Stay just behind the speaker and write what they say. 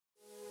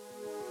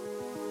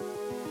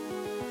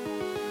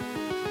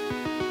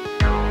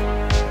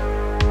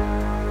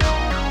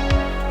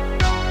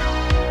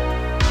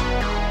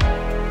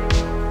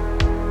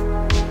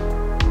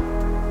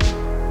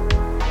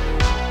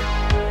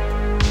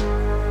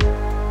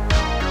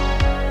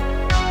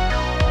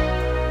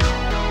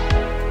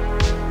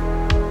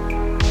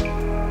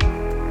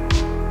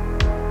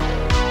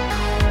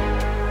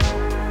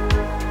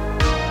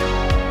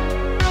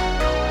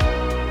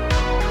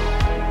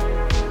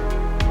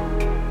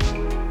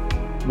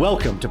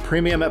Welcome to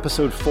Premium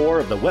Episode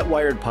 4 of the Wet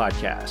Wired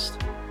Podcast.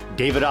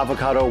 David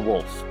Avocado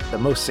Wolfe, the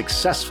most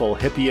successful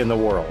hippie in the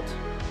world.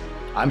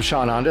 I'm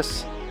Sean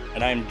Ondas.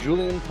 And I'm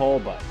Julian Paul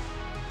Butt.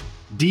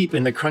 Deep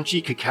in the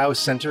crunchy cacao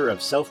center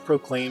of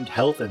self-proclaimed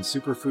health and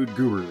superfood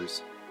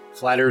gurus,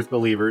 flat earth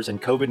believers,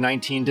 and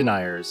COVID-19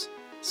 deniers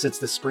sits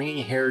the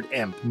springy-haired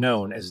imp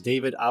known as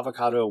David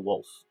Avocado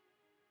Wolfe.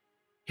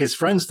 His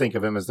friends think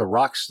of him as the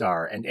rock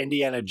star and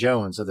Indiana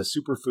Jones of the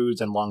superfoods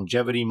and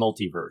longevity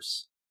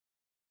multiverse.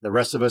 The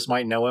rest of us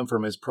might know him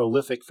from his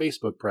prolific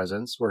Facebook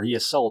presence, where he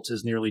assaults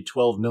his nearly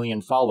 12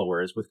 million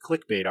followers with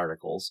clickbait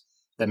articles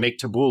that make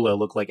tabbouleh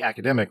look like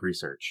academic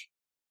research.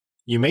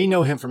 You may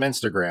know him from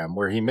Instagram,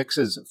 where he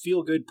mixes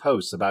feel-good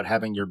posts about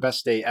having your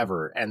best day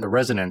ever and the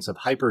resonance of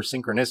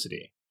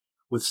hyper-synchronicity,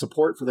 with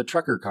support for the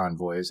trucker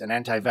convoys and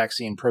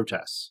anti-vaccine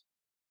protests.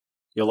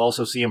 You'll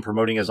also see him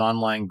promoting his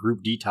online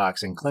group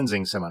detox and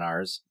cleansing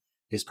seminars,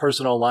 his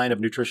personal line of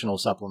nutritional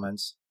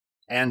supplements,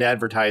 and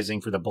advertising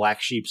for the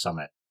Black Sheep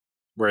Summit,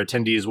 where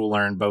attendees will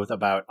learn both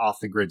about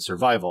off-the-grid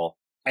survival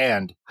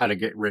and how to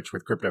get rich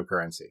with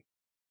cryptocurrency.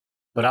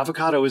 But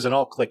Avocado isn't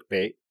all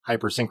clickbait,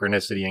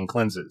 hypersynchronicity, and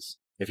cleanses.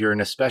 If you're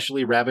an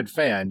especially rabid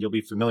fan, you'll be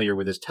familiar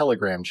with his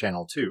Telegram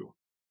channel too.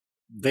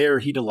 There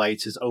he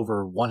delights his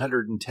over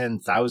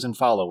 110,000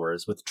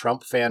 followers with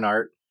Trump fan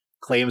art,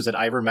 claims that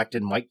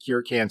ivermectin might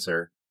cure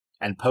cancer,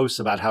 and posts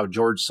about how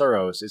George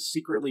Soros is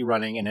secretly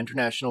running an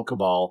international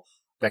cabal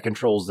that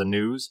controls the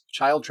news,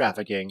 child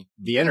trafficking,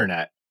 the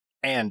internet,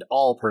 and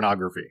all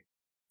pornography.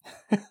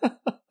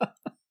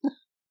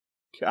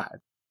 God.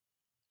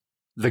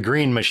 The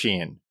Green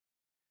Machine.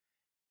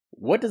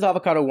 What does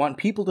Avocado want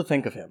people to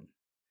think of him?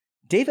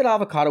 David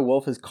Avocado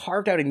Wolfe has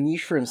carved out a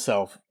niche for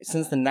himself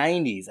since the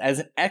 90s as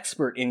an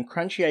expert in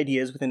crunchy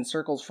ideas within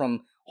circles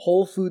from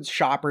Whole Foods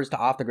shoppers to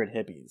off-the-grid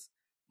hippies.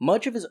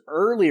 Much of his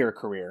earlier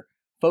career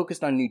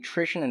focused on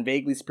nutrition and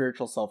vaguely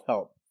spiritual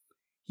self-help.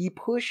 He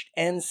pushed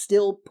and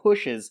still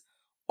pushes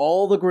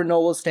all the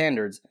granola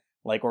standards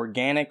like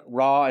organic,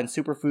 raw, and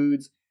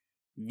superfoods,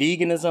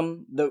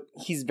 veganism, though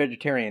he's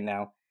vegetarian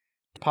now,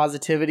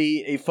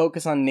 positivity, a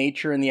focus on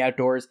nature and the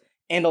outdoors,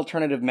 and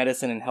alternative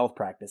medicine and health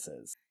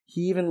practices.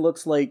 He even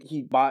looks like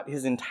he bought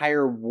his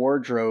entire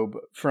wardrobe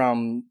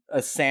from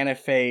a Santa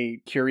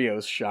Fe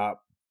curios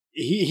shop.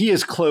 He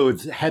is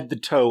clothed head to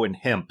toe in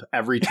hemp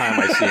every time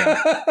I see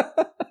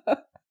him.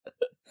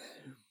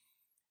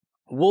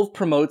 Wolfe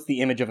promotes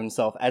the image of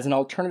himself as an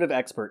alternative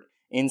expert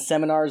in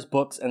seminars,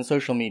 books, and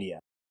social media.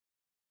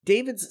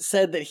 David's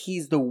said that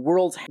he's the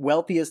world's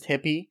wealthiest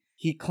hippie.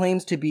 He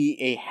claims to be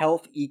a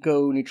health,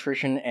 eco,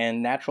 nutrition,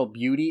 and natural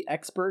beauty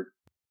expert.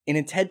 In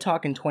a TED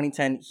Talk in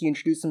 2010, he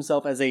introduced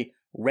himself as a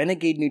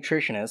renegade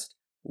nutritionist,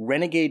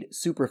 renegade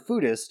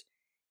superfoodist,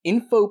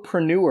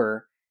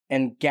 infopreneur,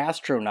 and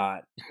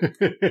gastronaut.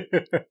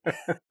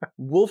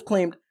 Wolfe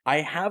claimed,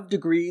 "I have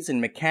degrees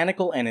in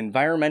mechanical and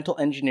environmental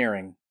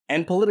engineering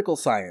and political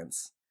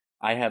science.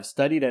 I have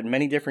studied at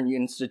many different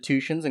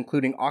institutions,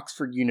 including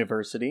Oxford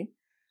University.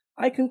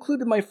 I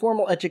concluded my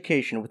formal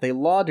education with a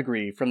law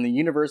degree from the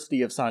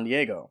University of San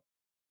Diego."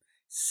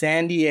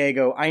 San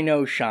Diego, I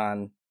know,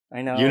 Sean.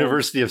 I know.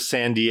 University of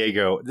San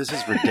Diego. This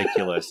is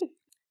ridiculous.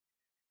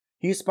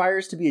 He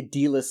aspires to be a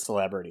D-list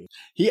celebrity.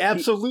 He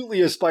absolutely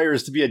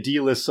aspires to be a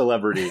D-list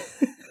celebrity.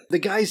 The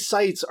guy's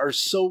sights are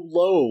so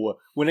low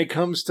when it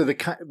comes to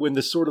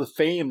the sort of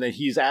fame that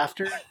he's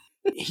after.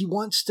 He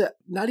wants to,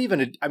 not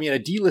even a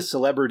D-list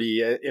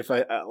celebrity, if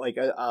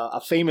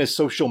a famous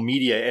social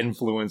media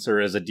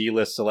influencer is a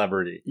D-list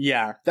celebrity.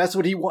 Yeah. That's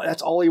what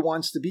that's all he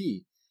wants to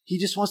be. He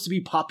just wants to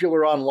be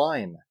popular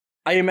online.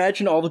 I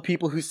imagine all the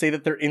people who say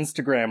that they're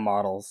Instagram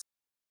models.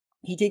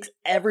 He takes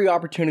every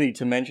opportunity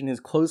to mention his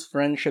close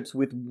friendships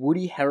with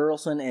Woody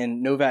Harrelson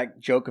and Novak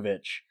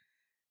Djokovic.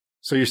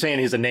 So you're saying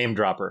he's a name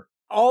dropper?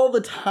 All the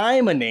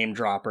time a name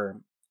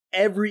dropper.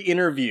 Every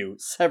interview,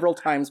 several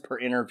times per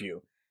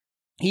interview.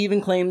 He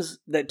even claims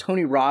that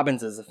Tony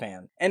Robbins is a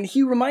fan. And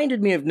he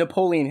reminded me of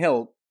Napoleon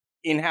Hill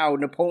in how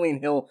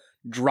Napoleon Hill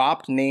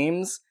dropped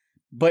names,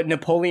 but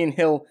Napoleon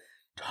Hill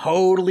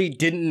totally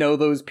didn't know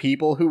those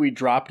people who he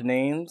dropped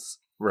names.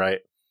 Right.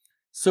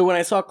 So when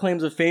I saw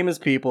claims of famous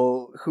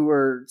people who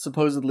are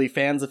supposedly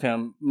fans of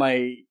him,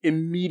 my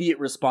immediate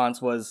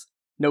response was,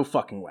 no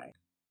fucking way.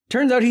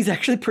 Turns out he's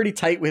actually pretty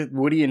tight with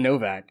Woody and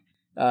Novak.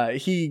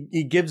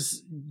 He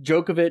gives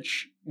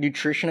Djokovic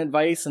nutrition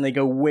advice, and they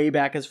go way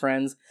back as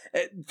friends.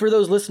 For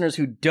those listeners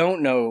who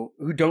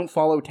don't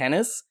follow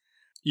tennis,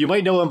 you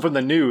might know him from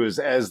the news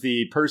as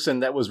the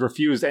person that was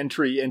refused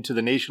entry into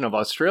the nation of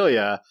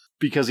Australia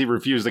because he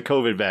refused the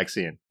COVID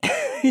vaccine.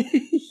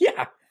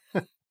 Yeah.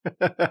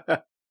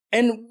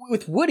 And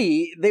with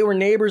Woody, they were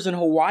neighbors in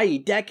Hawaii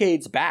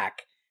decades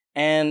back,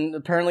 and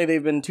apparently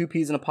they've been two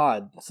peas in a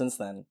pod since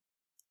then.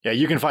 Yeah,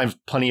 you can find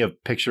plenty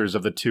of pictures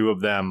of the two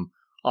of them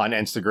on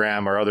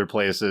Instagram or other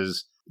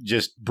places,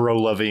 just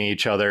bro-loving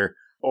each other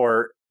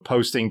or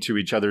posting to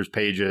each other's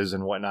pages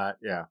and whatnot.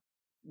 Yeah.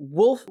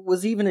 Wolfe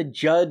was even a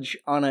judge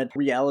on a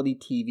reality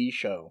TV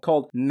show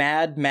called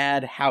Mad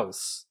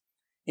House,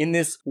 In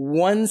this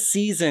one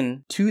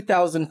season,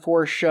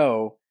 2004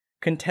 show,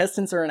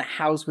 contestants are in a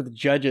house with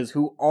judges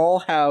who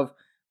all have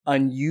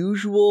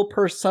unusual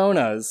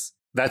personas.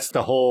 That's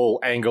the whole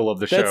angle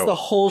of the show. That's the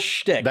whole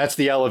shtick. That's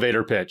the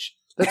elevator pitch.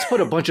 Let's put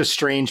a bunch of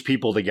strange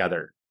people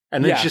together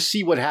and then just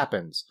see what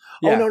happens.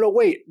 Yeah. Oh, no,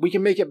 wait. We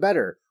can make it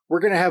better. We're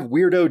going to have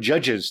weirdo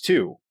judges,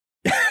 too.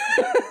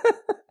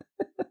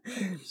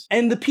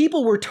 And the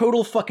people were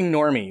total fucking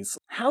normies.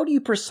 How do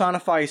you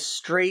personify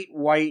straight,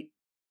 white,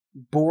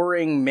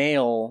 boring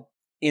male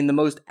in the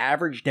most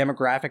average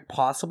demographic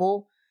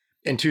possible?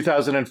 In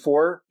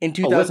 2004? In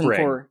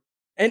 2004.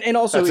 And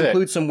also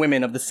include some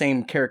women of the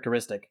same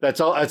characteristic. That's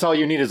all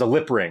you need is a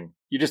lip ring.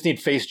 You just need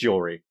face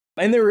jewelry.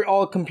 And they were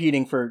all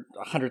competing for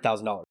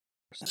 $100,000.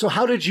 So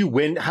how did you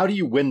win? How do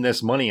you win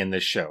this money in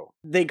this show?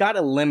 They got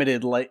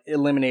eliminated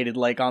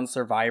like on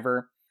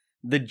Survivor.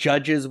 The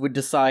judges would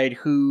decide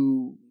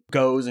who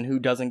goes and who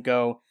doesn't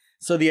go.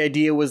 So the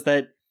idea was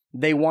that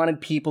they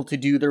wanted people to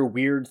do their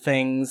weird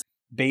things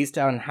based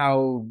on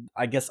how,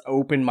 I guess,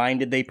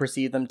 open-minded they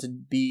perceived them to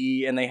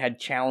be, and they had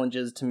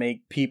challenges to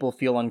make people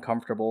feel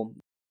uncomfortable.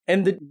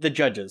 And the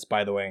judges,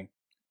 by the way.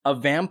 A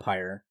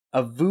vampire,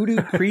 a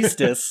voodoo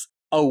priestess,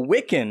 a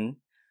Wiccan,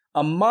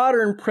 a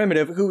modern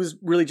primitive, who was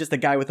really just a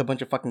guy with a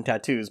bunch of fucking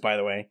tattoos, by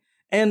the way.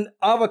 And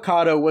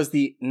Avocado was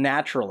the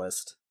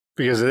naturalist.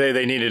 Because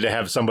they needed to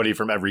have somebody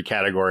from every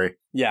category.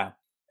 Yeah.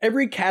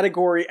 Every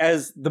category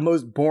as the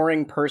most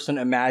boring person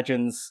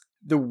imagines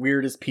the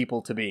weirdest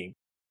people to be.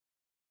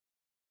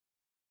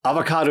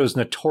 Avocado is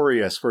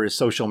notorious for his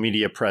social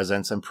media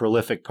presence and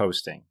prolific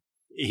posting.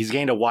 He's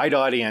gained a wide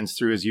audience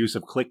through his use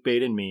of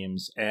clickbait and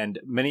memes, and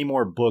many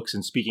more books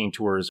and speaking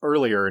tours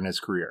earlier in his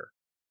career.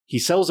 He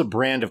sells a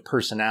brand of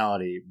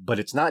personality, but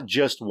it's not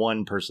just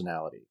one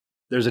personality.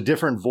 There's a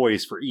different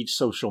voice for each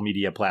social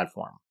media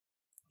platform.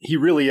 He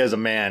really is a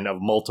man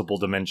of multiple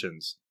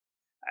dimensions.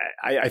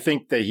 I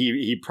think that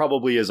he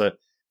probably is the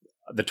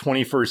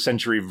 21st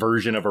century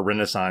version of a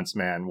Renaissance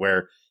man,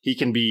 where he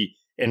can be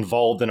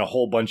involved in a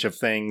whole bunch of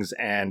things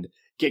and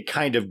get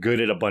kind of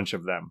good at a bunch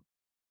of them.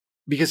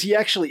 Because he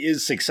actually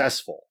is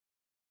successful.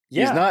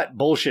 Yeah. He's not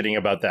bullshitting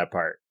about that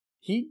part.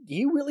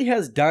 He really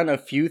has done a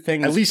few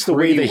things. At least the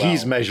way that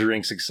he's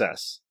measuring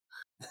success.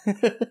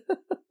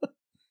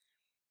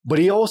 But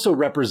he also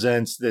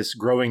represents this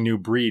growing new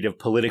breed of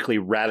politically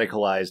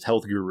radicalized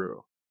health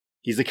guru.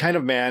 He's the kind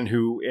of man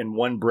who, in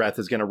one breath,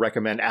 is going to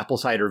recommend apple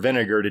cider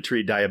vinegar to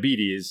treat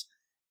diabetes,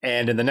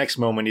 and in the next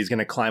moment, he's going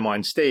to climb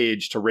on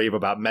stage to rave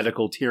about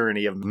medical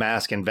tyranny of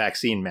mask and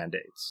vaccine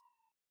mandates.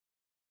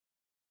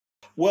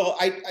 Well,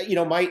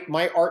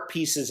 my art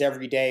pieces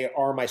every day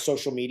are my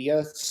social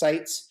media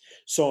sites.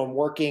 So I'm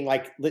working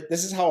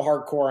this is how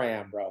hardcore I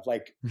am, bro.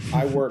 Like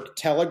I work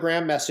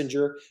Telegram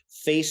Messenger,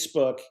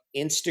 Facebook,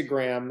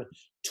 Instagram,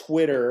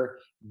 Twitter,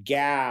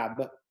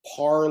 Gab,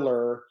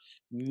 Parler,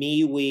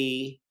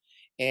 MeWe,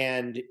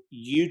 and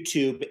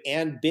YouTube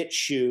and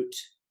BitChute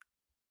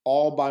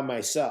all by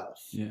myself.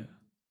 Yeah.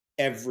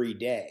 Every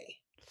day.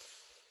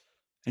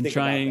 And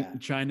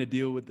trying to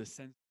deal with the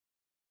sense.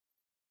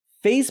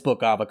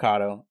 Facebook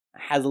Avocado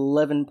has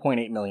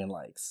 11.8 million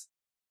likes.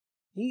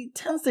 He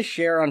tends to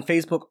share on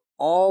Facebook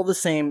all the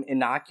same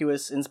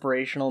innocuous,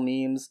 inspirational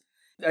memes.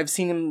 I've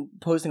seen him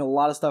posting a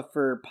lot of stuff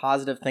for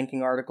positive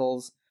thinking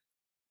articles.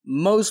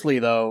 Mostly,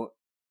 though,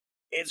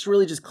 it's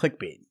really just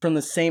clickbait from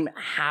the same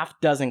half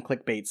dozen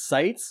clickbait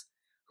sites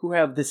who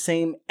have the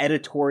same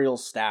editorial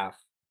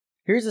staff.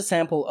 Here's a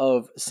sample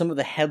of some of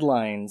the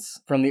headlines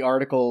from the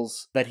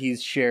articles that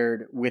he's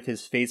shared with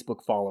his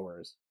Facebook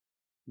followers.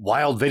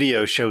 Wild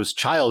video shows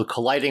child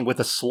colliding with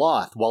a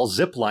sloth while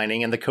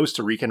ziplining in the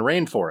Costa Rican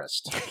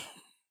rainforest.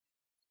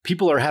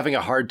 People are having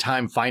a hard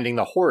time finding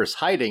the horse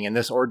hiding in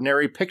this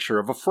ordinary picture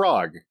of a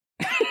frog.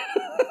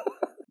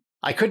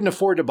 I couldn't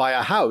afford to buy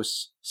a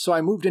house, so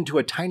I moved into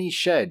a tiny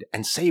shed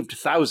and saved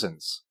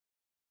thousands.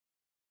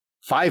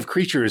 5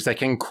 creatures that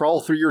can crawl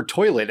through your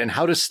toilet and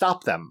how to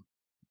stop them.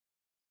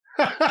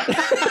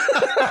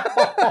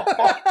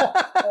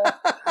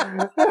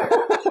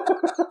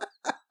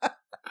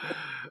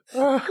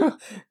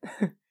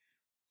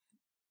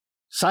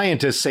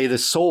 Scientists say the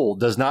soul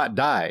does not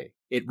die.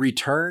 It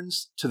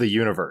returns to the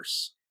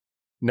universe.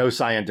 No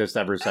scientist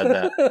ever said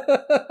that.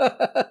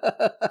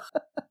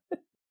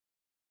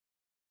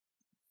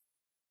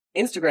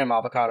 Instagram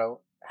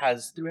Avocado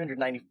has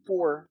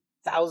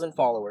 394,000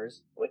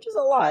 followers, which is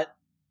a lot,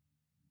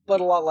 but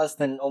a lot less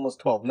than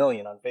almost 12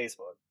 million on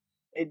Facebook.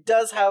 It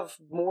does have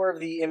more of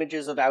the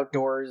images of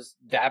outdoors,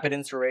 vapid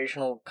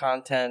inspirational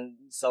content,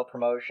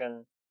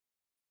 self-promotion.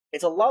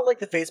 It's a lot like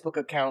the Facebook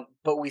account,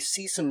 but we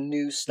see some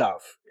new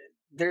stuff.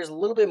 There's a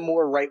little bit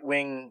more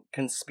right-wing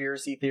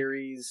conspiracy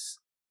theories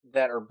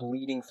that are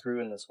bleeding through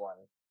in this one.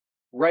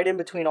 Right in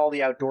between all the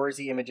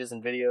outdoorsy images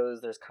and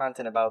videos, there's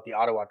content about the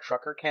Ottawa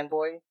Trucker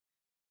Convoy,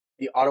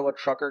 the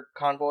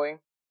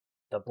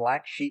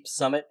Black Sheep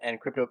Summit and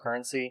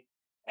cryptocurrency,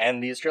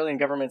 and the Australian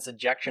government's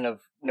ejection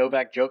of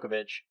Novak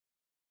Djokovic,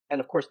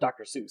 and of course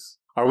Dr. Seuss.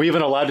 Are we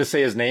even allowed to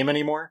say his name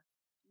anymore?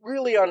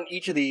 Really, on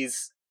each of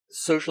these,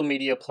 social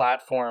media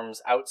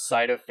platforms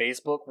outside of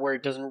Facebook where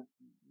it doesn't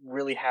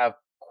really have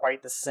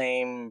quite the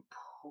same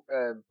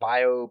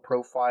bio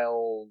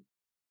profile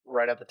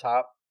right at the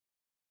top.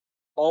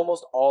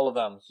 Almost all of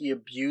them, he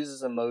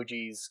abuses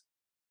emojis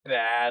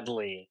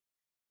badly.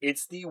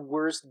 It's the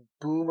worst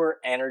boomer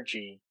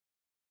energy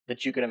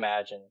that you can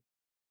imagine.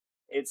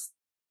 It's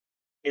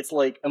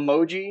like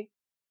emoji,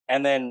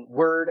 and then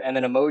word, and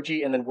then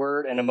emoji, and then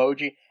word, and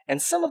emoji,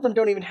 and some of them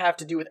don't even have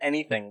to do with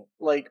anything.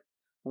 Like,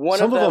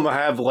 some of them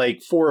have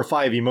like 4 or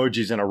 5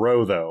 emojis in a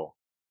row, though.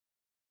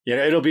 You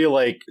know, it'll be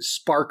like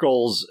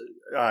sparkles,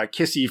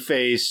 kissy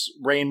face,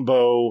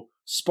 rainbow,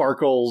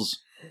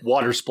 sparkles,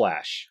 water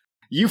splash.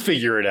 You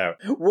figure it out.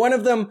 One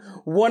of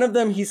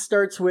them he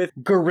starts with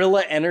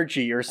gorilla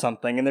energy or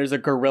something, and there's a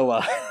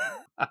gorilla.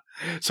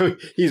 So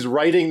he's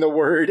writing the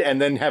word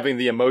and then having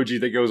the emoji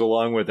that goes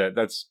along with it.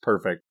 That's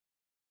perfect.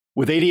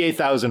 With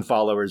 88,000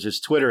 followers, his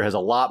Twitter has a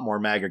lot more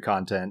MAGA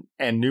content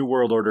and New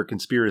World Order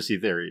conspiracy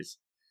theories.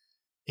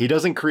 He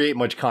doesn't create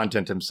much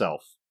content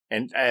himself,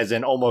 and as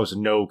in almost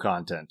no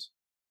content.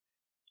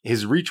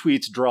 His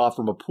retweets draw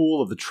from a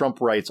pool of the Trump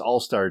Rights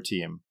all-star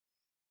team.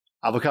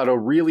 Avocado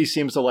really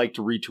seems to like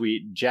to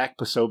retweet Jack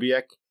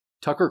Posobiec,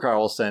 Tucker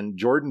Carlson,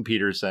 Jordan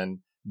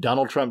Peterson,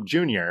 Donald Trump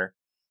Jr.,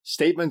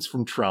 statements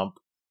from Trump,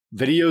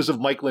 videos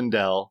of Mike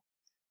Lindell,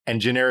 and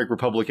generic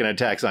Republican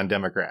attacks on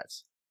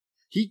Democrats.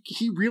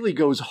 He really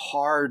goes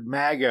hard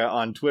MAGA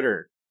on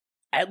Twitter.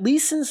 At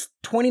least since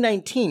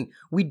 2019,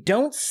 we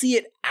don't see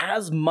it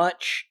as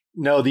much.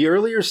 No, the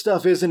earlier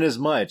stuff isn't as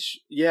much.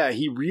 Yeah,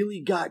 he really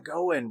got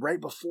going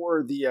right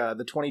before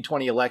the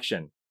 2020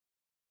 election.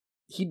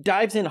 He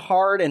dives in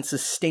hard and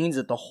sustains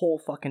it the whole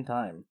fucking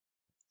time.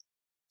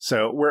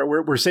 So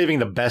we're saving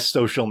the best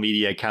social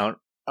media account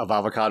of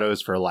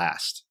Avocados for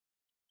last.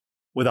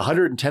 With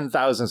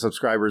 110,000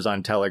 subscribers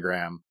on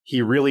Telegram,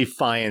 he really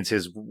finds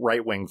his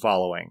right-wing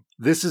following.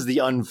 This is the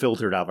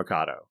unfiltered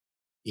Avocado.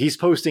 He's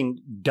posting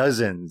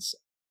dozens,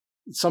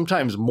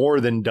 sometimes more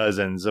than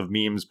dozens of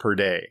memes per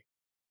day,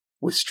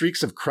 with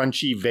streaks of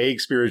crunchy, vague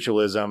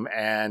spiritualism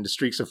and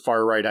streaks of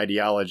far-right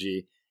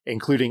ideology,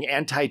 including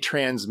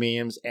anti-trans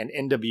memes and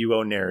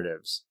NWO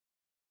narratives.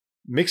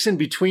 Mix in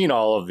between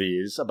all of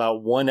these,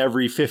 about 1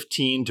 every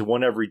 15 to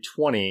 1 every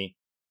 20,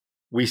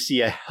 we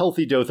see a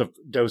healthy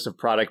dose of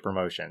product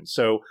promotion.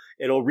 So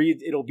it'll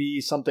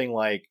be something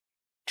like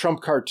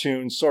Trump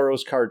cartoon,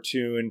 Soros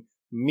cartoon,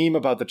 meme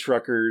about the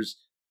truckers,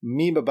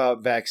 meme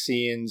about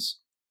vaccines,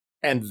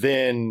 and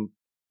then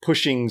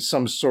pushing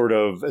some sort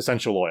of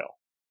essential oil.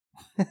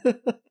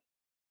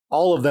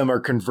 All of them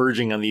are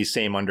converging on these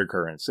same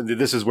undercurrents. And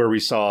this is where we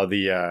saw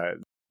the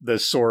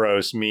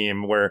Soros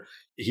meme where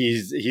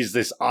he's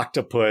this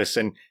octopus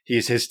and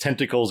his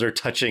tentacles are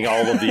touching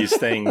all of these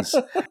things.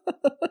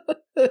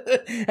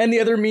 And the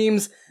other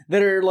memes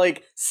that are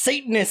like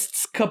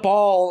Satanists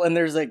cabal, and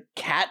there's a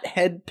cat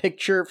head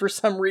picture for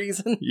some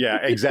reason. Yeah,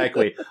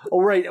 exactly.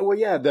 Oh, right. Well,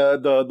 yeah,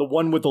 the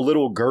one with the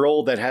little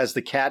girl that has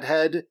the cat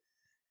head,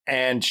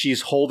 and she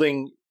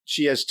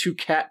has 2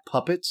 cat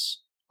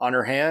puppets on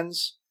her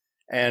hands,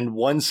 and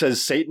one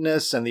says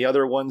Satanists and the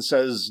other one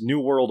says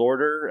New World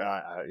Order,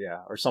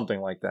 or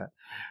something like that.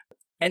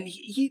 And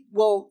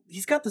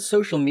he's got the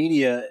social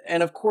media,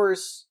 and of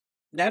course,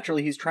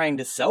 naturally, he's trying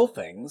to sell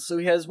things, so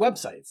he has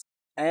websites.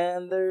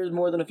 And there's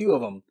more than a few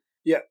of them.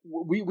 Yeah,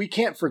 we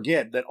can't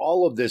forget that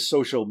all of this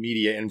social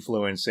media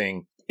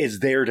influencing is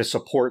there to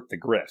support the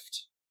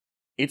grift.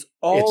 It's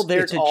all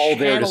there to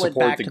channel it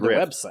back to the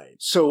website.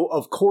 So,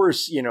 of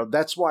course,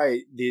 that's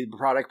why the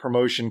product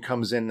promotion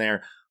comes in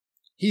there.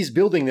 He's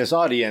building this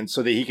audience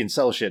so that he can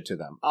sell shit to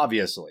them,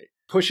 obviously.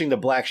 Pushing the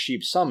Black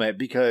Sheep Summit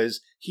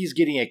because he's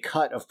getting a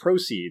cut of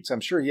proceeds. I'm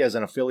sure he has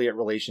an affiliate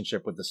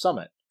relationship with the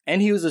summit.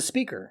 And he was a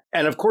speaker.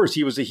 And of course,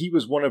 he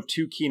was one of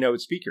 2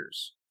 keynote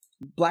speakers.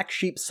 Black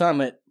Sheep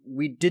Summit,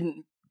 we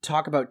didn't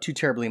talk about too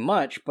terribly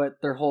much,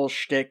 but their whole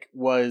shtick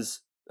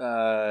was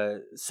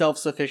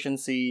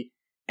self-sufficiency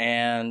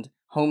and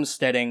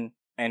homesteading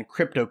and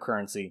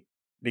cryptocurrency,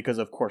 because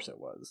of course it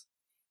was.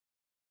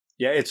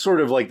 Yeah, it's sort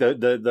of like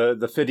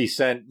the 50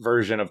 Cent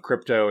version of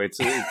crypto. It's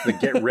the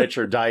get rich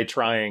or die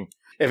trying.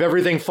 If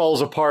everything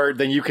falls apart,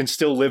 then you can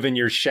still live in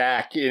your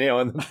shack,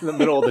 in the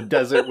middle of the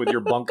desert with your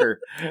bunker.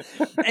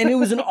 And it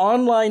was an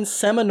online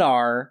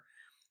seminar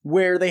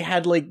where they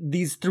had like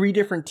these 3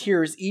 different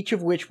tiers, each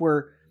of which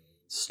were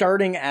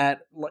starting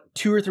at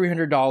 $200 or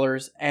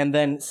 $300, and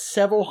then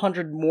several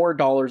hundred more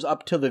dollars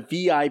up to the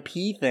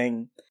VIP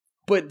thing.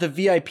 But the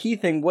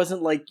VIP thing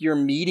wasn't like you're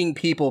meeting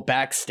people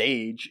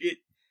backstage.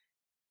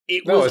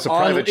 It was a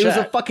private chat. It was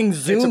a fucking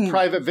Zoom. It's a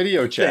private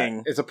video chat.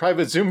 Thing. It's a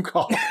private Zoom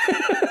call.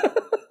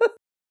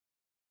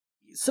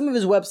 Some of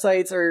his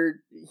websites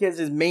he has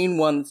his main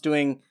one that's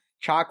doing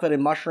chocolate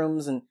and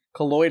mushrooms and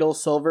colloidal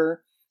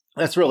silver.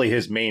 That's really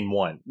his main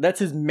one. That's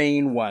his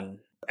main one.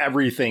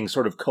 Everything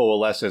sort of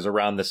coalesces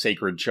around the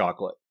sacred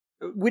chocolate.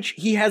 Which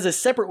he has a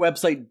separate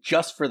website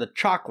just for the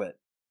chocolate.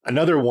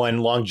 Another one,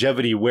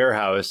 Longevity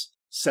Warehouse,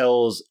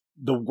 sells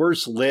the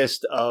worst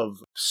list of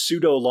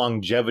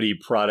pseudo-longevity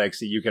products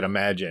that you can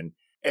imagine.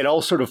 It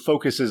all sort of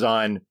focuses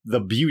on the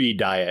beauty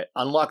diet.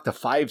 Unlock the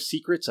 5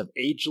 secrets of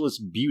ageless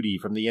beauty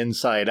from the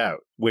inside out,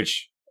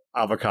 which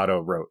Avocado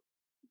wrote.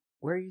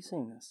 Where are you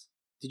seeing this?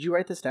 Did you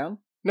write this down?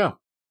 No,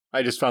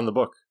 I just found the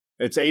book.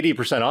 It's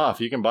 80% off.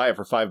 You can buy it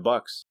for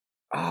 $5.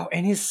 Oh,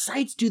 and his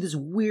sites do this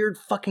weird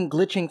fucking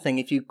glitching thing.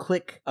 If you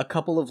click a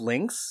couple of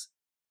links,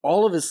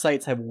 all of his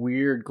sites have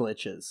weird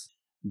glitches.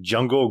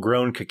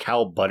 Jungle-grown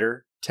cacao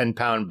butter,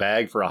 10-pound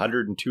bag for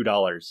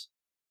 $102.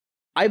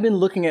 I've been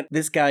looking at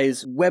this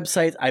guy's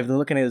websites. I've been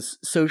looking at his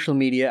social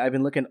media. I've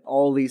been looking at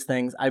all these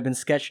things. I've been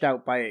sketched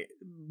out by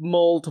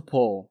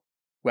multiple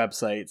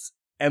websites.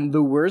 And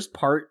the worst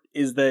part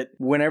is that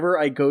whenever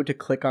I go to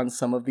click on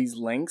some of these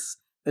links,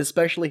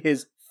 especially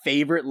his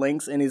favorite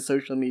links in his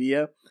social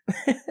media,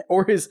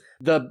 or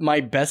my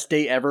best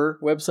day ever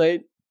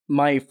website,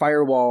 my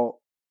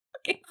firewall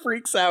fucking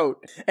freaks out.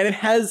 And it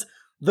has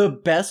the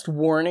best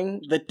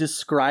warning that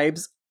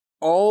describes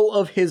all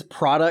of his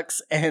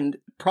products and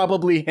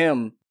probably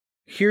him.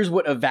 Here's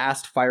what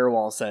Avast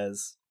Firewall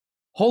says.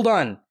 Hold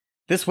on.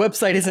 This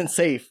website isn't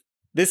safe.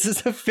 This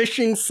is a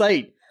phishing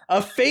site.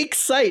 A fake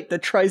site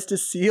that tries to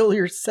steal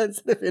your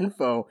sensitive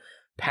info,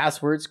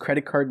 passwords,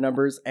 credit card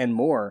numbers, and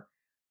more.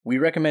 We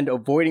recommend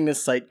avoiding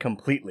this site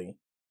completely.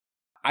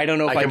 I don't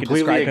know if I could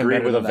describe him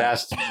better than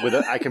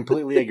that. I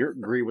completely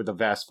agree with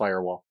Avast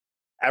Firewall.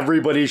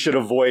 Everybody should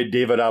avoid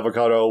David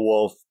Avocado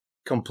Wolfe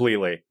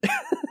completely.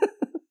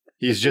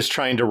 He's just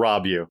trying to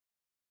rob you.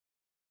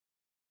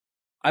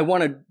 I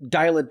want to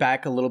dial it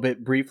back a little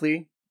bit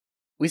briefly.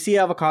 We see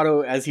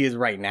Avocado as he is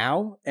right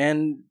now,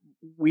 and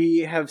we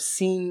have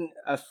seen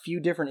a few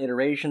different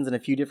iterations and a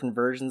few different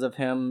versions of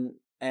him,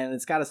 and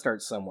it's got to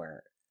start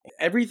somewhere.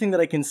 Everything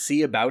that I can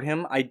see about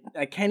him, I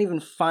can't even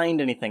find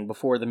anything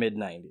before the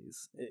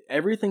mid-90s.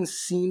 Everything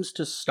seems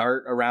to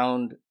start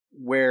around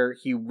where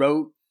he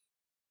wrote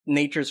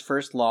Nature's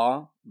First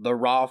Law, The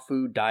Raw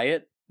Food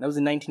Diet. That was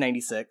in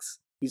 1996.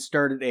 He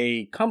started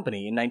a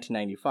company in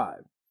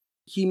 1995.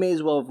 He may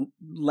as well have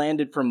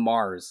landed from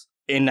Mars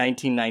in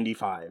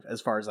 1995,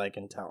 as far as I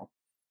can tell.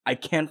 I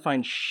can't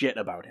find shit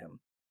about him.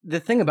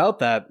 The thing about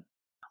that...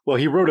 Well,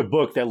 he wrote a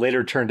book that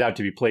later turned out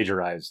to be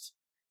plagiarized.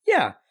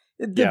 Yeah.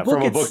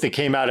 From a book that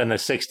came out in the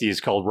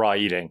 60s called Raw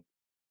Eating.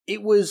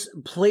 It was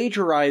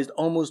plagiarized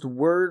almost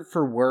word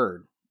for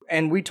word.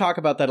 And we talk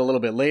about that a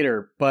little bit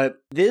later, but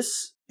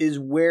this is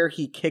where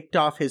he kicked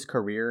off his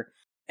career.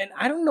 And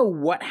I don't know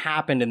what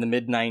happened in the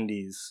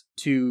mid-90s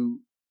to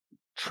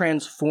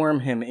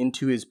transform him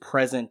into his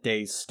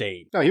present-day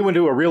state. No, he went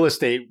to a real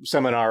estate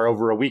seminar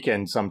over a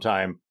weekend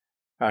sometime.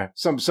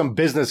 Some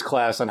business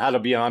class on how to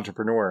be an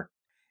entrepreneur.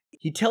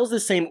 He tells the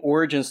same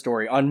origin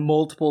story on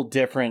multiple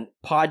different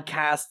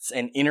podcasts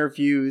and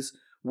interviews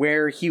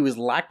where he was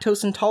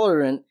lactose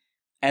intolerant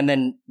and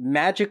then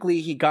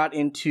magically he got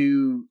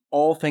into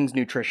all things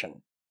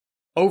nutrition.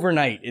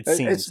 Overnight, it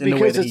seems, in the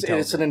way that he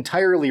tells it's an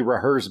entirely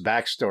rehearsed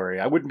backstory.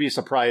 I wouldn't be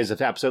surprised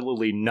if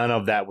absolutely none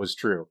of that was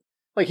true.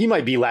 Like, he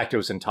might be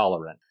lactose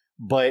intolerant,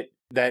 but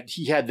that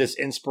he had this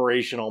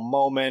inspirational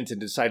moment and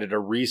decided to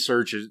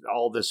research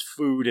all this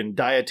food and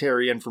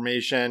dietary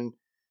information.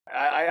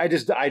 I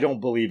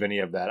don't believe any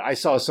of that. I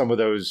saw some of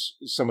those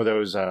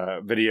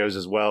videos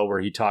as well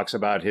where he talks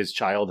about his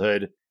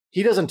childhood.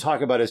 He doesn't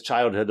talk about his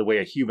childhood the way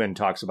a human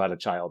talks about a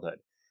childhood.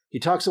 He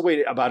talks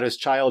about his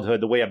childhood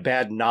the way a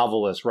bad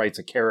novelist writes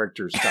a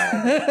character's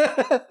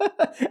style.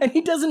 And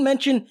he doesn't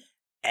mention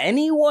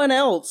anyone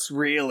else,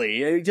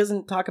 really. He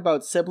doesn't talk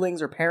about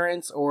siblings or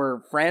parents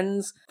or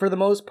friends for the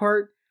most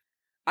part.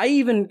 I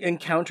even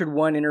encountered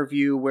one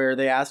interview where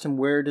they asked him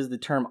where does the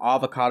term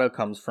avocado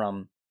comes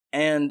from.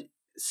 And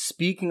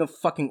speaking of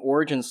fucking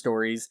origin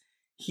stories,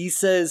 he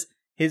says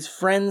his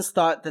friends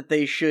thought that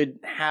they should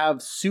have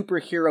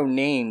superhero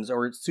names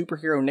or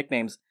superhero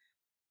nicknames.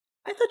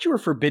 I thought you were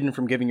forbidden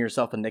from giving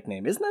yourself a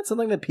nickname. Isn't that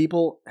something that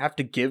people have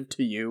to give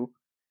to you?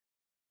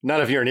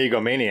 Not if you're an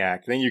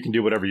egomaniac. Then you can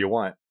do whatever you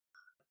want.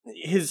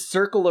 His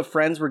circle of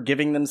friends were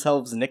giving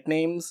themselves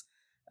nicknames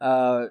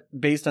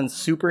based on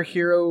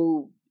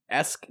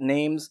superhero-esque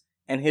names,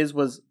 and his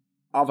was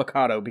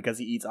Avocado because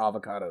he eats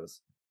avocados,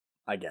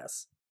 I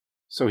guess.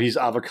 So he's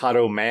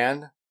Avocado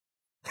Man?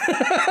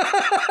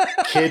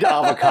 Kid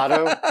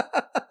Avocado?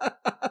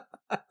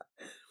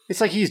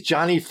 It's like he's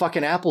Johnny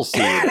fucking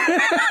Appleseed.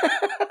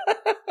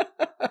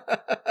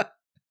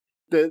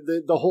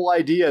 The whole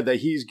idea that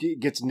he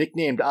gets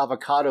nicknamed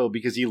Avocado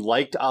because he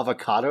liked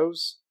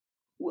avocados.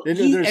 Well,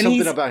 there's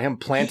something about him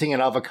planting an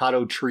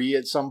avocado tree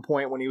at some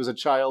point when he was a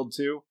child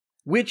too.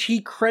 Which he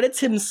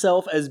credits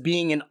himself as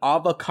being an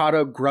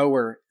avocado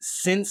grower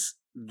since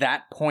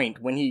that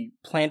point when he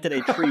planted a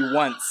tree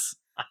once.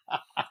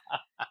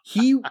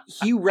 He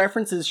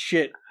references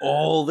shit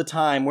all the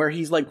time where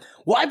he's like,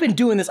 well, I've been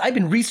doing this. I've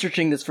been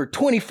researching this for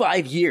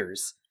 25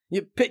 years.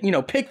 Pick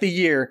the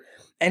year.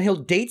 And he'll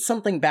date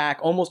something back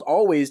almost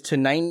always to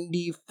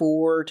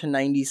 94 to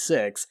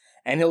 96.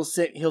 And he'll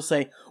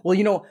say,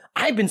 well,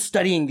 I've been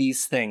studying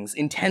these things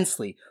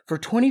intensely for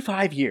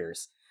 25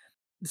 years.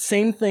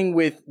 Same thing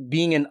with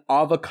being an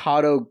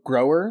avocado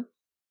grower.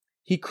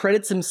 He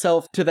credits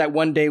himself to that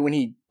one day when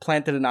he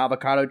planted an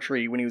avocado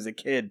tree when he was a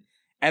kid,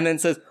 and then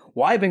says,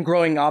 well, I've been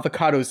growing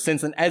avocados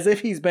since, and as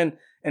if he's been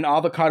an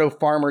avocado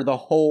farmer the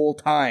whole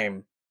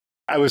time.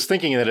 I was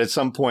thinking that at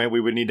some point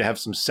we would need to have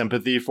some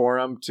sympathy for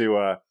him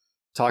to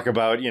talk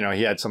about,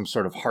 he had some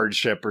sort of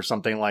hardship or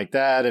something like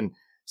that, and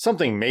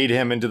something made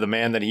him into the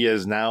man that he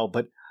is now,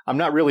 but I'm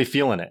not really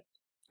feeling it.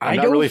 I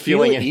don't really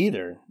feel it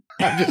either.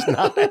 I'm just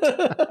not.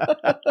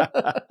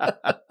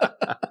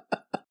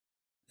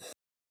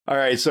 All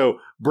right, so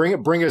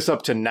bring us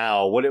up to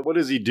now. What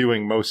is he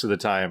doing most of the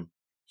time?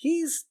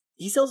 He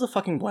sells a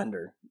fucking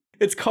blender.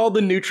 It's called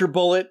the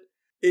NutriBullet.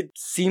 It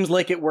seems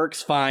like it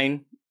works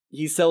fine.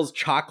 He sells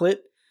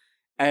chocolate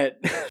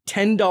at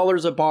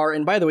 $10 a bar.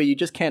 And by the way, you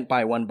just can't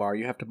buy one bar.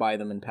 You have to buy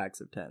them in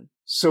packs of 10.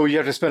 So you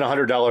have to spend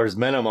 $100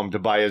 minimum to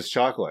buy his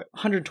chocolate.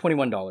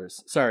 $121.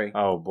 Sorry.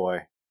 Oh,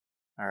 boy.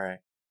 All right.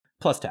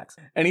 Plus tax.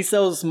 And he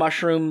sells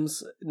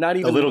mushrooms. Not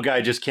even... The little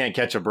guy just can't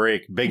catch a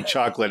break. Big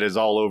chocolate is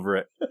all over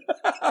it.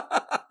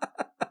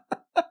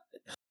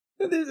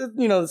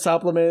 The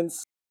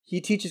supplements. He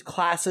teaches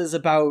classes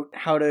about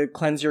how to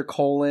cleanse your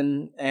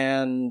colon,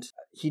 and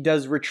he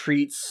does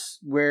retreats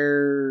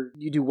where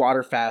you do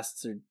water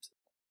fasts.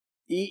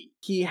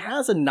 He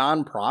has a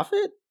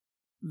nonprofit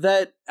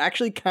that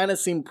actually kind of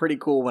seemed pretty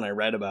cool when I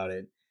read about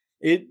it.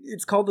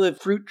 It's called the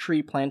Fruit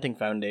Tree Planting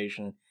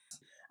Foundation.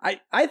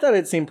 I thought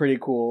it seemed pretty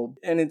cool,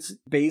 and it's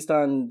based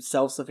on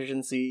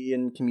self-sufficiency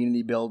and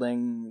community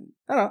building.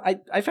 I don't know,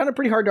 I found it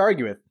pretty hard to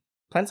argue with.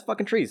 Plant some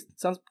fucking trees.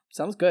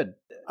 Sounds good.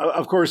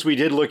 Of course, we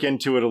did look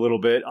into it a little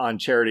bit on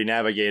Charity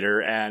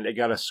Navigator, and it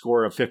got a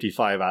score of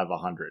 55 out of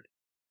 100.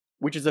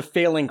 Which is a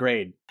failing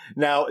grade.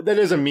 Now, that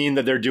doesn't mean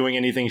that they're doing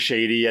anything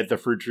shady at the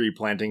Fruit Tree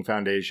Planting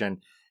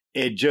Foundation.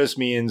 It just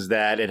means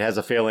that it has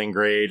a failing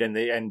grade,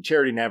 and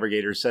Charity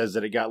Navigator says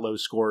that it got low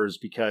scores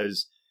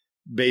because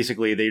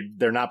basically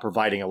they're not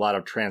providing a lot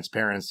of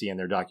transparency in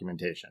their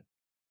documentation.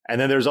 And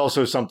then there's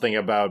also something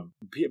about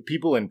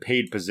people in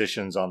paid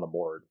positions on the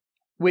board.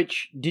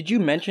 Which, did you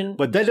mention?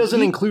 But that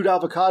doesn't include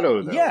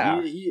Avocado, though.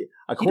 Yeah. He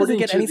doesn't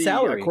get any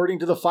salary. According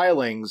to the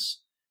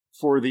filings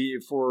for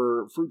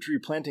Fruit Tree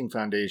Planting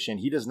Foundation,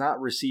 he does not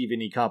receive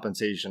any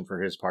compensation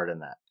for his part in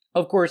that.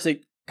 Of course,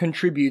 it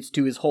contributes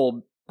to his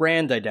whole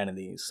brand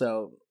identity,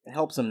 so it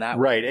helps him that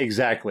way. Right,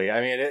 exactly.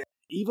 I mean,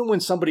 even when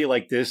somebody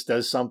like this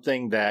does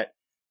something that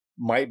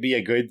might be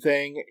a good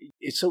thing,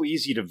 it's so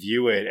easy to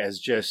view it as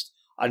just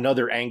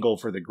another angle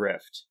for the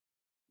grift.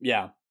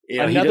 Yeah. He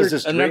does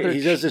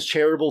this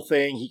charitable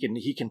thing.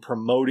 He can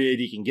promote it.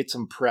 He can get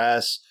some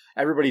press.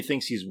 Everybody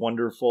thinks he's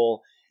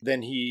wonderful.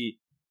 Then he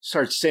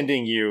starts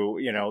sending you,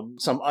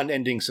 some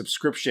unending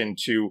subscription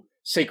to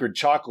Sacred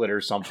Chocolate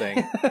or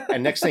something.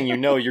 And next thing you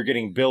know, you're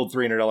getting billed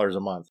 $300 a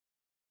month.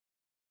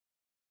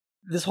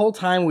 This whole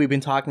time we've been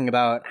talking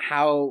about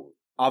how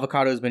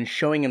Avocado has been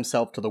showing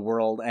himself to the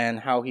world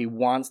and how he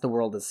wants the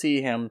world to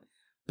see him.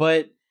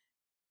 But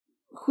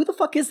who the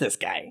fuck is this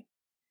guy?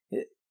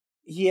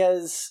 He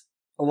has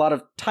a lot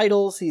of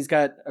titles. He's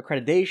got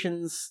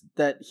accreditations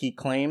that he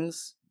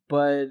claims,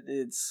 but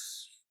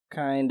it's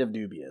kind of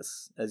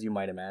dubious, as you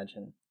might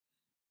imagine.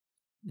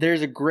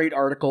 There's a great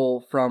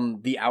article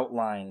from The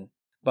Outline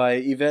by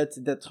Yvette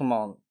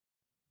Detremont.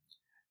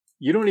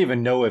 You don't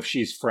even know if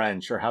she's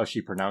French or how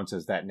she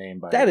pronounces that name,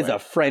 by the way. That is a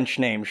French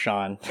name,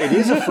 Sean. It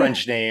is a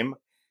French name,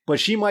 but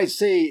she might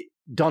say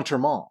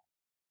D'Entremont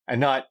and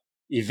not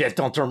Yvette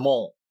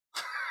D'Entremont.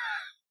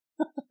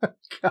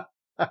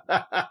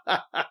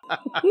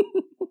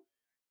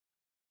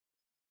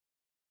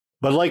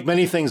 But like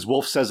many things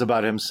Wolfe says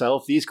about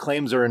himself, these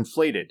claims are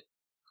inflated.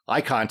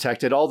 I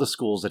contacted all the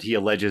schools that he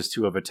alleges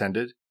to have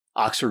attended: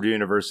 Oxford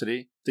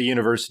University, the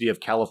University of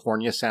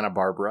California, Santa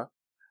Barbara,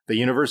 the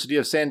University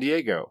of San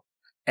Diego,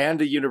 and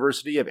the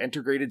University of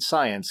Integrated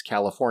Science,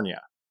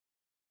 California.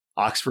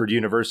 Oxford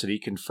University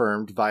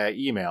confirmed via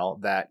email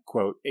that,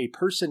 quote, a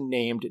person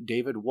named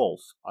David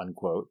Wolfe,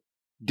 unquote,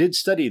 did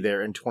study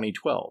there in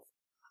 2012,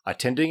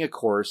 attending a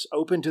course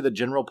open to the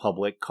general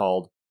public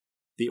called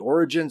The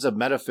Origins of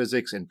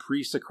Metaphysics and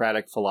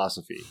Pre-Socratic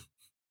Philosophy.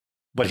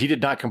 But he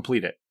did not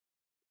complete it.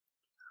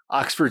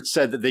 Oxford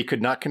said that they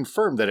could not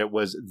confirm that it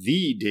was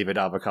the David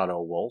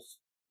Avocado Wolfe.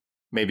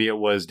 Maybe it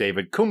was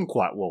David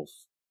Kumquat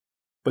Wolfe.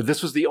 But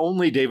this was the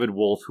only David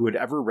Wolfe who had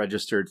ever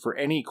registered for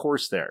any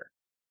course there.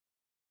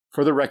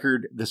 For the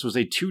record, this was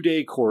a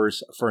 2-day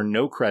course for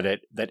no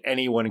credit that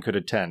anyone could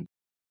attend.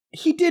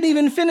 He didn't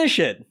even finish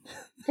it.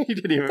 He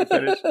didn't even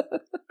finish.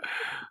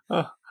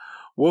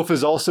 Wolfe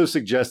has also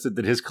suggested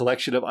that his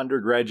collection of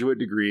undergraduate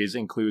degrees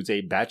includes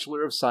a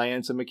Bachelor of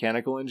Science in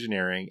Mechanical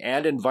Engineering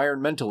and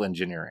Environmental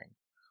Engineering,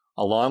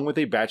 along with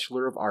a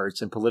Bachelor of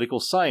Arts in Political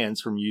Science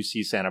from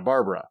UC Santa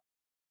Barbara.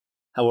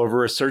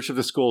 However, a search of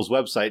the school's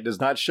website does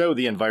not show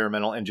the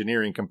environmental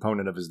engineering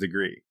component of his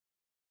degree.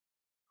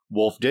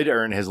 Wolfe did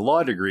earn his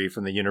law degree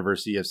from the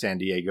University of San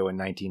Diego in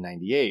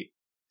 1998,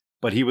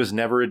 but he was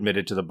never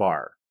admitted to the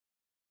bar.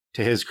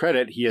 To his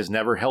credit, he has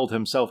never held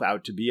himself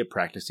out to be a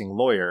practicing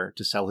lawyer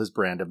to sell his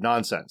brand of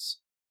nonsense.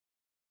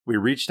 We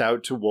reached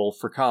out to Wolfe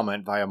for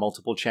comment via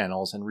multiple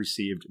channels and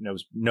received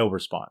no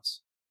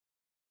response.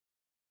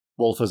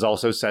 Wolfe has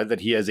also said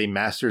that he has a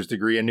master's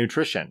degree in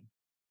nutrition,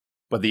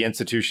 but the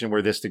institution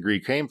where this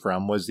degree came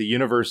from was the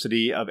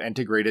University of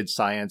Integrated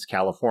Science,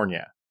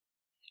 California,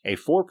 a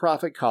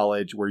for-profit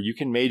college where you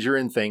can major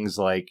in things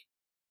like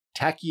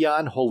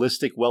Tachyon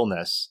Holistic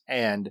Wellness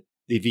and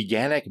the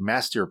Veganic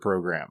Master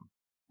Program.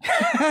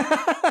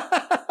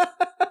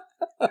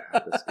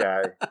 This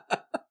guy.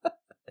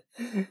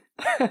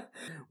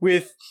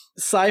 With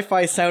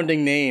sci-fi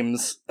sounding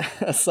names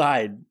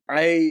aside,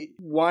 I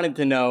wanted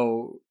to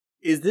know,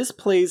 is this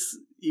place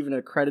even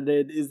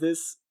accredited? Is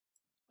this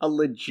a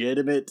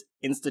legitimate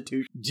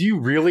institution? Do you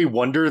really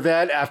wonder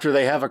that after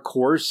they have a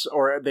course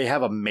or they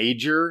have a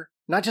major,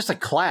 not just a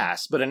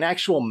class, but an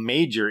actual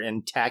major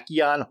in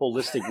Tachyon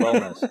Holistic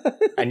Wellness,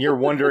 and you're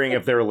wondering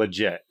if they're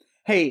legit?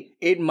 Hey,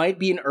 it might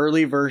be an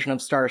early version of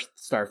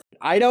Starfleet.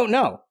 I don't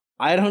know.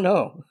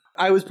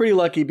 I was pretty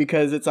lucky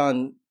because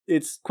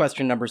it's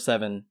question number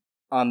 7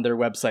 on their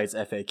website's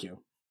FAQ.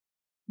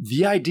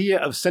 The idea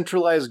of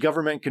centralized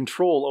government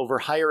control over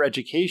higher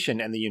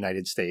education in the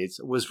United States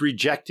was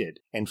rejected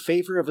in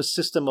favor of a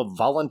system of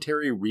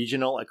voluntary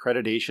regional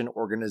accreditation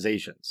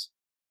organizations.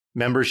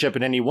 Membership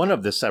in any one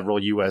of the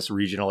several U.S.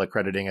 regional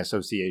accrediting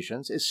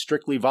associations is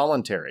strictly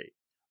voluntary.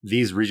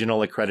 These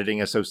regional accrediting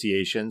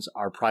associations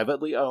are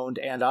privately owned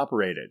and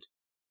operated.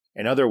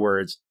 In other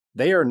words,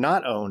 they are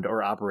not owned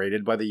or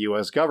operated by the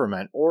U.S.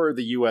 government or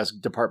the U.S.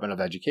 Department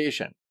of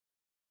Education.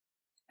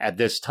 At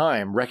this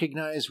time,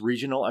 recognized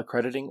regional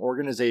accrediting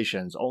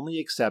organizations only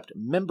accept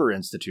member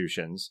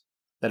institutions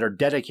that are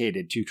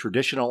dedicated to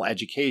traditional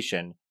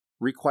education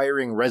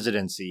requiring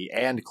residency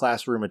and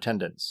classroom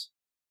attendance.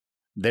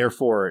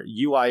 Therefore,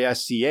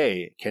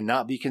 UISCA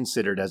cannot be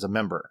considered as a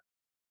member.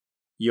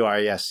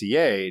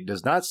 UISCA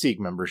does not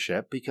seek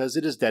membership because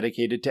it is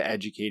dedicated to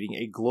educating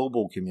a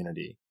global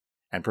community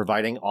and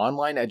providing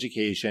online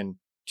education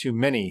to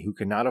many who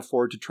cannot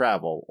afford to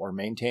travel or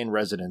maintain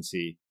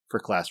residency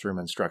for classroom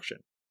instruction.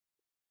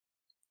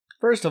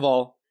 First of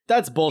all,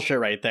 that's bullshit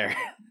right there.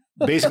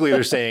 Basically,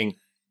 they're saying,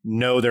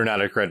 no, they're not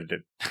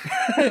accredited.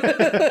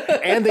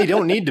 And they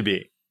don't need to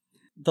be.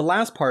 The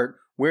last part,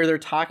 where they're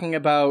talking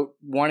about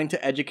wanting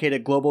to educate a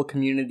global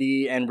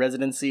community and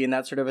residency and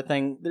that sort of a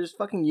thing, there's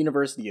fucking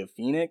University of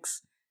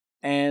Phoenix,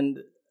 and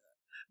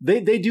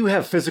They do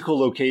have physical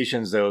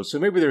locations though, so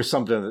maybe there's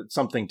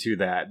something to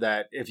that.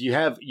 That if you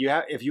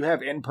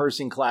have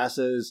in-person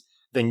classes,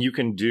 then you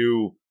can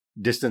do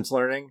distance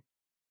learning.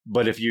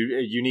 But if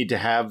you need to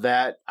have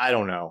that, I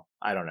don't know.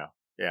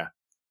 Yeah,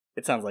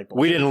 it sounds like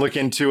bullshit. We didn't look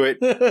into it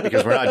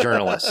because we're not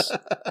journalists.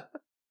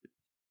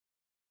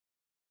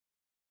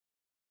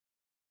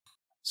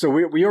 So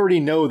we already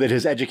know that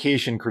his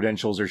education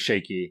credentials are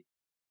shaky,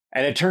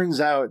 and it turns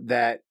out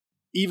that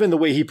even the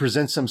way he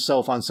presents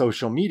himself on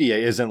social media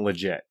isn't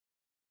legit.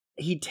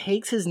 He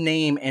takes his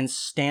name and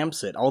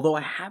stamps it, although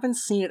I haven't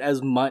seen it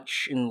as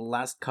much in the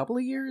last couple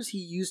of years. He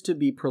used to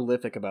be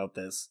prolific about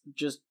this,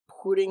 just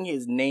putting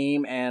his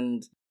name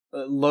and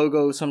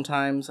logo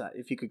sometimes,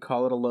 if you could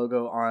call it a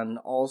logo, on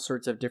all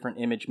sorts of different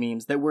image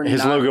memes that were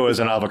his logo is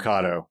an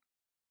avocado.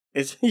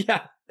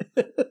 Yeah.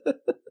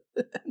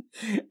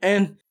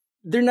 And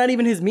they're not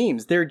even his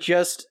memes. They're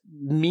just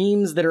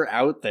memes that are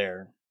out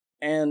there.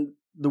 And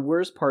the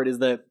worst part is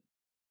that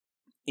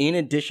in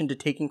addition to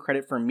taking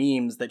credit for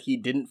memes that he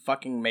didn't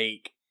fucking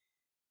make,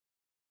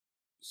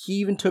 he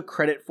even took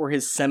credit for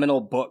his seminal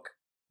book.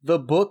 The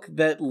book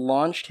that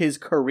launched his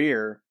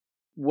career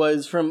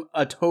was from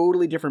a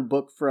totally different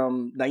book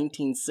from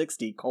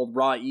 1960 called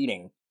Raw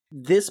Eating.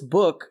 This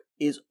book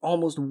is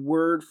almost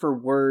word for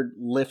word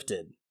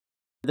lifted.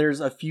 There's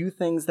a few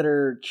things that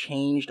are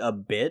changed a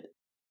bit.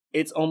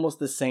 It's almost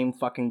the same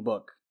fucking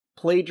book.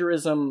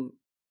 Plagiarism.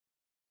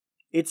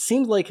 It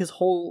seems like his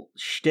whole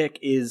shtick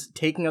is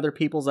taking other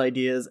people's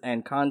ideas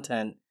and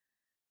content,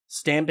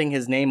 stamping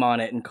his name on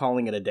it, and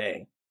calling it a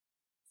day.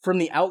 From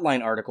the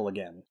Outline article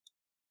again.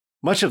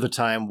 Much of the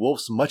time,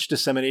 Wolfe's much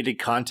disseminated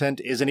content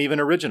isn't even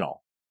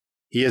original.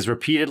 He has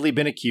repeatedly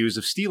been accused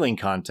of stealing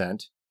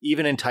content,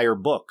 even entire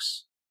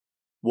books.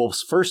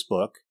 Wolfe's first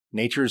book,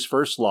 Nature's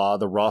First Law,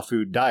 The Raw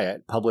Food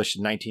Diet, published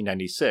in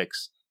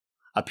 1996,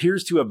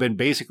 appears to have been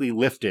basically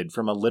lifted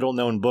from a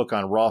little-known book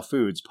on raw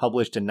foods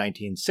published in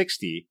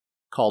 1960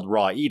 called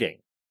Raw Eating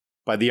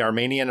by the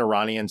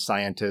Armenian-Iranian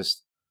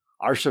scientist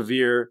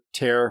Arshavir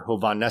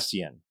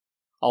Ter-Hovanessian,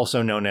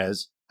 also known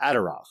as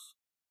Adarov.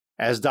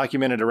 As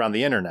documented around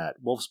the internet,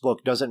 Wolfe's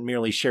book doesn't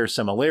merely share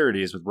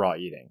similarities with raw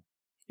eating.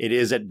 It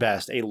is, at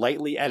best, a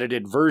lightly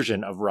edited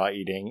version of raw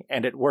eating,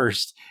 and at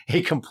worst,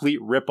 a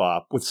complete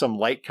ripoff with some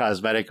light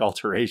cosmetic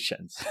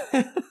alterations.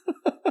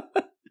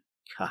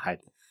 God.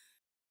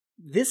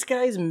 This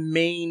guy's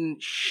main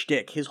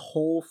shtick, his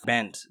whole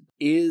bent,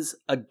 is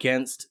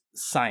against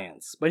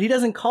science. But he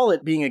doesn't call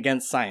it being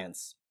against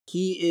science.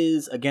 He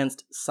is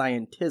against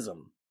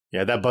scientism.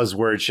 Yeah, that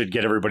buzzword should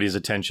get everybody's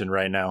attention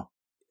right now.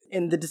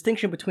 And the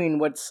distinction between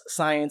what's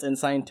science and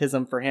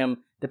scientism for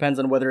him depends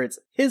on whether it's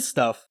his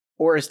stuff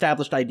or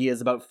established ideas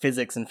about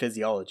physics and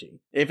physiology.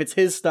 If it's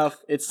his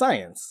stuff, it's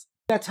science.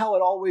 That's how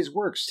it always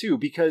works, too,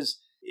 because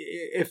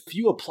if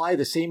you apply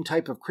the same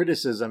type of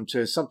criticism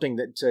to something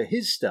to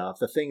his stuff,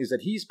 the things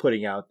that he's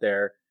putting out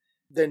there,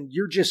 then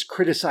you're just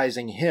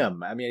criticizing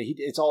him. I mean,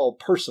 it's all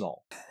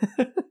personal.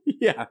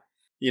 Yeah.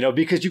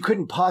 Because you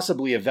couldn't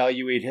possibly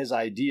evaluate his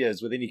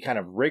ideas with any kind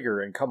of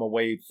rigor and come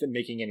away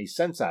making any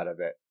sense out of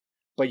it.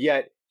 But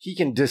yet he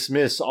can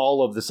dismiss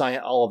all of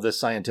this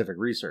scientific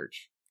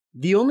research.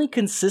 The only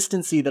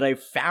consistency that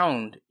I've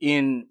found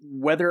in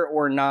whether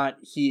or not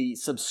he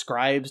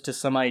subscribes to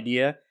some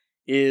idea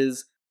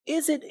is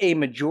it a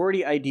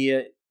majority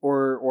idea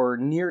or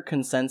near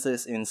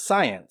consensus in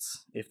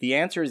science? If the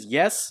answer is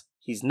yes,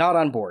 he's not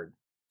on board.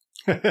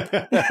 If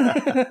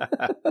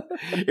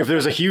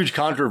there's a huge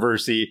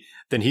controversy,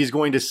 then he's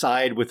going to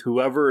side with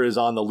whoever is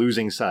on the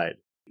losing side.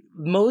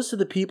 Most of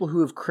the people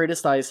who have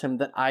criticized him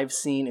that I've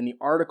seen in the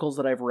articles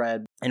that I've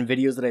read and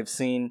videos that I've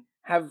seen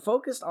have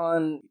focused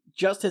on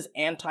just his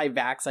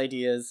anti-vax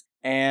ideas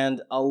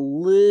and a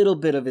little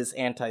bit of his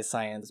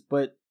anti-science,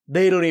 but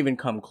they don't even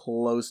come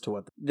close to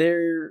what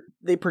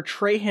they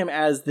portray him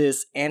as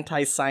this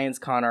anti-science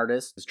con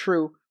artist. It's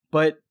true,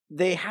 but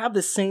they have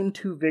the same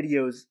two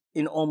videos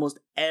in almost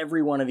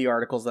every one of the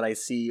articles that I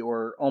see,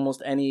 or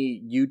almost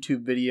any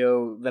YouTube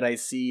video that I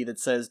see that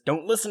says,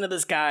 don't listen to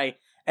this guy.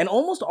 And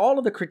almost all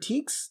of the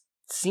critiques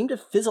seem to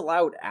fizzle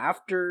out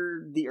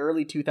after the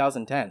early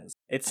 2010s.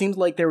 It seems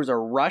like there was a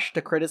rush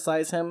to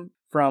criticize him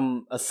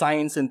from a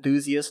science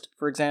enthusiast,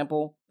 for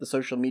example, the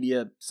social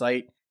media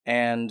site,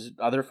 and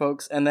other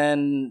folks, and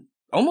then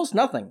almost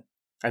nothing.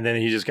 And then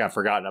he just got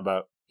forgotten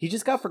about.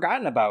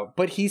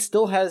 But he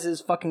still has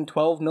his fucking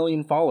 12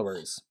 million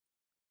followers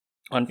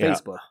on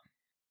Facebook.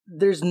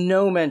 There's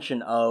no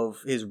mention of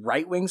his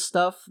right-wing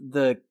stuff,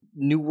 the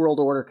New World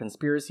Order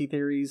conspiracy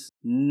theories,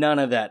 none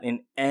of that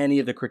in any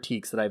of the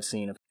critiques that I've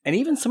seen. And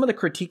even some of the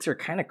critiques are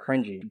kind of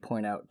cringy to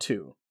point out,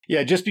 too.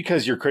 Yeah, just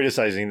because you're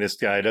criticizing this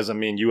guy doesn't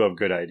mean you have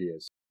good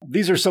ideas.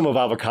 These are some of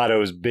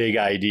Avocado's big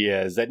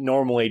ideas that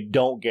normally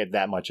don't get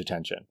that much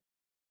attention.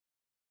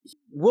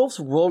 Wolfe's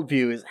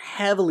worldview is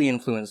heavily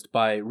influenced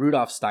by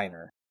Rudolf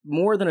Steiner.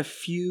 More than a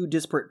few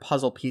disparate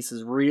puzzle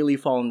pieces really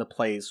fall into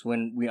place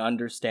when we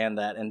understand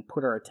that and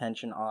put our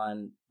attention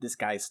on this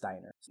guy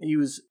Steiner. He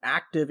was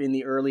active in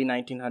the early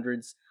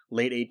 1900s,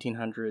 late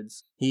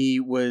 1800s. He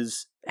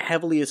was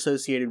heavily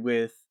associated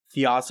with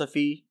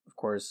theosophy, of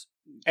course.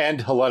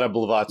 And Helena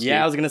Blavatsky.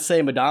 Yeah, I was going to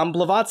say Madame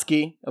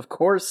Blavatsky, of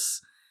course.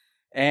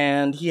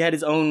 And he had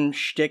his own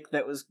shtick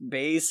that was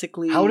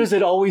basically... How does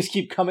it always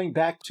keep coming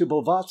back to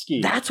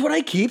Blavatsky? That's what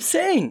I keep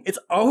saying. It's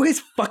always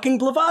fucking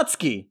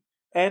Blavatsky.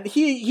 And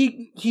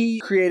he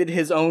created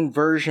his own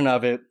version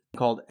of it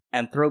called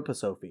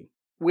anthroposophy,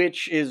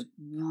 which is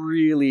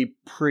really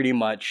pretty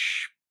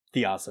much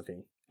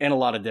theosophy in a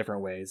lot of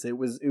different ways. It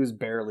was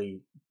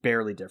barely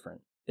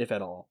different, if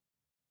at all.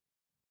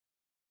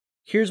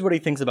 Here's what he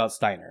thinks about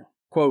Steiner.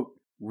 Quote,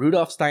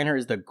 Rudolf Steiner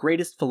is the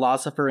greatest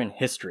philosopher in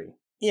history.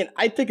 Ian,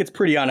 I think it's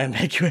pretty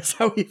unambiguous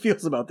how he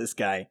feels about this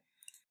guy.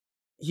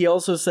 He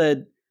also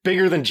said...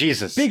 Bigger than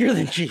Jesus. Bigger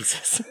than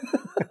Jesus.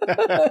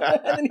 And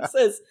then he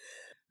says...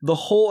 The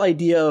whole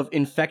idea of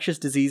infectious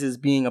diseases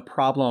being a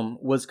problem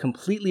was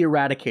completely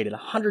eradicated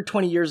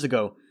 120 years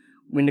ago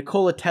when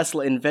Nikola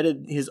Tesla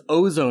invented his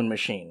ozone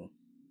machine.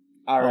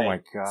 All right. Oh my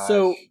gosh.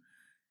 So,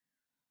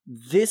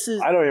 this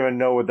is... I don't even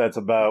know what that's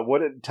about.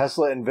 What did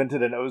Tesla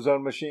invented an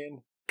ozone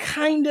machine?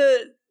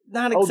 Kinda,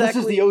 not exactly. Oh, this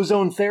is the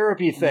ozone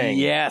therapy thing.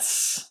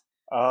 Yes.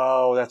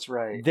 Oh, that's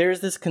right.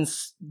 There's this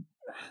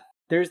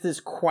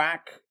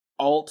quack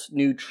alt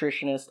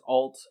nutritionist,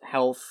 alt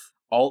health,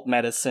 alt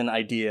medicine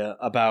idea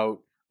about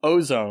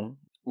ozone,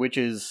 which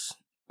is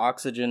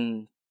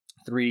oxygen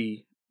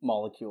 3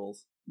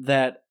 molecules,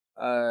 that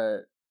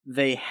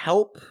they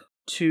help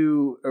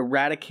to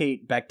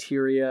eradicate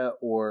bacteria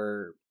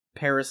or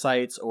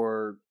parasites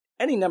or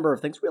any number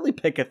of things. Really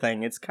pick a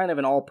thing. It's kind of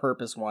an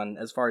all-purpose one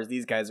as far as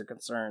these guys are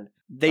concerned.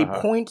 They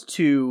point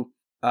to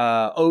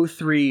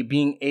O3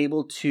 being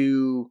able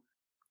to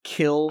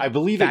kill I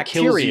believe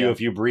bacteria. It kills you if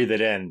you breathe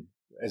it in.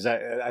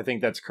 I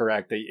think that's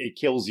correct. It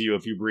kills you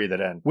if you breathe it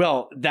in.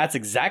 Well, that's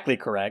exactly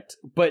correct.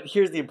 But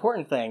here's the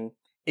important thing.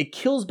 It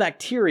kills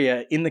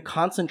bacteria in the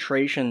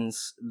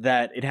concentrations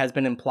that it has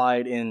been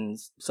implied in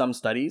some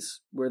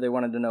studies where they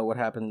wanted to know what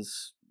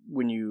happens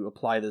when you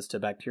apply this to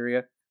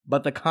bacteria.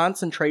 But the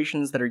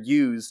concentrations that are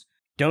used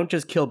don't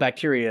just kill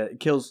bacteria. It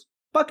kills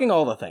fucking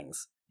all the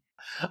things.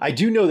 I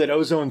do know that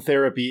ozone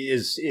therapy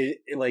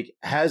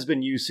has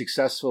been used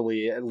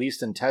successfully, at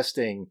least in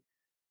testing,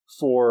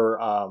 for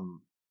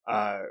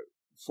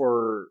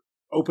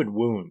open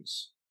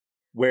wounds,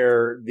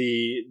 where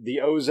the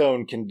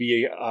ozone can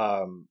be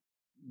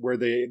where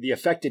the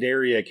affected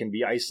area can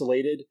be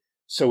isolated,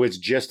 so it's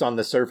just on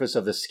the surface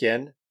of the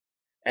skin,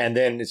 and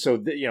then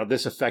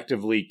this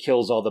effectively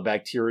kills all the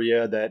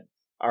bacteria that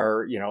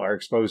are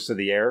exposed to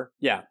the air.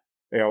 Yeah,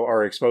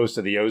 are exposed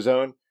to the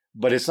ozone.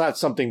 But it's not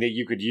something that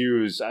you could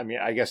use. I mean,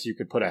 I guess you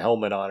could put a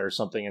helmet on or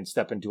something and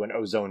step into an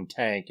ozone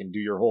tank and do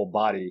your whole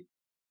body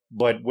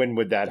But when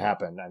would that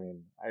happen? I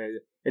mean,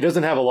 it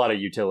doesn't have a lot of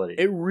utility.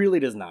 It really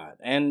does not.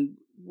 And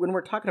when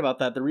we're talking about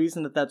that, the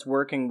reason that that's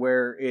working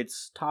where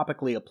it's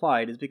topically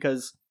applied is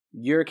because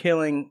you're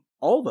killing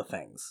all the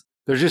things.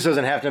 There just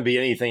doesn't have to be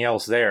anything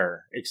else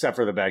there except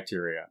for the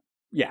bacteria.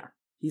 Yeah.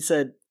 He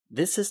said,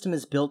 this system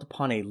is built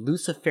upon a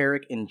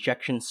luciferic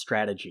injection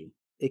strategy.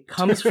 It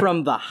comes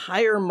from the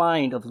higher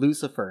mind of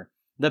Lucifer,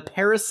 the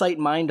parasite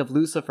mind of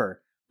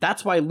Lucifer.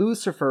 That's why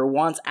Lucifer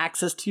wants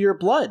access to your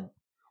blood.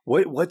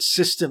 What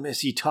system is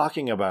he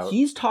talking about?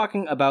 He's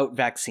talking about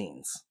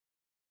vaccines.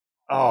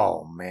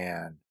 Oh,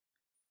 man.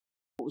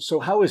 So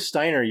how is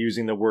Steiner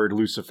using the word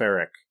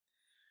luciferic?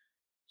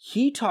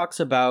 He talks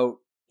about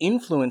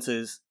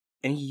influences,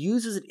 and he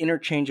uses it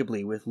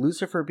interchangeably with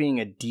Lucifer being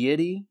a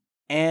deity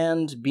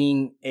and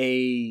being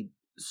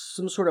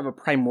some sort of a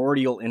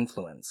primordial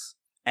influence.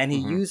 And he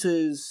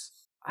uses,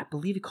 I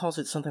believe he calls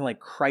it something like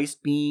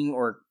Christ being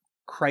or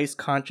Christ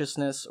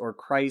consciousness or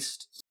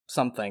Christ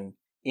something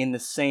in the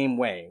same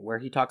way, where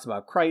he talks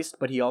about Christ,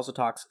 but he also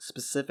talks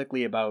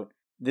specifically about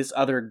this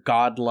other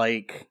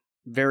godlike,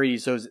 very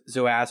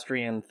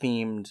Zoroastrian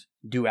themed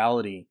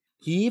duality.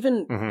 He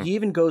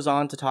even goes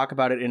on to talk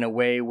about it in a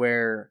way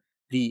where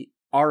the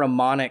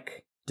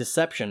Ahrimanic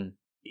deception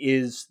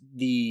is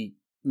the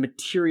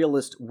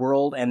materialist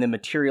world and the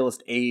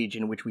materialist age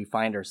in which we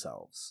find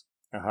ourselves,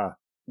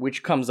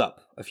 which comes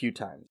up a few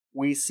times.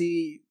 We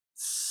see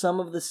some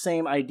of the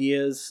same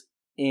ideas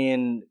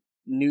in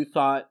New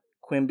Thought,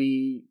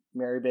 Quimby,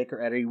 Mary Baker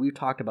Eddy. We've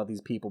talked about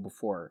these people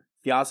before.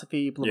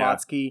 Theosophy,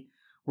 Blavatsky.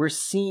 We're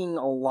seeing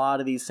a lot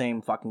of these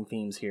same fucking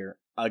themes here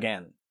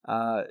again.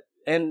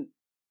 And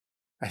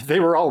they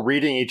were all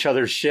reading each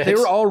other's shit. They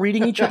were all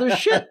reading each other's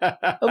shit.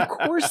 Of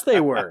course they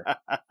were.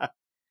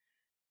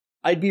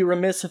 I'd be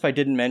remiss if I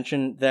didn't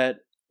mention that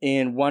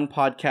in one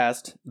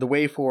podcast, The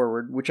Way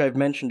Forward, which I've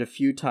mentioned a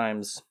few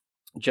times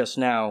just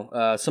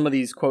now, some of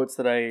these quotes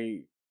that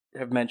I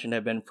have mentioned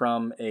have been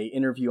from an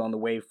interview on The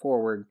Way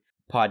Forward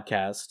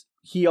podcast.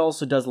 He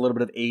also does a little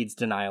bit of AIDS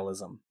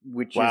denialism,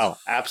 which is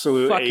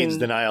absolute AIDS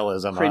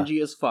denialism,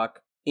 cringy as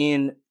fuck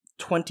in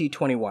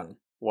 2021.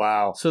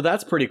 Wow. So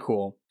that's pretty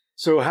cool.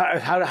 So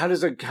how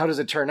does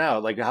it turn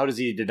out? Like, how does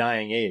he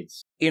denying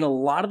AIDS? In a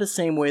lot of the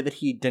same way that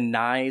he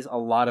denies a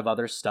lot of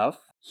other stuff,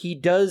 he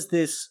does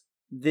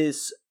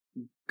this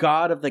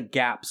God of the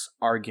gaps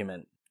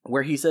argument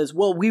where he says,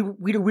 well, we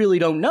really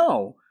don't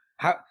know.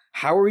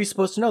 How are we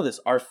supposed to know this?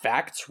 Are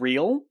facts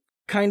real?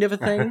 Kind of a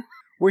thing.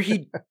 Where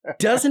he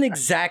doesn't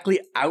exactly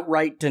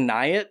outright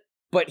deny it,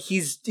 but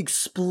he's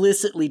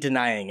explicitly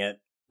denying it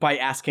by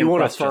asking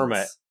questions. He won't affirm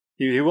it.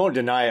 He won't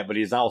deny it, but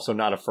he's also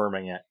not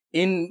affirming it.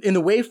 In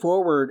the Way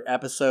Forward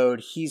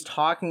episode, he's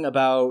talking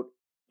about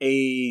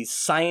a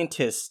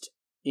scientist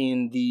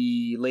in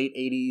the late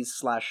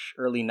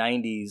 80s/early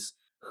 90s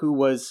who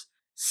was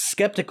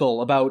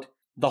skeptical about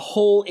the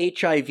whole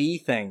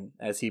HIV thing,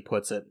 as he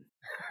puts it.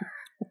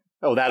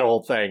 Oh, that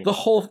whole thing.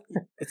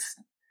 It's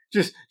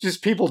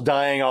just people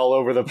dying all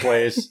over the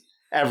place.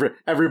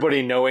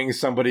 Everybody knowing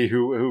somebody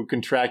who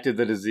contracted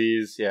the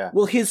disease. Yeah.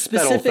 Well, his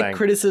specific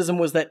criticism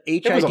was that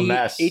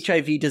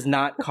HIV does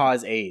not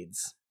cause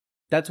AIDS.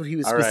 That's what he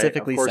was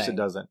specifically saying. Of course it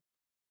doesn't.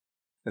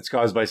 It's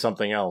caused by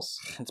something else.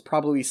 It's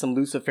probably some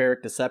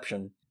luciferic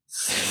deception.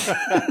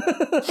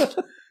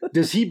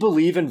 Does he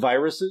believe in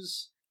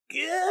viruses?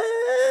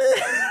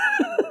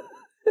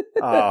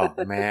 Oh,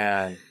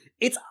 man.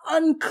 It's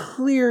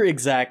unclear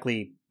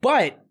exactly,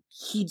 but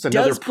it's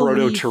another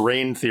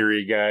proto-terrain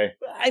theory guy.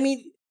 I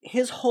mean,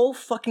 his whole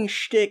fucking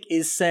shtick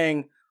is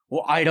saying,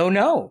 well, I don't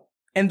know.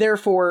 And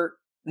therefore,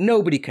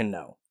 nobody can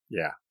know.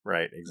 Yeah,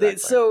 right, exactly.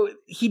 So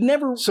he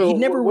never really makes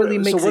an exact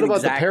claim. So what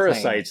about the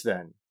parasites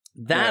then?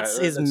 That's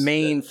his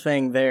main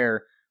thing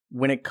there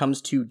when it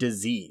comes to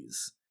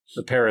disease.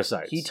 The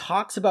parasites. He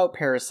talks about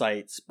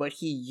parasites, but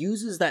he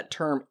uses that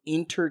term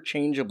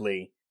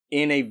interchangeably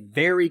in a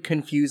very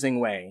confusing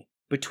way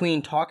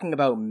between talking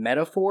about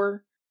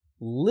metaphor,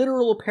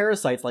 literal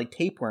parasites like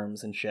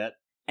tapeworms and shit,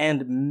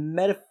 and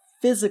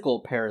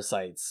metaphysical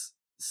parasites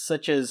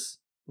such as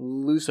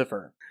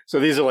Lucifer. So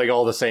these are like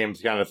all the same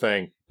kind of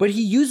thing. But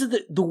he uses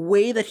the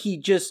way that he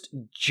just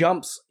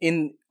jumps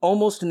in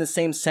almost in the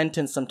same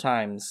sentence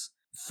sometimes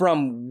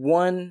from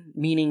one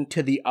meaning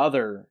to the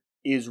other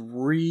is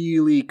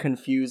really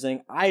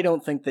confusing. I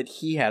don't think that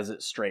he has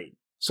it straight.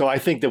 So I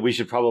think that we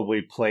should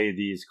probably play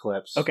these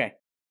clips. Okay.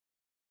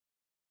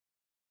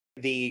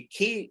 The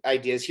key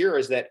ideas here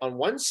is that on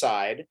one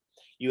side,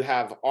 you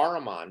have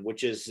Ahriman,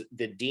 which is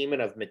the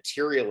demon of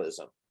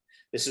materialism.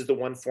 This is the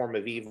one form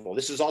of evil.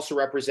 This is also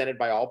represented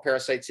by all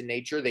parasites in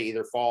nature. They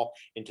either fall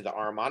into the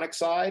Ahrimanic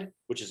side,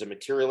 which is a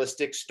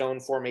materialistic stone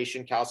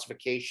formation,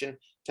 calcification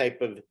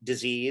type of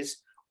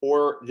disease,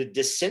 or the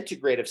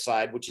disintegrative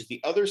side, which is the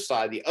other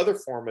side, the other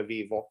form of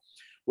evil,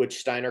 which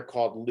Steiner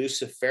called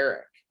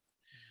luciferic.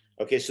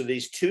 Okay, so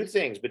these two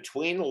things,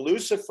 between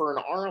Lucifer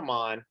and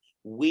Ahriman,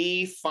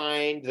 we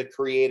find the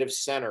creative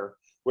center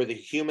where the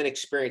human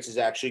experience is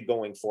actually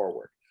going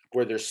forward,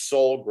 where there's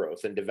soul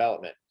growth and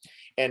development.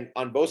 And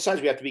on both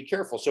sides, we have to be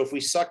careful. So if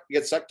we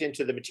get sucked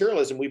into the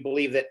materialism, we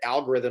believe that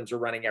algorithms are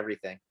running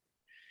everything.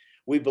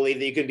 We believe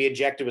that you can be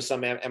injected with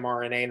some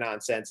mRNA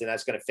nonsense and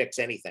that's going to fix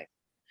anything.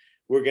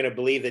 We're going to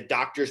believe that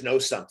doctors know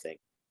something.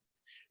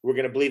 We're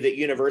going to believe that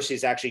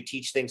universities actually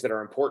teach things that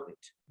are important.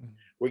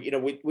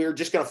 We're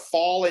just going to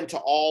fall into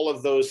all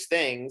of those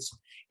things,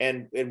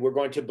 and we're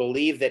going to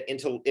believe that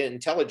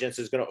intelligence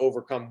is going to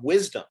overcome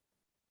wisdom.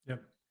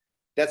 Yep.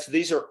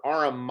 These are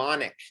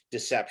Ahrimanic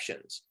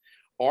deceptions.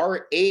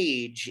 Our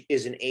age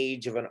is an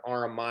age of an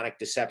Ahrimanic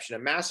deception, a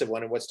massive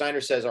one. And what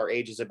Steiner says our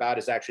age is about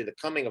is actually the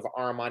coming of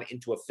Ahriman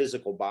into a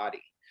physical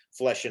body,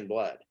 flesh and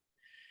blood.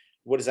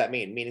 What does that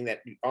mean? Meaning that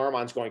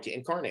Ahriman's going to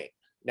incarnate.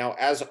 Now,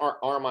 as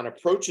Ahriman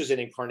approaches an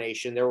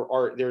incarnation,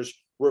 there's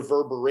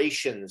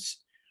reverberations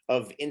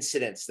of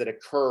incidents that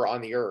occur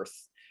on the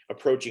earth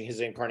approaching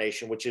his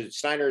incarnation, which is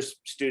Steiner's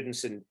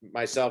students and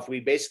myself. We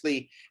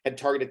basically had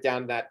targeted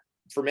down that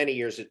for many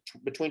years,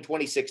 between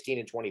 2016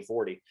 and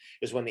 2040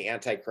 is when the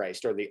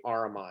Antichrist or the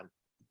Ahriman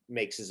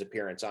makes his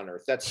appearance on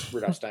Earth. That's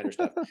Rudolf Steiner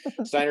stuff.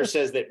 Steiner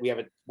says that we have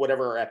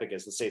whatever our epic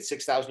is, let's say it's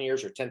 6,000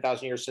 years or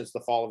 10,000 years since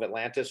the fall of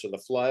Atlantis or the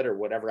flood or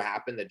whatever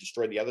happened that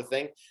destroyed the other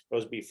thing.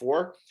 Those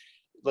before,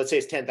 let's say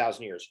it's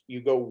 10,000 years.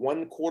 You go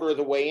 1/4 of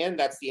the way in,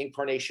 that's the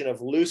incarnation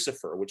of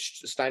Lucifer,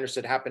 which Steiner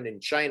said happened in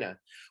China,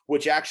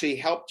 which actually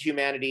helped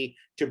humanity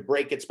to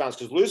break its bounds.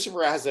 Because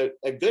Lucifer has a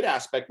good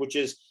aspect, which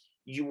is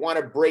you want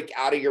to break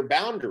out of your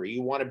boundary.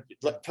 You want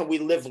to, can we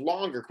live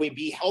longer? Can we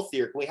be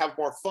healthier? Can we have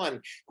more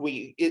fun?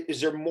 Is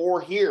there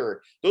more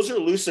here? Those are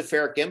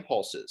Luciferic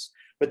impulses,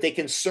 but they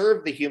can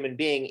serve the human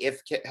being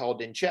if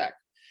held in check.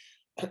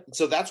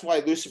 So that's why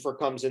Lucifer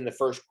comes in the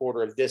first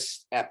quarter of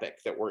this epic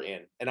that we're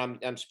in. And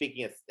I'm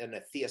speaking in a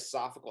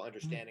theosophical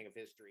understanding of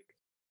history.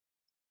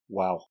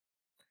 Wow.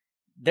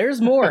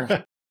 There's more.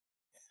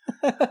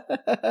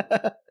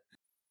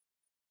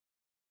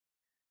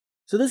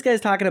 So this guy's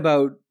talking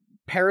about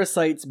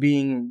parasites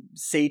being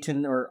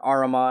Satan or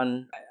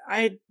Ahriman.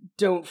 I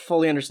don't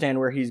fully understand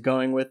where he's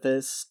going with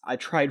this. I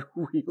tried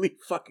really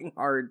fucking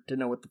hard to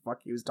know what the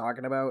fuck he was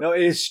talking about. No,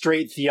 it is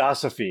straight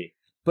theosophy.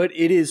 But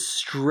it is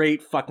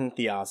straight fucking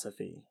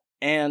theosophy.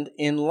 And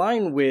in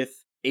line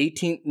with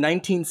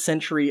 19th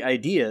century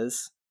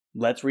ideas,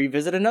 let's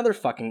revisit another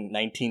fucking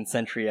 19th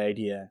century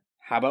idea.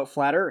 How about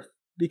flat Earth?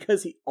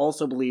 Because he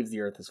also believes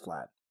the Earth is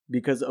flat.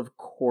 Because of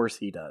course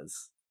he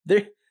does.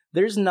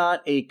 There's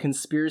not a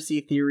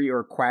conspiracy theory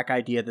or quack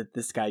idea that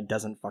this guy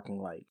doesn't fucking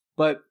like.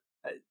 But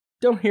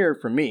don't hear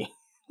it from me.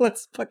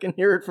 Let's fucking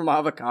hear it from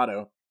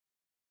Avocado.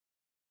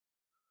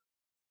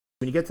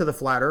 When you get to the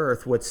flat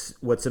Earth,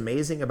 what's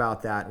amazing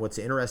about that, what's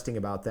interesting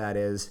about that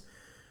is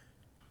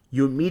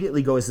you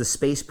immediately go, is the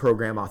space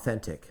program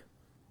authentic?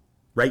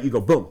 Right? You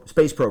go, boom,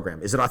 space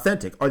program. Is it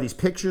authentic? Are these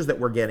pictures that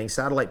we're getting,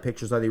 satellite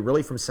pictures, are they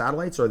really from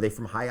satellites or are they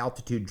from high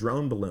altitude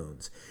drone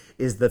balloons?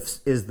 Is the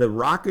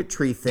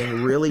rocketry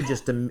thing really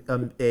just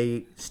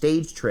a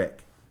stage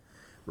trick?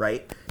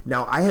 Right?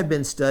 Now, I have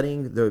been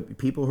studying the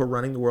people who are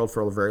running the world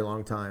for a very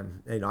long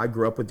time. I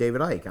grew up with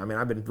David Icke. I mean,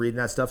 I've been reading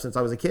that stuff since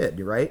I was a kid,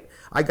 right?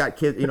 I got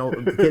kids,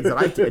 the kids that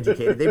I've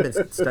educated, they've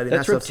been studying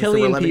that stuff since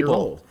they were 11 years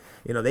old.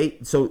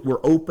 So we're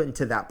open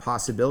to that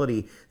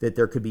possibility that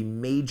there could be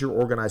major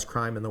organized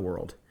crime in the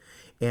world.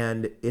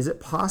 And is it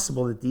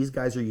possible that these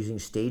guys are using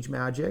stage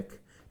magic,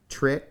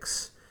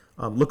 tricks?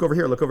 Look over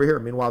here.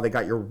 Meanwhile, they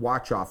got your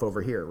watch off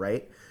over here,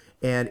 right?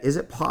 And is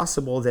it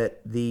possible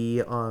that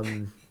the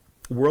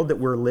world that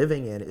we're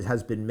living in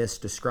has been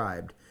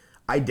misdescribed?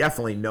 I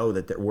definitely know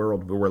that the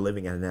world we're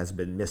living in has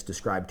been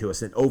misdescribed to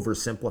us and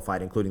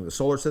oversimplified, including the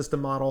solar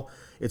system model.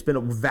 It's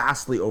been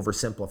vastly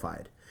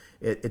oversimplified.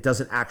 It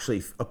doesn't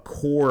actually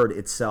accord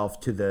itself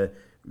to the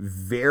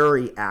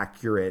very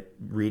accurate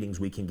readings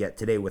we can get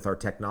today with our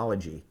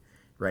technology,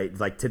 right?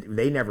 Like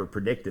they never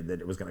predicted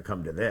that it was going to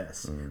come to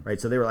this, right?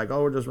 So they were like,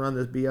 oh, we'll just run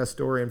this BS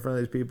story in front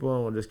of these people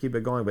and we'll just keep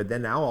it going. But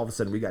then now all of a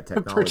sudden we got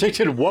technology.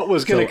 Predicted what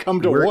was going to come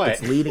to what?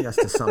 It's leading us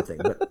to something.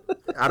 But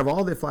out of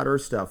all the flat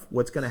Earth stuff,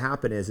 what's going to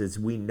happen is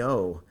we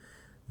know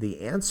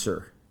the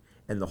answer,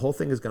 and the whole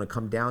thing is going to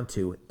come down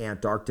to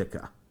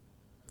Antarctica.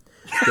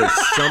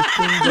 There's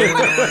something going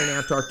on in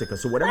Antarctica.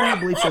 So whatever your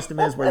belief system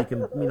is, where you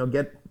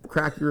can,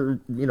 crack your,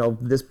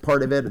 this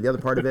part of it or the other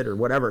part of it or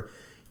whatever,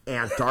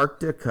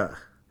 Antarctica.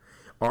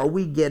 Are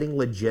we getting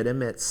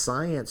legitimate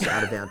science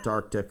out of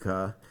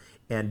Antarctica?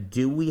 And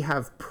do we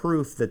have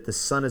proof that the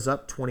sun is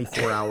up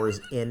 24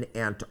 hours in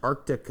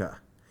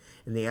Antarctica?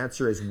 And the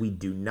answer is we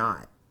do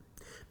not.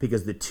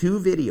 Because the two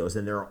videos,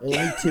 and there are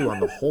only two on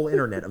the whole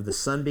internet, of the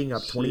sun being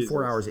up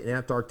 24 hours in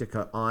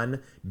Antarctica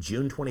on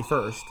June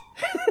 21st,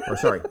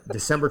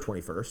 December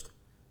 21st,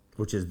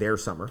 which is their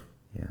summer,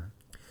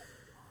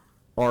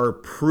 are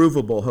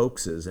provable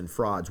hoaxes and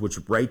frauds, which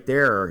right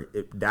there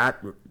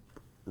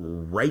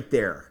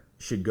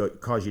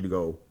should cause you to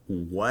go,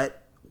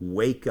 what?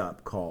 Wake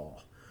up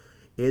call.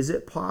 Is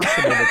it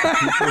possible that the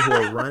people who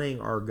are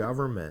running our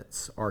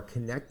governments are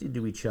connected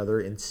to each other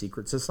in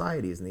secret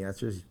societies? And the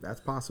answer is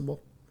that's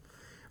possible.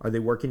 Are they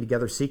working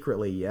together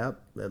secretly?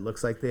 Yep, it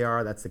looks like they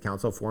are. That's the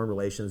Council of Foreign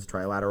Relations,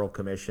 Trilateral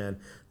Commission,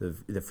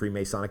 the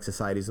Freemasonic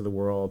societies of the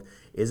world.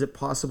 Is it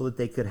possible that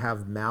they could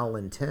have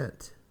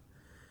malintent,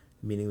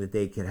 meaning that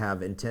they could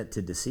have intent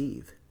to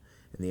deceive?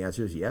 And the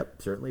answer is,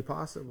 yep, certainly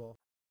possible.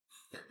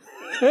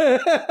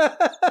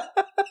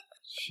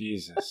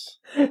 Jesus.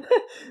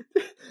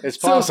 It's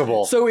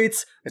possible. So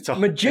it's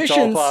magicians. It's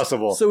all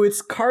possible. So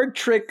it's card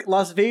trick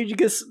Las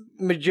Vegas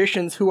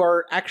magicians who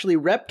are actually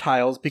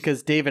reptiles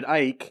because David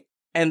Icke,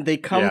 and they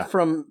come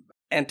from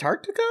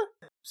Antarctica?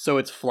 So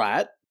it's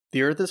flat.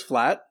 The Earth is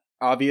flat,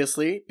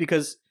 obviously,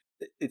 because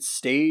it's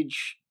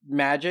stage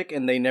magic,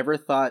 and they never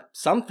thought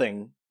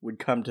something would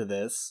come to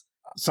this.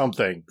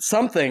 Something.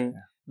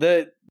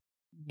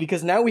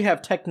 Because now we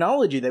have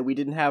technology that we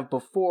didn't have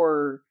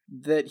before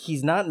that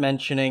he's not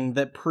mentioning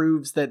that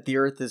proves that the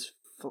Earth is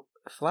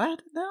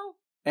flat now,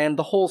 and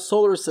the whole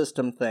solar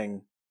system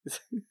thing.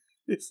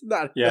 It's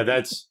not. Yeah,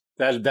 that's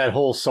that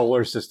whole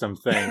solar system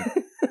thing.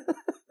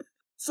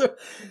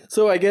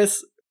 So I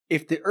guess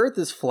if the Earth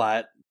is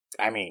flat,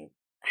 I mean,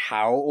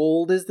 how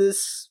old is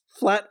this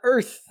flat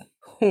Earth?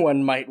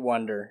 One might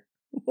wonder.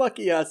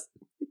 Lucky us.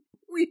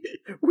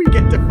 We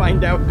get to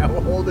find out how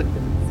old it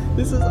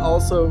is.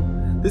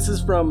 This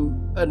is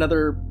from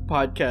another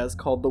podcast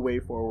called The Way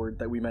Forward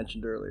that we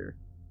mentioned earlier.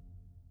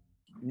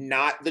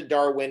 Not the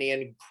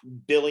Darwinian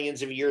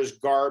billions of years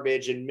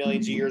garbage and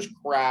millions of years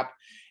crap.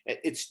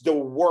 It's the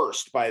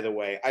worst, by the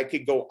way. I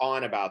could go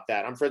on about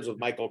that. I'm friends with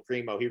Michael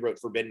Cremo. He wrote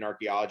Forbidden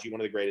Archaeology, one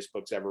of the greatest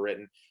books ever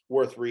written.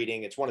 Worth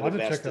reading. It's one of the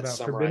best that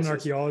summarizes.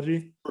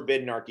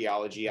 Forbidden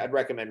Archaeology. I'd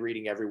recommend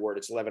reading every word.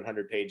 It's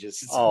 1,100 pages.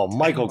 It's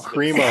Michael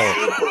Cremo.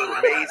 Super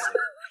amazing.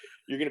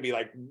 You're going to be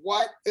like,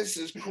 what? This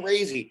is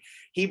crazy.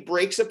 He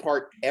breaks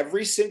apart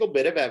every single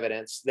bit of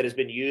evidence that has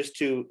been used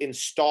to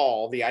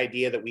install the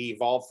idea that we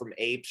evolved from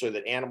apes, or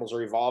that animals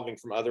are evolving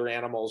from other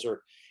animals,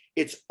 or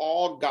it's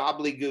all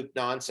gobbledygook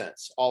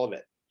nonsense, all of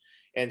it.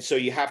 And so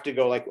you have to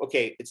go like,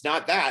 okay, it's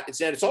not that.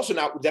 It's also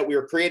not that we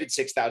were created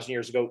 6,000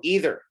 years ago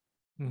either.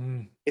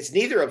 Mm-hmm. It's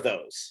neither of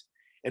those.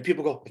 And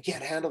people go, I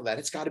can't handle that.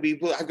 It's got to be,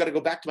 I've got to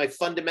go back to my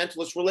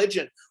fundamentalist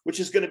religion, which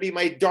is going to be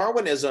my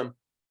Darwinism,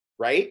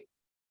 right?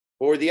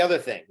 Or the other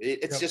thing.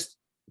 It's just,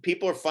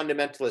 people are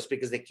fundamentalists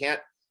because they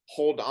can't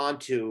hold on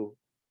to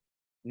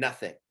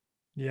nothing.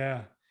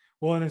 Yeah.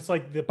 Well, and it's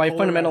like by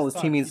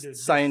fundamentalist, he means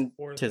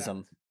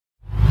scientism.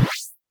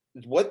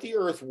 What the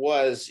Earth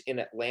was in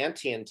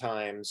Atlantean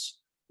times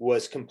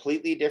was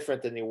completely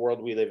different than the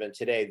world we live in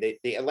today.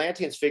 The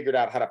Atlanteans figured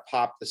out how to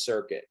pop the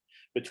circuit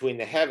between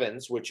the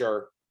heavens, which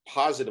are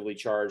positively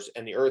charged,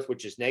 and the Earth,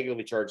 which is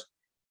negatively charged.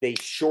 They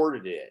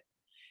shorted it.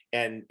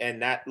 And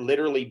that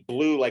literally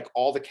blew like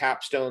all the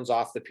capstones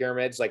off the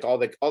pyramids, like all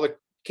the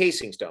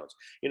casing stones.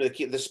 You know,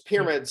 the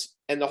pyramids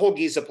and the whole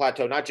Giza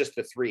plateau, not just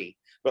the three,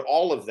 but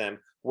all of them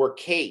were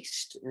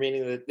cased,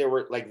 meaning that they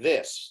were like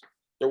this.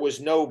 There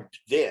was no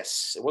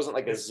this. It wasn't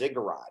like a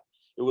ziggurat.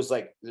 It was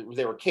like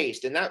they were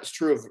cased. And that was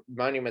true of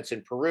monuments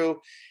in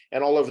Peru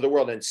and all over the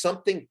world. And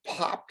something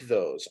popped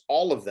those,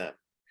 all of them,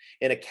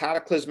 in a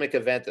cataclysmic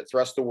event that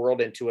thrust the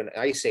world into an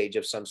ice age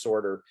of some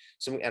sort,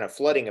 and a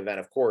flooding event,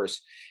 of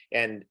course.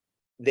 And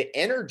the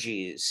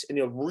energies, and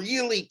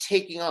really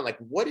taking on, like,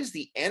 what is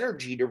the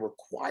energy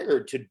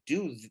required to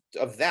do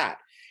of that?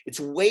 It's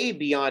way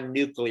beyond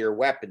nuclear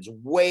weapons.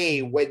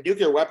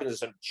 Nuclear weapons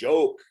is a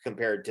joke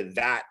compared to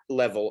that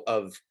level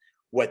of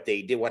what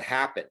they did, what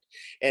happened.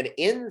 And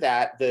in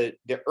that, the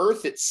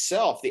Earth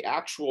itself, the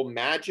actual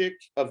magic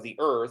of the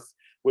Earth,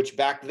 which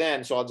back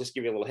then, so I'll just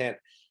give you a little hint.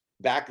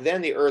 Back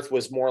then, the Earth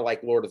was more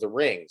like Lord of the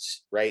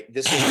Rings, right?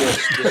 This is where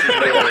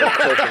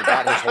Tolkien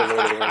got his whole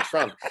Lord of the Rings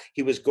from.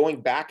 He was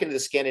going back into the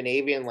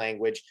Scandinavian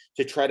language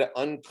to try to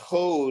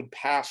uncode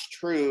past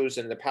truths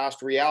and the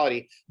past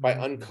reality by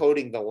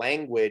uncoding the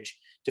language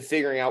to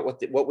figuring out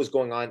what was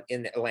going on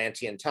in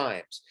Atlantean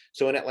times.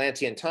 So in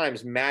Atlantean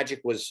times,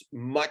 magic was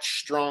much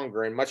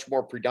stronger and much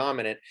more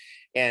predominant,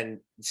 and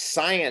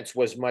science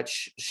was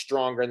much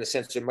stronger in the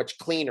sense of much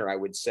cleaner, I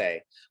would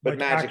say. But like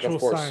magic, of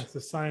course, science,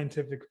 the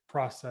scientific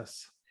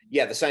process.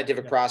 Yeah, the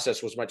scientific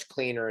process was much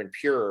cleaner and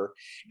purer.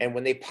 And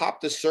when they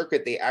popped the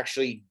circuit, they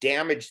actually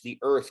damaged the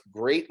Earth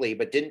greatly,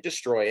 but didn't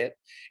destroy it.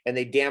 And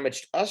they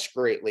damaged us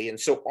greatly. And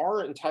so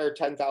our entire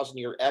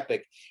 10,000-year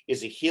epic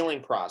is a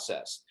healing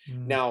process.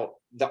 Now,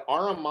 the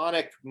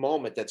Ahrimanic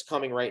moment that's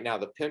coming right now,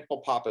 the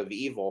pimple pop of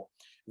evil,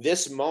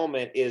 this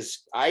moment is,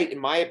 in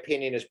my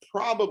opinion, is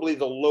probably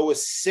the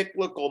lowest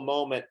cyclical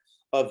moment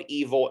of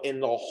evil in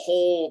the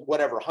whole,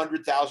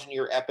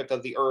 100,000-year epic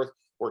of the Earth,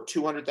 or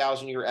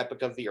 200,000-year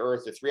epic of the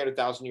Earth, or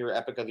 300,000-year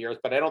epic of the Earth.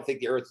 But I don't think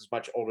the Earth is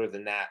much older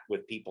than that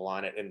with people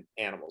on it and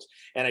animals.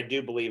 And I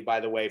do believe, by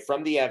the way,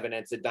 from the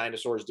evidence, that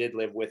dinosaurs did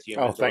live with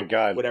humans. Oh, thank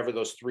God. Whatever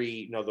those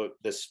three,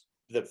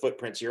 the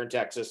footprints here in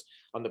Texas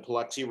on the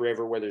Paluxy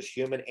River, where there's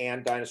human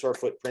and dinosaur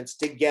footprints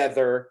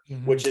together,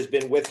 which has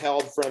been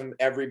withheld from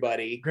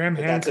everybody. Graham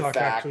Hancock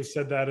actually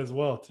said that as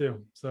well,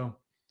 too. So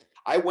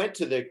I went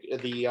to the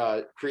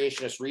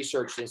Creationist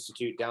Research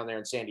Institute down there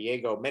in San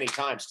Diego many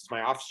times because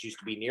my office used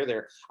to be near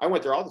there. I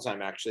went there all the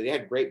time, actually. They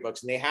had great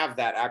books, and they have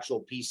that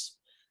actual piece.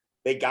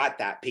 They got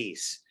that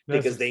piece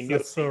because they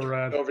knew so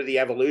rad. over the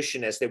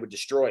evolutionists, they would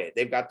destroy it.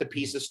 They've got the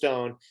piece of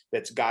stone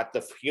that's got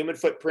the human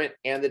footprint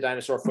and the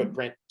dinosaur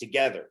footprint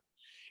together.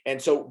 And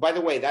so, by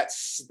the way, that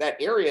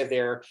area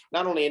there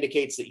not only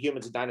indicates that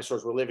humans and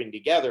dinosaurs were living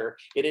together,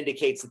 it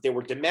indicates that they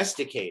were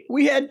domesticated.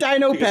 We had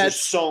dino because pets. There's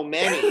so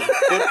many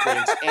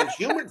footprints and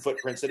human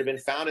footprints that have been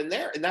found in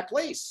that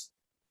place.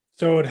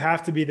 So it would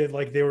have to be that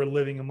like they were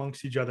living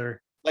amongst each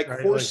other. Like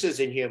right? horses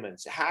and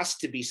humans. It has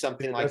to be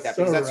something like that,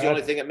 so because that's rad. the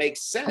only thing that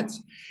makes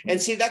sense.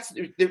 And see, that's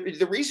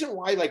the reason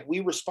why, like, we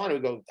responded,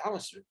 we go, that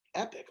was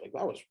epic. Like,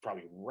 that was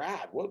probably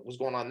rad. What was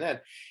going on then?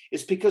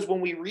 It's because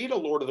when we read a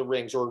Lord of the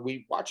Rings or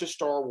we watch a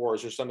Star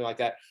Wars or something like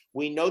that,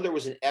 we know there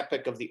was an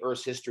epic of the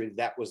Earth's history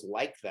that was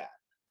like that.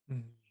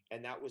 Mm-hmm.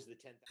 And that was the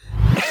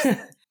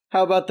 10th.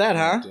 How about that,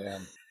 huh?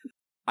 Damn.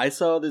 I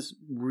saw this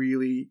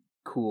really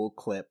cool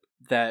clip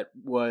that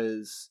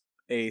was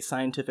a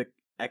scientific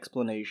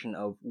explanation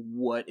of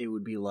what it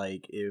would be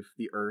like if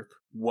the Earth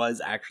was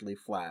actually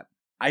flat.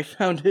 I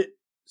found it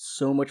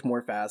so much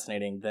more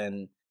fascinating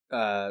than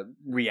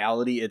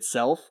reality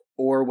itself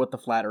or what the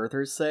flat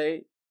earthers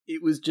say.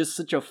 It was just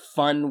such a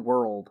fun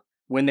world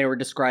when they were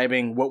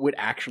describing what would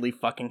actually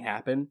fucking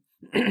happen.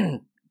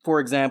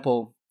 For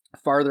example,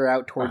 farther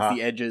out towards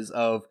the edges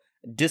of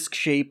disc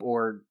shape,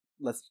 or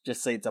let's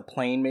just say it's a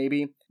plane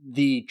maybe,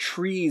 the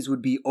trees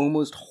would be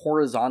almost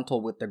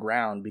horizontal with the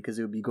ground because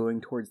it would be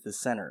going towards the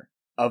center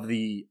of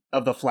the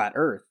flat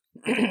earth.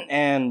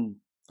 And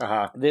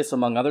this,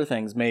 among other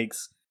things,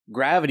 makes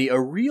gravity a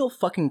real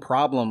fucking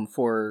problem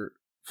for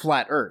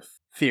flat earth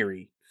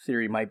theory.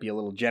 Theory might be a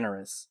little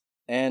generous.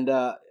 And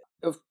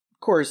of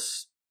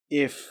course,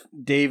 if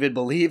David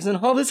believes in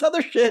all this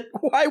other shit,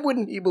 why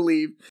wouldn't he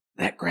believe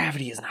that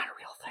gravity is not a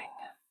real thing?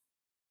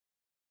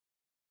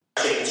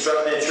 They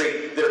constructed a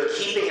tree. They're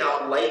keeping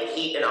out light,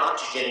 heat, and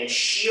oxygen and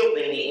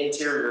shielding the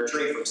interior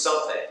tree from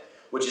something,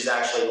 which is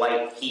actually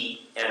light,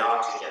 heat, and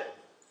oxygen,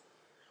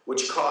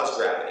 which cause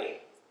gravity.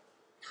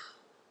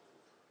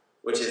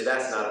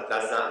 That's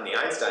not in the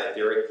Einstein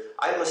theory.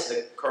 I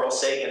listened to Carl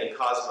Sagan and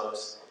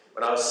Cosmos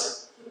when I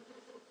was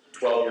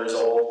 12 years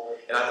old,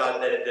 and I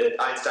thought that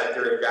the Einstein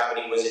theory of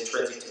gravity was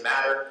intrinsic to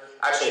matter.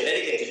 Actually, if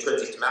anything's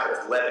intrinsic to matter,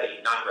 it's levity,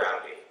 not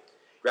gravity.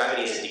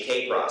 Gravity is a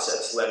decay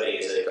process. Levity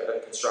is a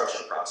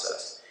construction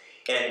process.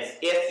 And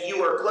if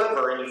you are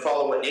clever and you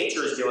follow what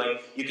nature is doing,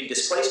 you can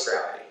displace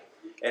gravity.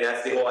 And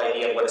that's the whole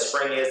idea of what a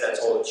spring is. That's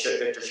whole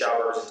Victor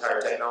Schauber's entire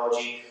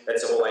technology.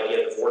 That's the whole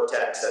idea of the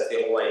vortex. That's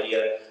the whole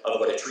idea of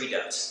what a tree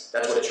does.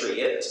 That's what a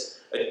tree is.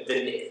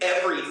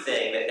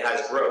 Everything that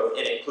has growth,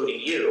 and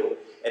including you,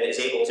 and is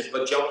able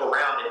to jump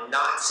around and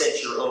not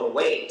sense your own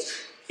weight,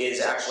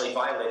 is actually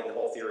violating the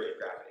whole theory of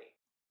gravity.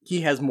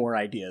 He has more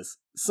ideas.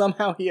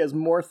 Somehow he has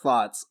more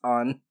thoughts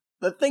on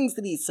the things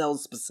that he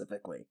sells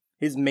specifically.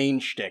 His main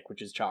shtick,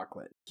 which is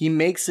chocolate. He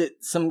makes it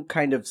some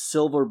kind of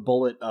silver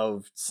bullet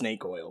of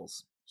snake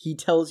oils. He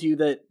tells you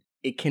that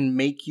it can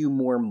make you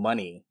more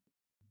money.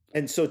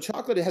 And so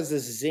chocolate has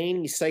this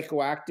zany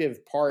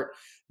psychoactive part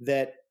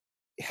that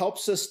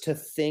helps us to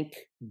think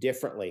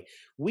differently.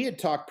 We had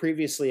talked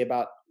previously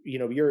about,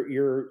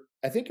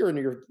 I think you're in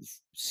your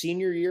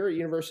senior year at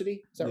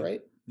university. Is that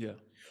right? Yeah.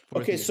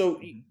 Okay.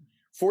 So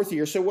fourth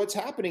year. So what's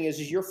happening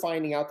is you're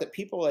finding out that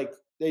people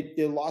they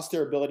lost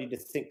their ability to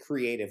think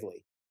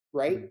creatively,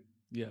 right?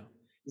 Yeah.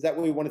 Is that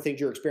one of the things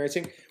you're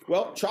experiencing?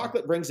 Well,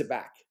 chocolate brings it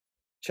back.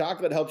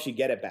 Chocolate helps you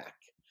get it back.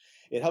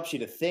 It helps you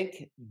to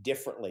think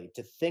differently,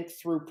 to think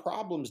through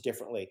problems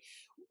differently.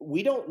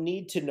 We don't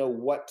need to know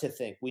what to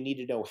think. We need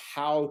to know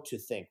how to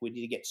think. We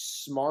need to get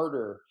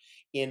smarter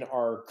in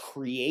our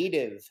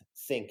creative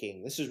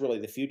thinking. This is really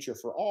the future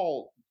for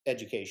all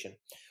education.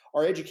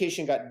 Our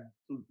education got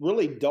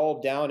really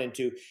dulled down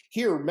into,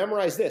 here,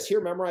 memorize this,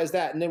 here, memorize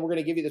that, and then we're going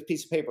to give you this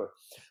piece of paper.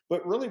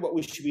 But really what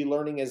we should be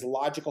learning is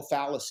logical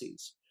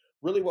fallacies.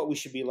 Really what we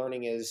should be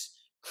learning is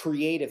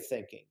creative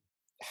thinking,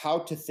 how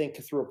to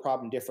think through a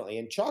problem differently.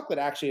 And chocolate,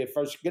 actually, if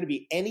there's going to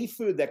be any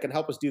food that can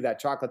help us do that,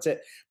 chocolate's it.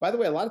 By the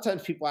way, a lot of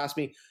times people ask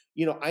me,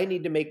 I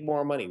need to make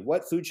more money.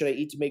 What food should I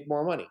eat to make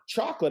more money?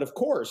 Chocolate, of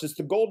course. It's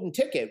the golden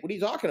ticket. What are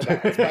you talking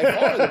about? It's by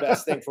far the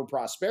best thing for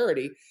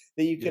prosperity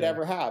that you could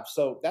ever have.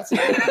 So that's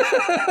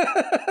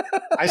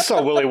I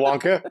saw Willy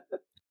Wonka.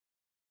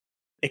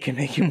 It can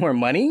make you more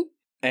money,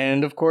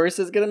 and of course,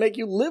 it's going to make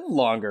you live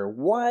longer.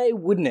 Why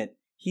wouldn't it?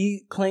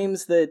 He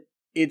claims that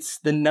it's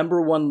the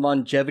 #1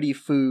 longevity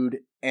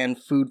food and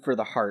food for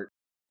the heart,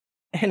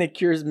 and it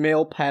cures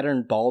male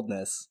pattern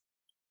baldness.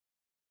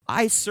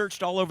 I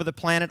searched all over the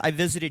planet. I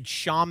visited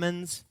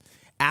shamans,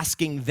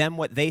 asking them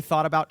what they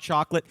thought about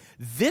chocolate.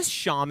 This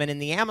shaman in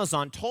the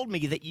Amazon told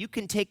me that you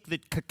can take the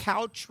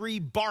cacao tree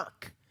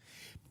bark,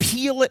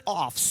 peel it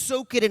off,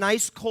 soak it in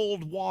ice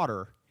cold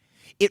water.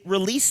 It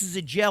releases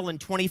a gel in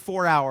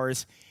 24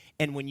 hours,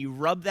 and when you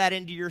rub that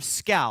into your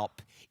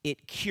scalp,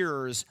 it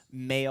cures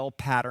male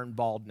pattern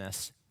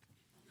baldness.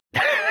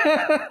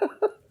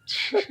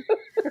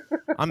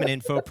 I'm an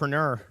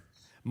infopreneur.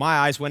 My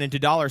eyes went into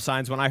dollar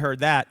signs when I heard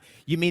that.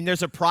 You mean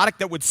there's a product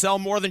that would sell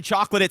more than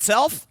chocolate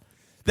itself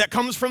that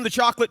comes from the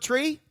chocolate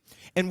tree?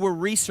 And we're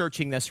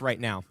researching this right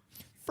now.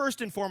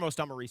 First and foremost,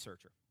 I'm a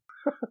researcher.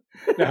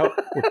 Now,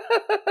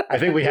 I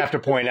think we have to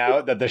point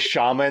out that the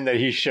shaman that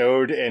he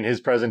showed in his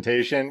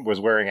presentation was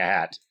wearing a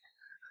hat.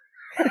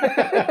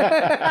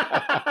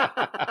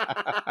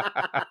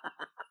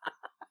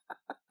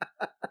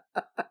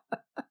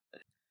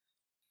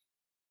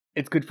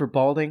 It's good for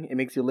balding. It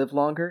makes you live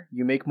longer.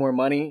 You make more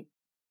money.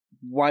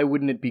 Why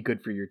wouldn't it be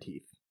good for your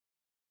teeth?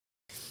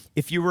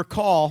 If you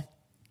recall,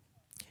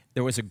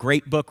 there was a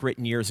great book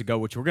written years ago,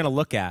 which we're going to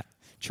look at,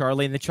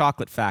 Charlie and the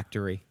Chocolate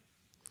Factory.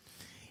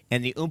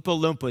 And the Oompa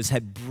Loompas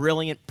had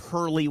brilliant,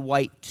 pearly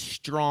white,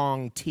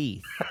 strong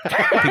teeth.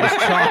 Because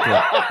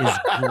chocolate is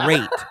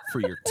great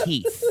for your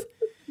teeth.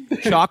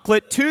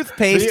 Chocolate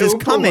toothpaste is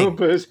coming. The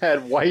Oompa Loompas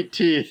had white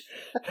teeth.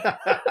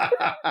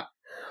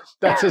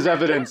 That's his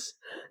evidence.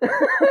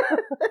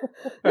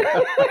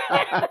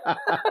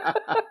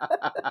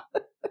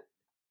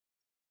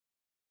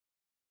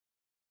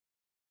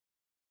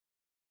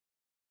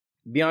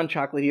 Beyond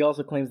chocolate, he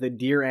also claims that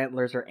deer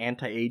antlers are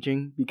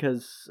anti-aging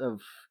because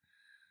of,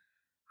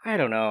 I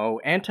don't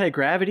know,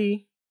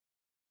 anti-gravity?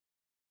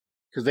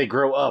 Because they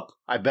grow up,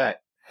 I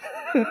bet.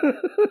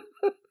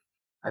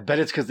 I bet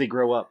it's because they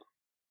grow up.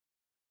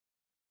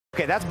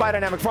 Okay, that's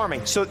biodynamic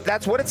farming. So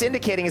that's what it's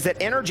indicating, is that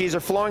energies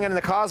are flowing into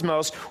the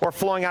cosmos or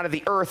flowing out of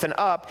the earth and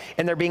up,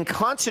 and they're being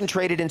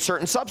concentrated in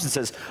certain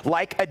substances,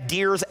 like a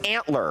deer's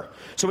antler.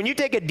 So when you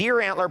take a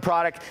deer antler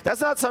product, that's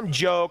not some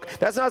joke.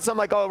 That's not some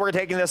like, oh, we're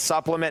taking this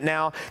supplement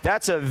now.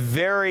 That's a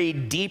very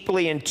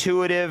deeply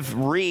intuitive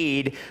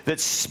read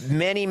that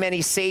many,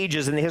 many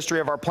sages in the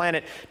history of our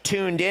planet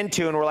tuned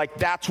into, and were like,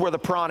 that's where the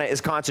prana is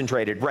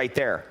concentrated, right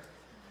there.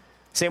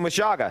 Same with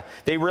shaga.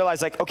 They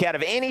realized, like, okay, out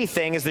of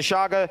anything, is the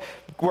shaga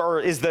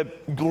or is the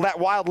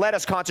wild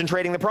lettuce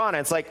concentrating the prana?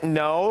 It's like,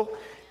 no.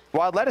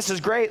 Wild lettuce is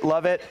great.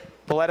 Love it.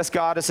 The lettuce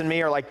goddess and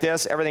me are like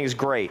this. Everything is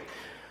great.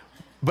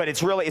 But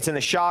it's in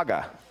the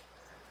shaga.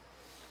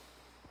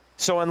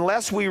 So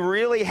unless we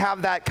really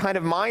have that kind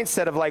of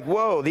mindset of like,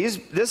 whoa,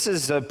 this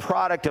is a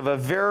product of a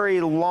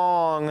very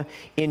long,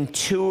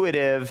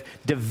 intuitive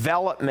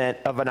development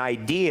of an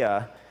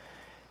idea,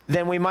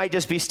 then we might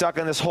just be stuck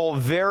in this whole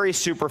very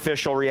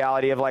superficial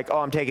reality of like, oh,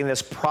 I'm taking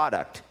this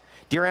product.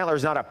 Deer antler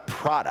is not a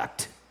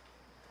product.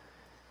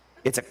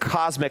 It's a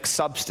cosmic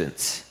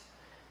substance.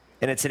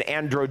 And it's an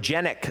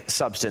androgenic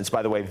substance,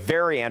 by the way,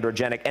 very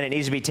androgenic, and it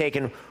needs to be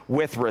taken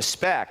with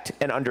respect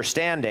and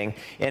understanding.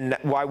 And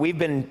while we've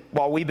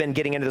been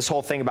getting into this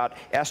whole thing about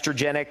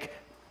estrogenic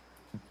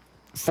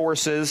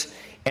forces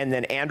and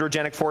then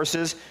androgenic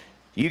forces,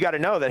 you got to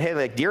know that, hey,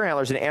 like deer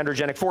antler is an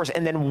androgenic force.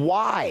 And then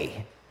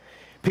why?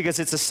 Because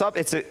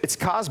it's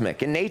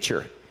cosmic in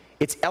nature.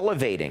 It's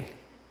elevating.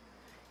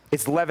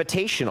 It's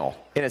levitational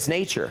in its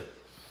nature,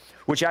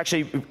 which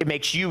actually it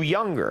makes you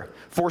younger.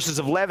 Forces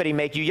of levity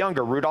make you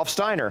younger. Rudolf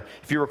Steiner,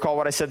 if you recall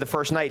what I said the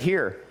first night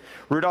here.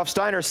 Rudolf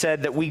Steiner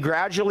said that we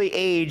gradually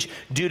age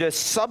due to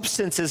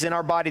substances in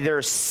our body that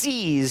are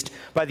seized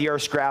by the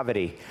Earth's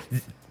gravity.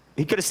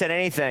 He could have said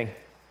anything.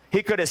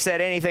 He could have said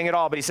anything at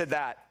all, but he said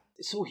that.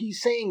 So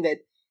he's saying that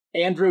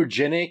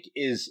androgenic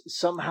is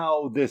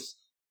somehow this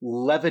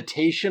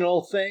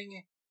levitational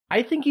thing?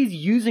 I think he's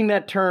using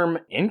that term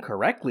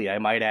incorrectly, I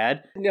might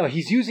add. No,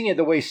 he's using it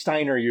the way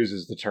Steiner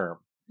uses the term.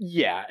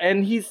 Yeah,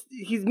 and he's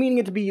meaning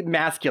it to be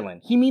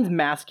masculine. He means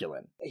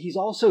masculine. He's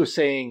also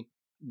saying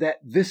that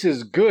this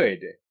is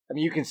good. I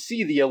mean, you can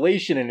see the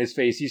elation in his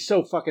face. He's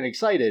so fucking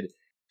excited.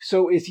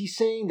 So is he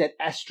saying that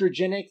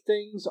estrogenic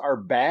things are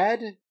bad?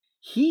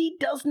 He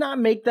does not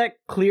make that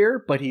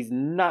clear, but he's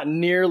not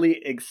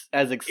nearly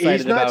as excited.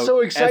 He's not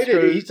so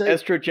excited. He's like,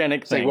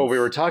 estrogenic things. Like, well, we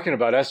were talking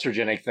about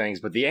estrogenic things,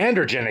 but the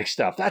androgenic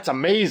stuff, that's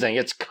amazing.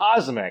 It's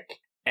cosmic.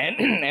 And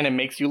it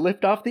makes you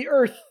lift off the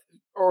earth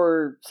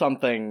or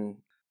something.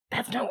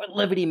 That's not what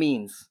levity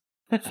means.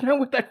 That's not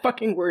what that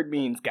fucking word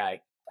means,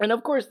 guy. And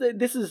of course,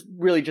 this is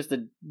really just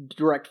a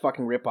direct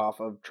fucking ripoff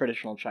of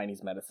traditional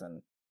Chinese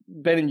medicine.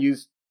 Been in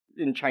use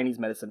in Chinese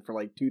medicine for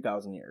like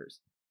 2,000 years.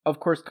 Of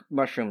course,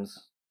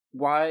 mushrooms.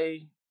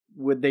 Why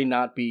would they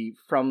not be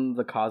from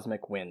the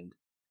cosmic wind?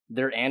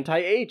 They're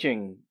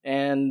anti-aging,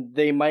 and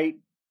they might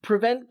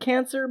prevent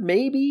cancer,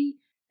 maybe,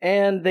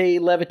 and they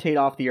levitate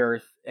off the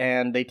earth,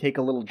 and they take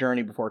a little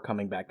journey before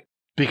coming back.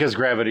 Because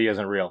gravity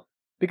isn't real.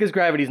 Because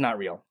gravity's not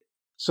real.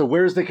 So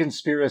where's the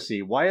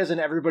conspiracy? Why isn't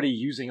everybody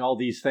using all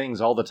these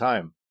things all the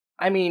time?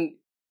 I mean,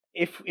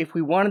 if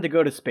we wanted to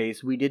go to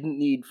space, we didn't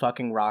need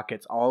fucking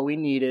rockets. All we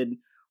needed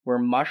were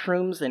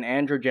mushrooms and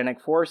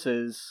androgenic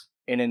forces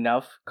in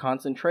enough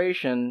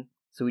concentration,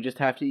 so we just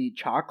have to eat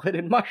chocolate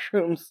and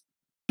mushrooms.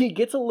 He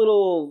gets a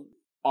little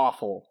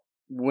awful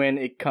when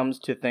it comes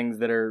to things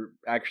that are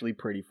actually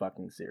pretty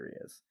fucking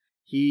serious.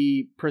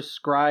 He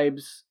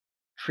prescribes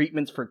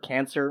treatments for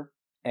cancer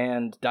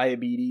and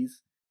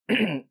diabetes.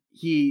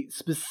 He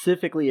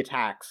specifically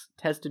attacks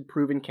tested,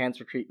 proven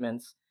cancer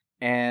treatments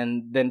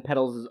and then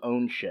peddles his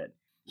own shit.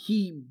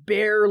 He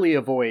barely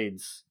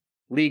avoids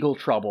legal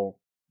trouble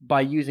by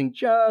using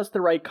just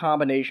the right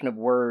combination of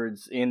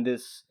words in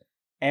this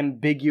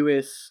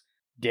ambiguous,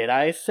 did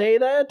I say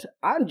that?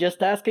 I'm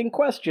just asking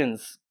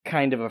questions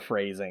kind of a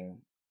phrasing.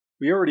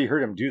 We already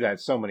heard him do that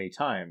so many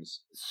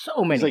times.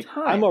 So many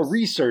times. I'm a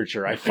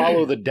researcher. I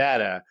follow the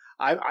data.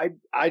 I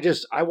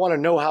want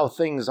to know how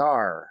things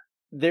are.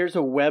 There's a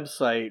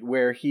website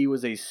where he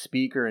was a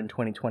speaker in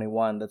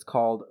 2021 that's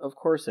called, of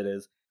course it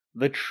is,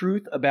 The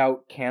Truth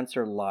About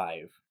Cancer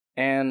Live.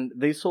 And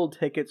they sold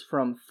tickets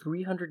from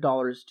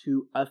 $300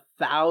 to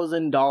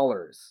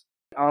 $1,000.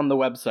 On the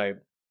website,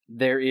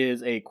 there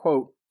is a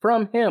quote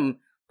from him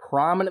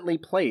prominently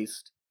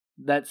placed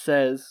that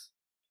says,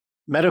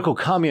 medical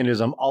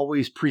communism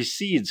always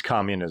precedes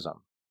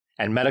communism,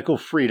 and medical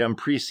freedom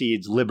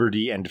precedes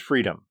liberty and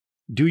freedom.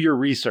 Do your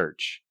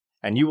research,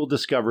 and you will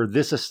discover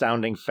this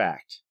astounding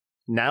fact.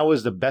 Now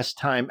is the best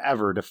time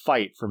ever to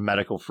fight for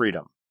medical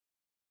freedom.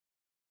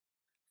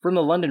 From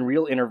the London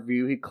Real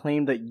interview, he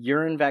claimed that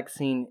urine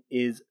vaccine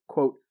is,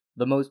 quote,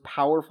 the most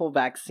powerful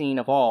vaccine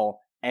of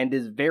all and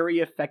is very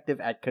effective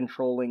at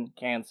controlling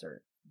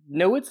cancer.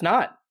 No, it's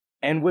not.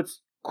 And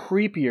what's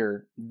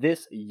creepier,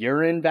 this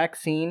urine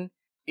vaccine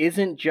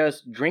isn't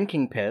just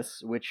drinking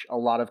piss, which a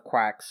lot of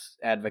quacks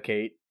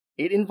advocate.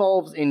 It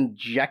involves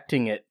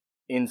injecting it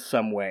in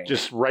some way.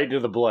 Just right to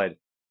the blood.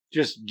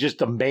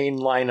 Just a main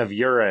line of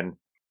urine.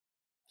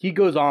 He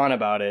goes on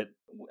about it.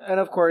 And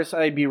of course,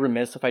 I'd be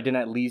remiss if I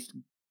didn't at least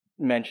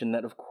mention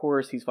that, of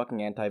course, he's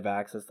fucking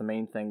anti-vax. That's the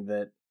main thing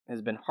that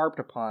has been harped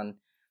upon.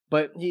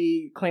 But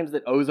he claims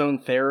that ozone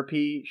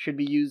therapy should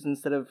be used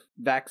instead of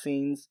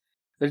vaccines.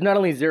 There's not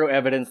only zero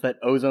evidence that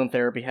ozone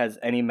therapy has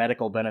any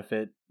medical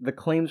benefit, the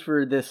claims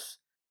for this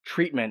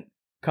treatment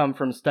come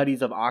from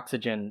studies of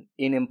oxygen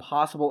in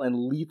impossible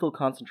and lethal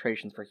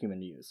concentrations for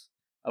human use.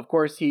 Of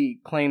course,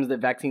 he claims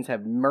that vaccines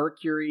have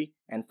mercury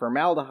and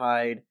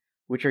formaldehyde,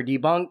 which are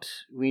debunked.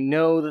 We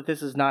know that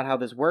this is not how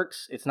this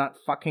works. It's not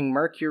fucking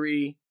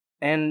mercury.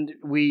 And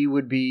we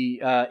would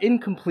be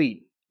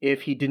incomplete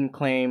if he didn't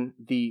claim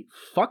the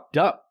fucked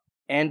up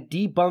and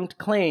debunked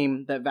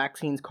claim that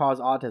vaccines cause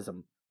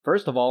autism.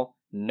 First of all,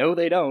 no,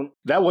 they don't.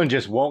 That one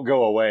just won't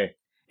go away.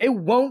 It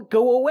won't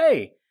go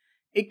away.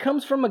 It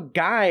comes from a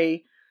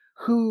guy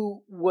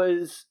who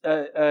was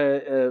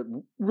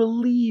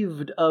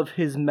relieved of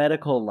his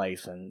medical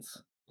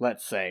license,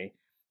 let's say,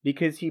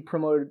 because he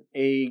promoted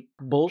a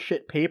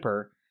bullshit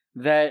paper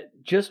that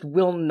just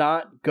will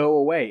not go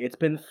away. It's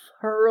been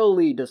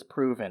thoroughly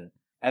disproven.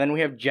 And then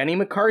we have Jenny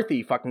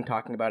McCarthy fucking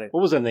talking about it.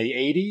 What was it, in the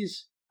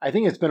 80s? I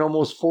think it's been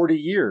almost 40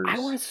 years. I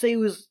want to say it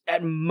was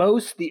at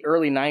most the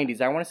early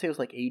 90s. I want to say it was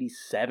like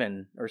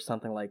 87 or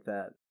something like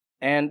that.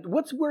 And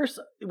what's worse,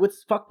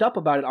 what's fucked up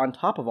about it on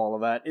top of all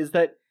of that is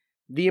that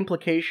the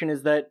implication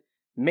is that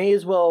may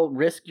as well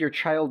risk your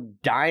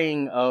child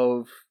dying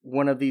of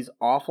one of these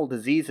awful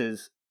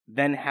diseases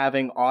than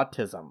having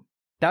autism.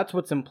 That's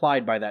what's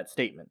implied by that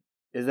statement,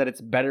 is that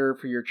it's better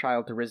for your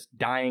child to risk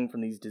dying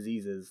from these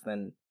diseases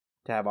than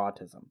to have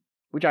autism,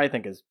 which I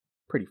think is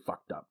pretty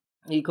fucked up.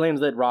 He claims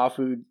that raw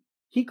food,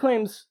 he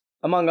claims,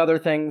 among other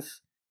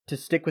things, to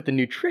stick with the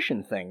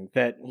nutrition thing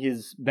that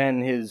has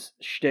been his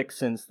shtick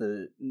since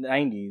the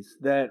 90s,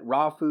 that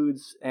raw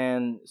foods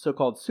and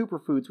so-called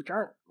superfoods, which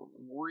aren't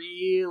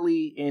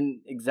really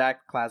in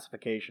exact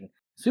classification.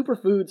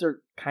 Superfoods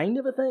are kind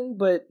of a thing,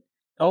 but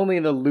only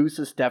the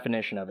loosest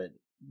definition of it.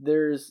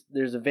 There's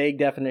a vague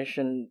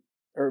definition,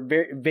 or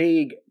very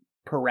vague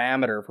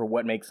parameter for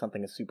what makes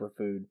something a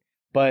superfood.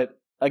 But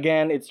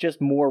again, it's just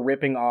more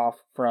ripping off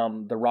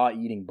from the Raw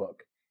Eating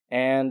book.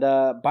 And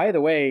by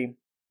the way,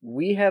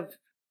 we have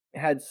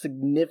had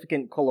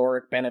significant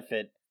caloric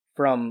benefit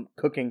from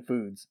cooking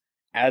foods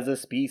as a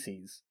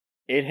species.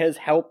 It has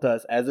helped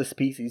us as a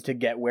species to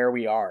get where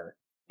we are.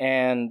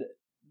 And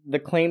the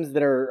claims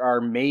that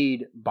are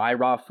made by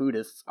raw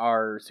foodists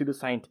are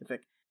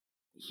pseudoscientific.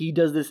 He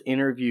does this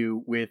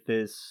interview with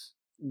this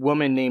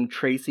woman named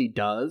Tracy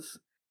Does.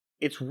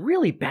 It's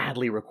really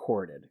badly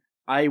recorded.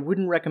 I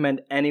wouldn't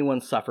recommend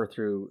anyone suffer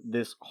through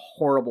this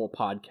horrible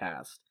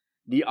podcast.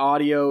 The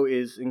audio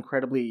is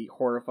incredibly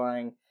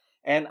horrifying.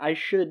 And I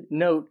should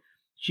note,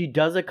 she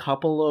does a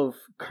couple of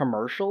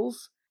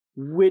commercials,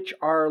 which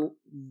are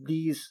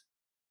these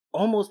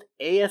almost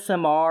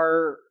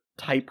ASMR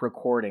type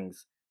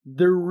recordings.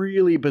 They're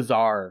really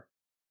bizarre.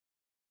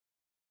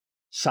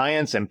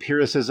 Science,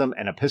 empiricism,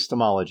 and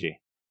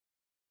epistemology.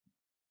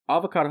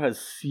 Avocado has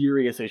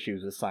serious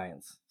issues with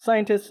science.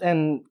 Scientists,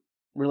 and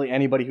really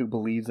anybody who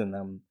believes in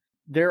them,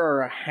 there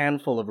are a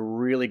handful of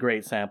really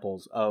great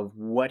samples of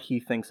what he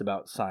thinks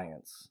about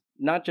science.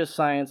 Not just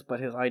science, but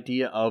his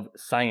idea of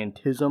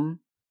scientism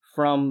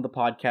from the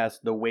podcast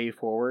The Way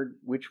Forward,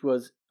 which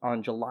was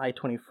on July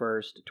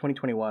 21st,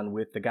 2021,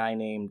 with the guy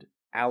named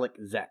Alec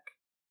Zeck.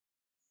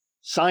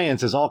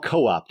 Science is all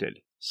co-opted.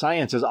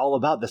 Science is all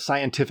about the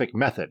scientific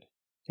method.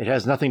 It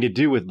has nothing to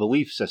do with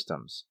belief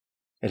systems.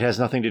 It has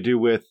nothing to do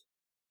with,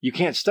 you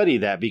can't study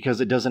that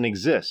because it doesn't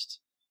exist.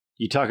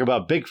 You talk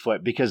about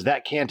Bigfoot because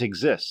that can't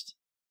exist.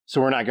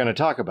 So we're not going to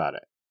talk about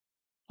it.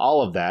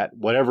 all of that,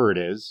 whatever it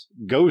is,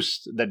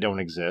 ghosts that don't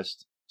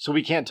exist, so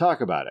we can't talk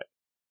about it.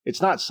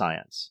 It's not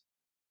science.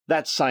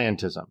 That's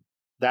scientism.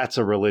 That's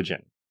a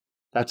religion.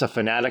 That's a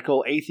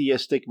fanatical,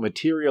 atheistic,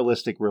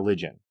 materialistic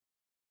religion.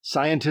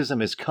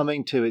 Scientism is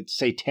coming to its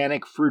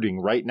satanic fruiting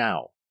right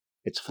now.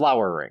 It's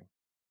flowering.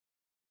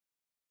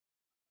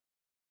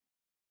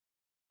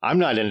 I'm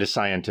not into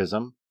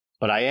scientism,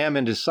 but I am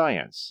into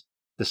science.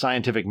 The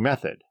scientific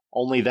method.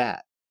 Only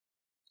that.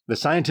 The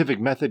scientific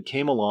method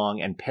came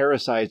along and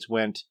parasites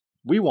went,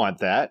 we want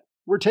that.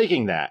 We're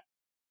taking that.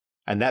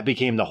 And that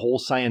became the whole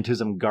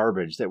scientism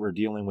garbage that we're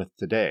dealing with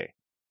today.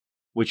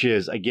 Which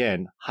is,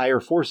 again, higher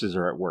forces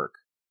are at work.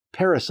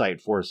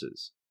 Parasite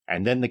forces.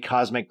 And then the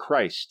cosmic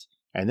Christ.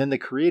 And then the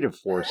creative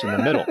force in the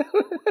middle.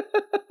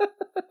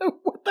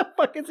 What the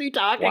fuck is he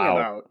talking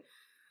about?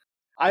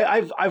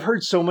 I've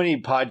heard so many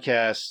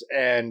podcasts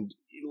and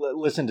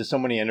listened to so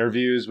many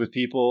interviews with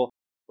people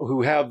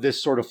who have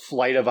this sort of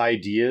flight of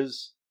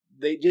ideas.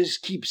 They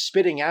just keep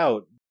spitting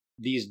out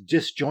these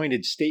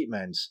disjointed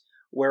statements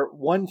where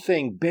one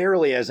thing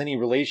barely has any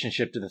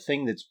relationship to the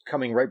thing that's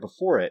coming right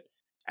before it.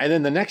 And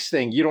then the next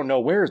thing, you don't know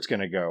where it's going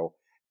to go.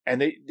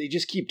 And they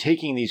just keep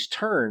taking these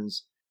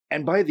turns.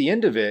 And by the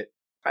end of it,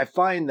 I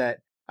find that,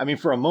 I mean,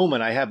 for a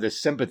moment, I have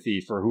this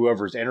sympathy for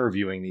whoever's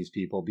interviewing these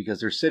people because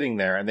they're sitting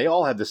there and they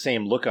all have the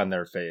same look on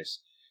their face.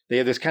 They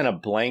have this kind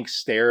of blank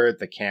stare at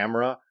the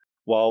camera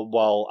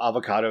while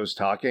Avocado's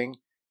talking.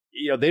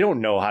 You know, they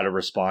don't know how to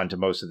respond to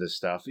most of this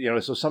stuff. You know,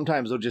 so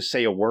sometimes they'll just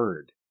say a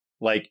word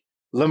like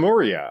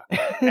Lemuria,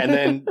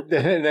 and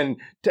then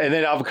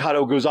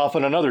Avocado goes off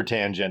on another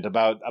tangent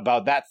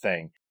about that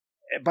thing.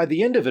 By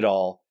the end of it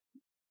all,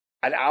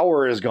 an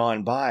hour has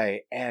gone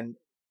by and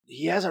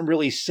he hasn't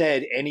really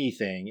said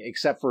anything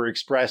except for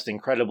expressed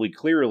incredibly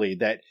clearly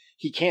that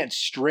he can't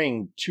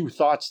string two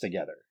thoughts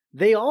together.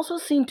 They also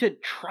seem to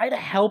try to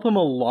help him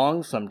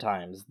along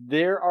sometimes.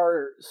 There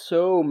are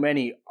so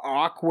many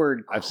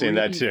awkward, I've seen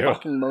that too.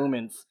 Fucking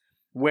moments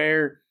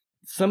where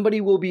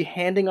somebody will be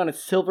handing on a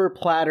silver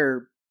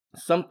platter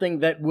something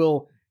that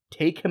will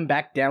take him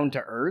back down to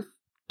earth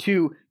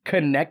to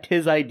connect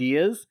his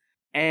ideas,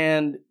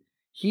 and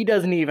he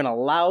doesn't even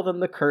allow them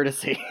the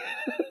courtesy.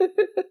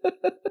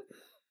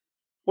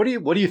 What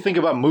do you think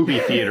about movie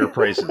theater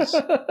prices?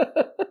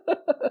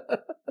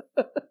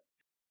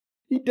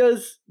 He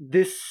does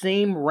this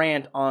same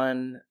rant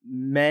on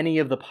many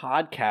of the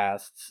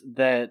podcasts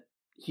that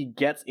he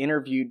gets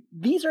interviewed.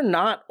 These are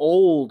not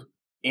old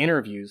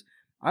interviews.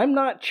 I'm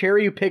not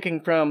cherry picking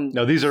from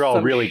no, these are all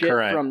some really shit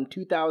current from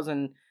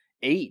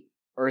 2008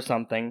 or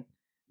something.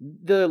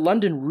 The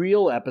London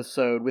Real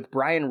episode with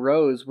Brian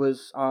Rose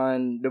was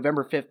on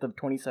November 5th of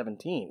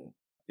 2017.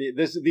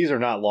 These are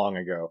not long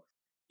ago.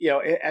 You know,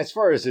 as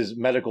far as his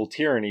medical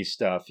tyranny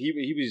stuff,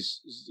 he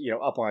was, you know,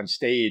 up on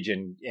stage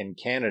in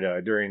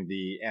Canada during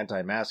the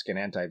anti-mask and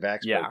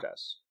anti-vax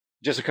protests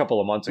just a couple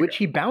of months ago. Which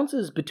he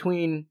bounces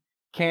between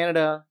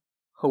Canada,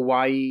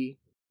 Hawaii,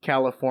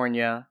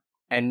 California,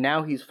 and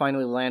now he's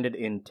finally landed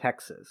in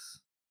Texas.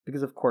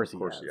 Because of course he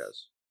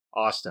has.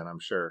 Austin, I'm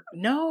sure.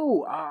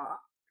 No,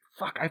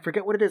 fuck, I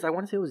forget what it is. I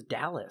want to say it was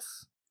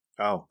Dallas.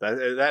 Oh,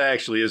 that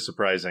actually is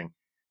surprising.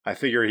 I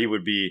figure he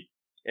would be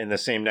in the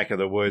same neck of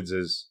the woods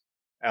as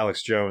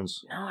Alex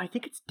Jones. No, I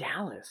think it's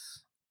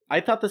Dallas.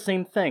 I thought the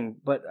same thing,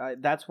 but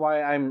that's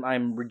why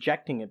I'm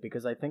rejecting it,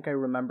 because I think I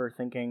remember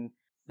thinking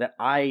that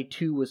I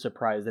too was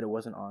surprised that it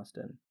wasn't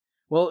Austin.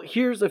 Well,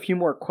 here's a few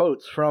more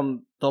quotes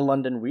from the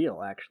London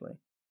Real, actually.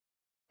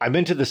 I'm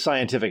into the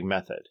scientific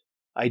method.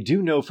 I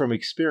do know from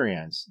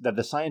experience that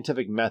the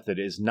scientific method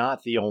is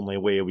not the only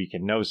way we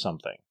can know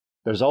something.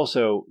 There's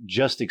also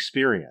just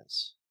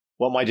experience.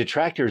 What my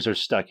detractors are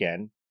stuck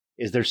in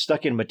is they're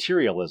stuck in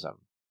materialism,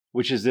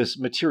 which is this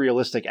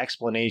materialistic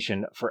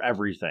explanation for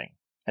everything,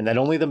 and that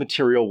only the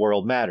material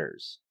world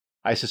matters.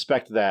 I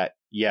suspect that,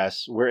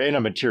 yes, we're in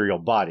a material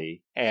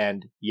body,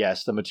 and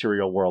yes, the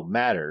material world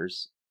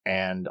matters,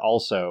 and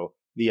also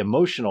the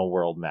emotional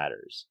world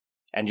matters,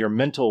 and your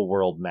mental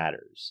world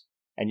matters,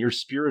 and your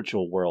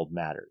spiritual world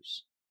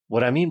matters.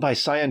 What I mean by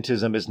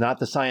scientism is not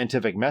the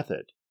scientific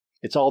method.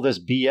 It's all this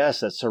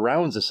BS that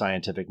surrounds the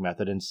scientific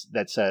method and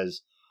that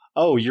says,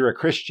 oh, you're a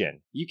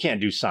Christian. You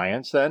can't do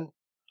science then.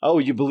 Oh,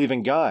 you believe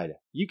in God.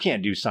 You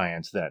can't do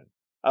science then.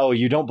 Oh,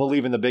 you don't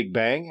believe in the Big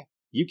Bang?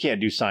 You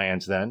can't do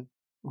science then.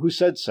 Who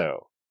said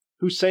so?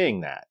 Who's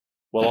saying that?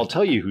 Well, I'll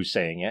tell you who's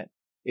saying it.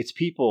 It's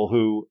people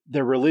who,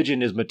 their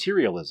religion is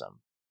materialism.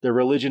 Their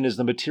religion is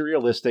the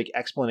materialistic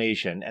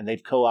explanation, and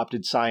they've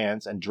co-opted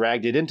science and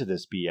dragged it into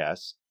this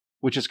BS,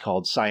 which is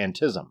called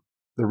scientism.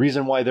 The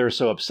reason why they're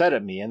so upset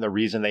at me, and the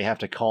reason they have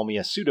to call me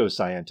a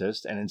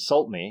pseudoscientist and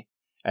insult me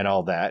and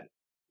all that,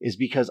 is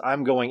because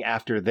I'm going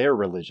after their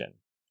religion.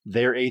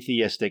 Their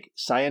atheistic,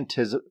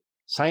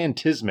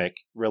 scientismic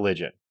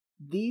religion.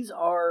 These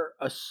are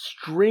a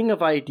string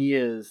of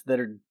ideas that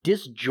are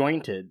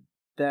disjointed,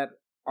 that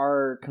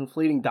are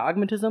conflating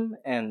dogmatism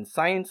and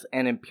science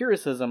and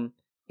empiricism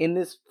in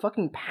this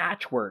fucking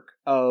patchwork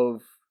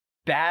of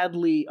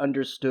badly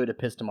understood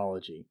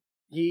epistemology.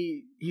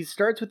 He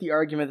starts with the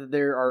argument that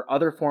there are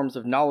other forms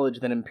of knowledge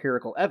than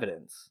empirical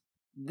evidence.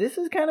 This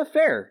is kind of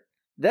fair.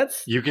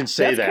 You can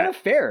say that. That's kind of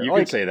fair. You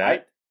can say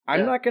that.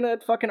 I'm not going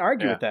to fucking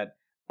argue with that.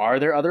 Are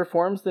there other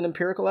forms than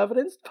empirical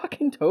evidence?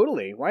 Fucking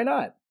totally. Why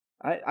not?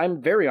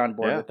 I'm very on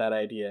board with that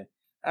idea.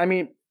 I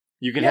mean...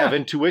 You can have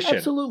intuition.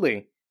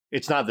 Absolutely.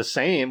 It's not the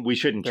same. We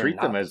shouldn't treat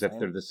them as if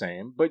they're the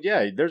same. But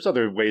yeah, there's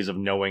other ways of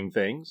knowing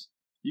things.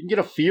 You can get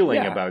a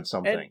feeling about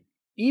something. And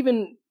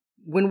even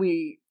when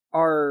we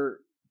are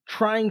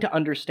trying to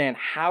understand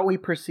how we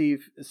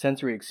perceive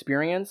sensory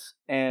experience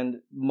and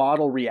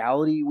model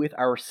reality with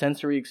our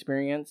sensory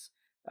experience,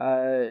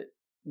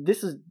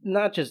 this is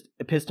not just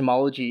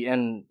epistemology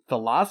and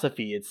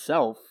philosophy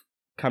itself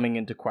coming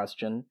into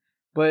question,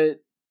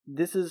 but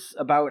this is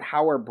about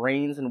how our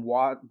brains and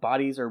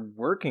bodies are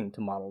working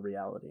to model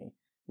reality.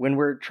 When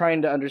we're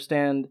trying to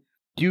understand,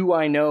 do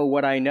I know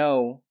what I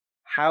know?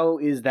 How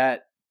is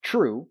that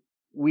true?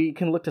 We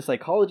can look to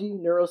psychology,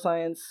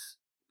 neuroscience,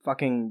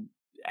 fucking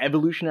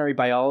evolutionary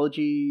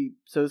biology,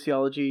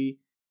 sociology.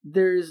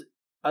 There's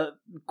a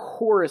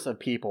chorus of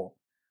people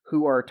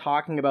who are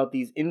talking about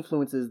these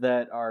influences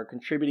that are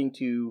contributing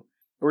to,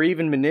 or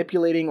even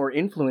manipulating or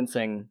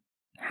influencing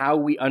how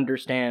we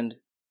understand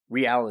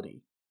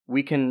reality.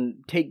 We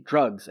can take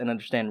drugs and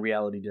understand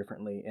reality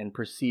differently and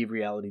perceive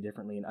reality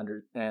differently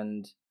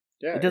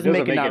it doesn't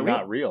make it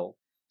not real.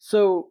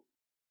 So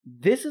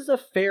this is a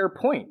fair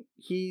point.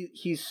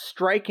 He's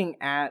striking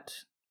at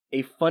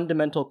a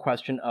fundamental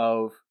question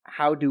of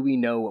how do we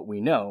know what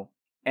we know?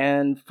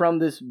 And from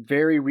this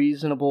very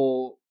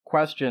reasonable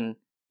question,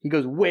 he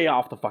goes way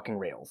off the fucking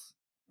rails.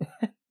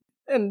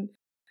 And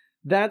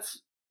that's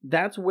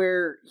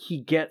where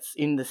he gets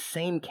in the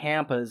same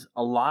camp as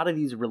a lot of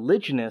these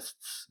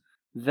religionists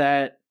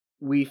that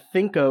we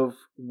think of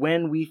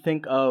when we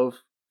think of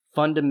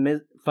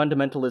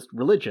fundamentalist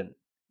religion.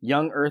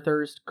 Young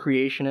earthers,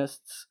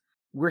 creationists.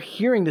 We're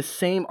hearing the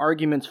same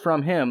arguments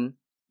from him,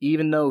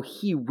 even though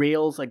he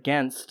rails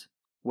against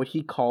what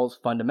he calls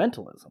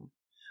fundamentalism.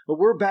 But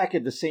we're back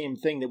at the same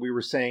thing that we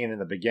were saying in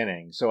the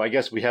beginning, so I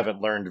guess we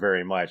haven't learned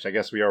very much. I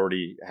guess we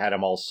already had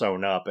them all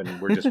sewn up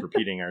and we're just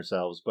repeating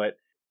ourselves. But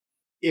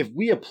if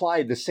we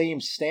applied the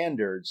same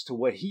standards to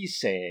what he's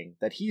saying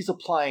that he's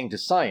applying to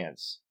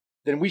science,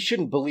 then we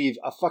shouldn't believe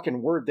a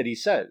fucking word that he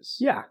says.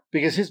 Yeah.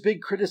 Because his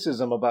big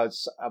criticism about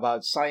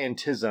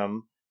scientism,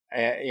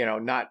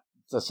 not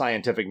the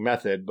scientific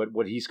method, but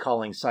what he's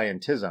calling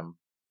scientism,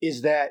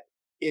 is that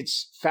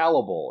it's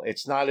fallible. It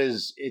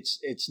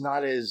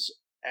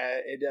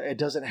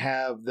doesn't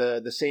have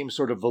the same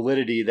sort of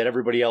validity that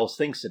everybody else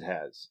thinks it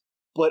has.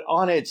 But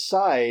on its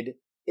side,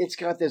 it's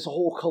got this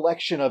whole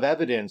collection of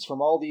evidence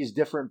from all these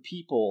different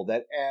people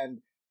and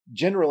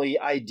generally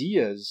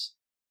ideas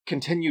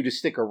continue to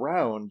stick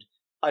around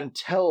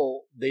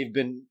until they've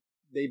been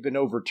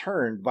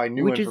overturned by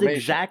new information. Which is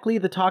exactly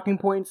the talking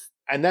points.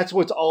 And that's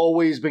what's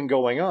always been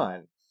going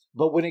on.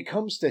 But when it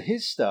comes to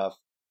his stuff,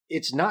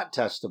 it's not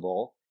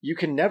testable. You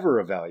can never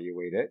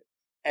evaluate it.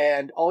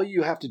 And all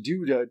you have to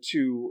do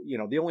to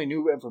the only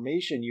new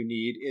information you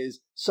need is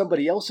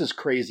somebody else's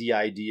crazy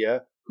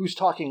idea who's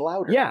talking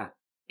louder. Yeah.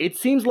 It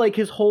seems like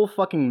his whole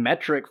fucking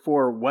metric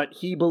for what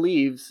he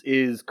believes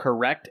is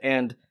correct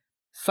and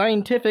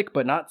scientific,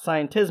 but not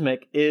scientismic,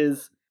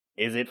 is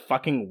it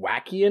fucking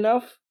wacky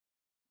enough?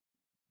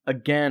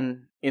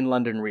 Again, in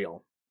London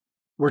Real.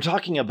 We're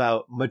talking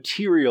about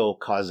material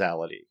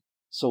causality.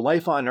 So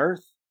life on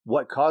Earth,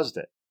 what caused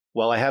it?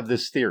 Well, I have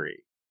this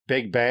theory.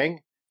 Big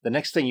Bang, the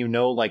next thing you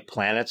know, like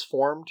planets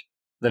formed.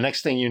 The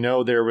next thing you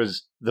know, there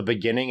was the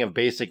beginning of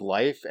basic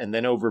life, and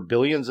then over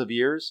billions of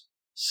years,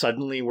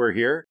 suddenly we're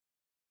here.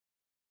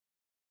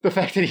 The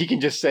fact that he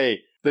can just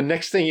say, the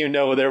next thing you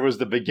know, there was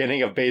the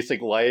beginning of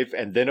basic life,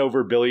 and then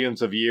over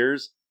billions of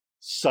years,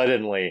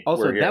 suddenly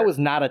also, we're here. That was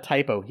not a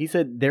typo. He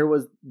said there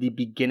was the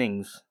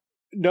beginnings.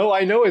 No,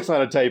 I know it's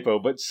not a typo,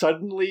 but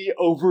suddenly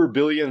over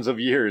billions of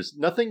years.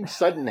 Nothing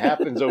sudden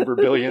happens over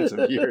billions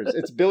of years.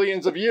 It's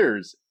billions of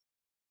years.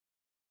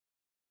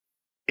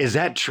 Is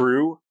that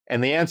true?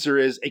 And the answer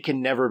is it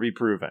can never be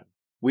proven.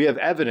 We have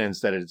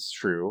evidence that it's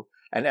true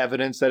and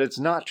evidence that it's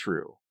not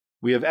true.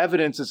 We have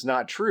evidence it's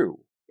not true.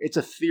 It's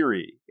a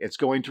theory. It's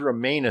going to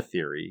remain a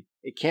theory.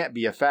 It can't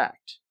be a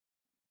fact.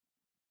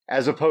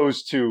 As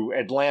opposed to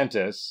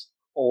Atlantis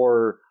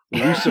or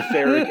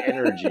luciferic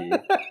energy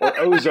or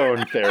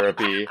ozone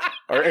therapy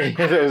or any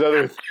of those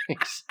other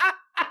things.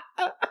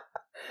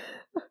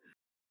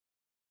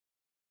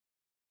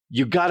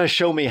 You gotta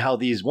show me how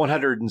these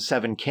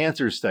 107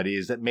 cancer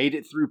studies that made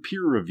it through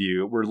peer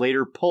review were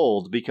later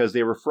pulled because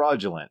they were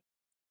fraudulent.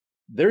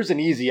 There's an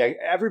easy,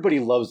 everybody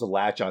loves to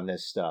latch on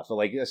this stuff.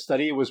 Like a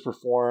study was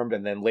performed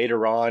and then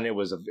later on it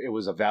was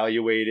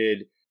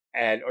evaluated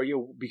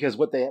because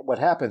what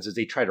happens is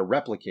they try to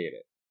replicate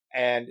it.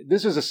 And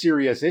this is a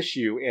serious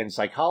issue in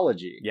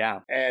psychology. Yeah.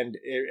 And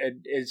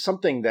it's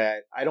something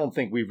that I don't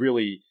think we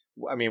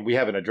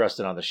haven't addressed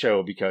it on the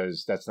show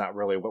because that's not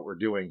really what we're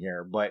doing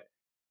here, but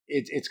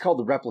it's called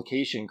the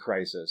replication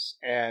crisis.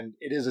 And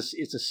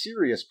it's a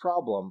serious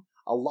problem.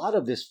 a lot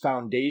of this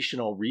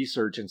foundational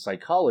research in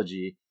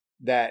psychology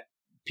that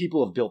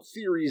people have built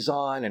theories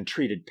on and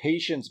treated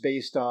patients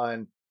based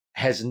on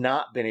has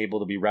not been able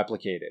to be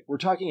replicated. We're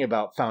talking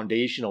about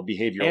foundational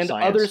behavioral science.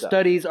 And other stuff.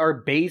 Studies are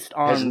based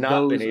on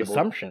those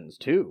assumptions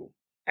too.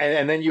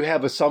 And then you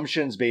have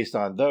assumptions based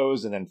on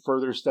those, and then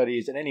further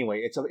studies. And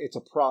anyway, it's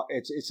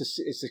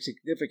a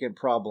significant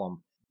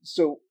problem.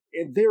 So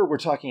there, we're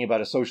talking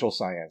about a social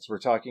science. We're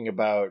talking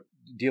about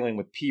dealing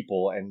with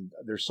people, and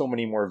there's so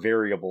many more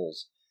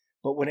variables.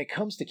 But when it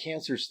comes to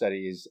cancer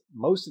studies,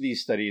 most of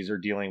these studies are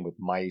dealing with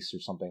mice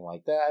or something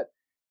like that.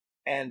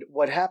 And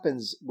what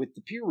happens with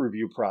the peer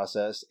review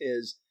process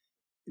is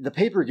the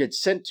paper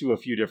gets sent to a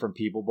few different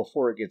people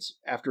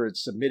after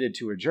it's submitted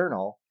to a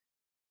journal.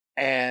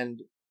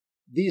 And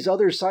these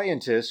other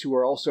scientists who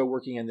are also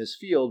working in this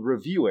field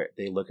review it.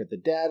 They look at the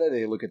data,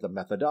 they look at the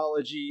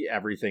methodology,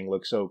 everything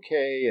looks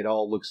okay, it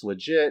all looks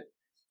legit.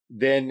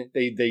 Then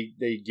they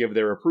give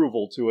their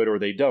approval to it, or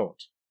they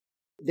don't.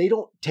 They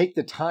don't take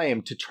the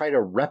time to try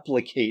to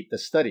replicate the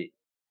study.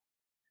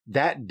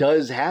 That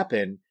does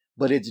happen,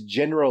 but it's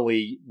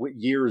generally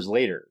years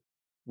later,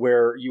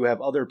 where you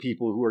have other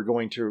people who are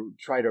going to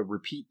try to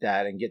repeat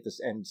that and get this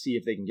and see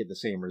if they can get the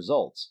same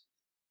results.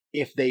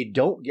 If they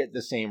don't get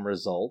the same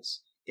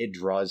results, it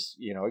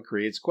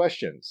creates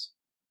questions.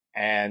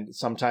 And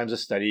sometimes a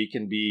study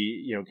can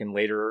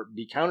later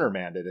be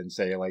countermanded and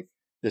say, like,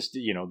 this,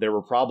 there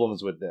were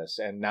problems with this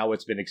and now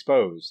it's been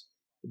exposed.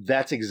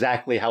 That's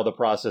exactly how the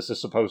process is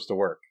supposed to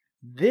work.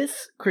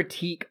 This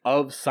critique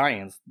of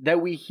science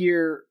that we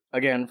hear,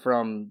 again,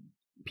 from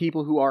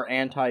people who are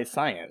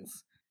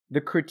anti-science,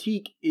 the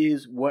critique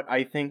is what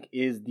I think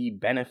is the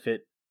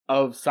benefit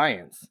of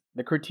science.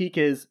 The critique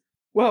is,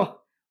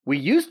 well, we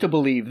used to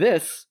believe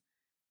this,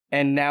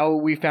 and now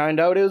we found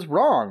out it was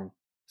wrong.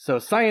 So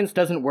science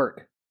doesn't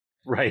work.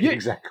 Right,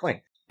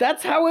 exactly.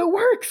 That's how it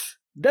works.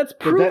 That's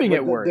proving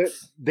it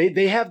works.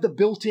 They have the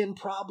built-in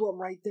problem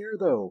right there,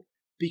 though,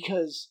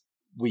 because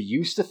we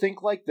used to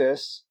think like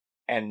this,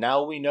 and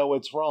now we know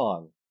it's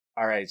wrong.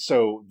 All right,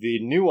 so the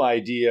new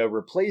idea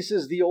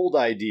replaces the old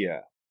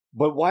idea.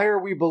 But why are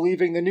we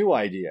believing the new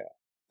idea?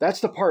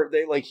 That's the part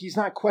he's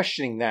not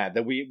questioning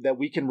that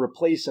we can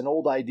replace an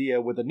old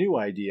idea with a new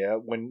idea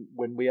when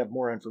we have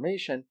more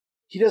information.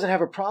 He doesn't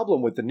have a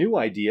problem with the new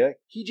idea.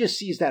 He just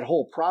sees that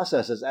whole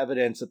process as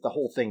evidence that the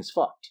whole thing's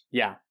fucked.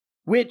 Yeah.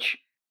 Which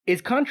is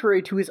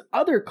contrary to his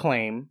other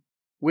claim,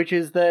 which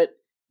is that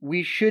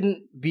we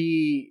shouldn't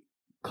be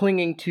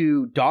clinging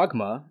to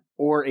dogma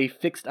or a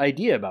fixed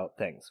idea about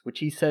things, which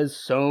he says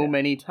so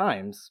many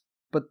times.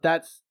 But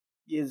that's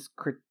his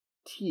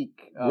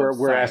critique of We're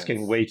science.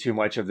 asking way too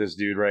much of this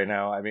dude right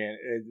now. I mean,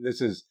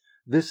 this is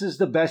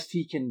the best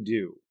he can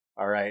do.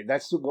 All right?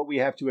 That's what we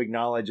have to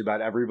acknowledge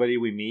about everybody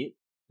we meet.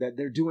 That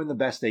they're doing the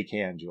best they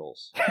can,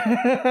 Jules.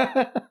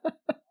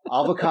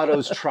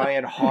 Avocado's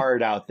trying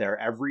hard out there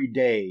every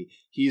day.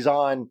 He's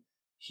on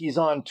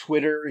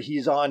Twitter,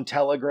 he's on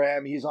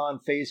Telegram, he's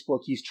on Facebook.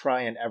 He's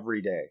trying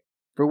every day.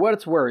 For what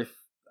it's worth,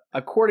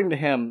 according to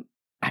him,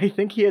 I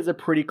think he has a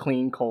pretty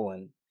clean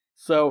colon.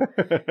 So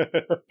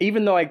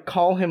even though I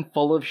call him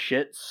full of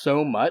shit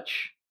so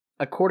much,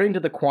 according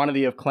to the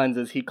quantity of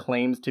cleanses he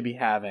claims to be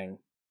having,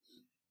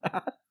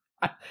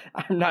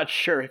 I'm not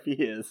sure if he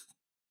is.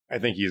 I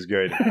think he's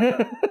good.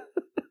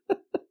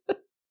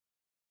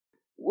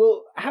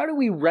 Well, how do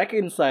we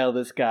reconcile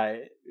this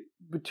guy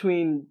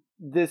between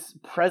this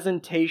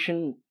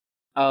presentation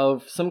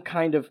of some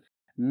kind of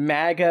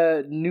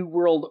MAGA New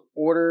World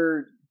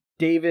Order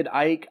David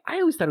Icke?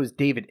 I always thought it was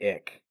David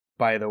Icke,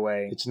 by the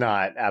way. It's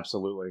not.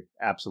 Absolutely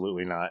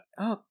not.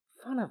 Oh,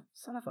 son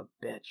of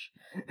a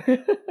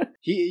bitch.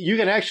 You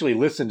can actually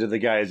listen to the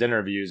guy's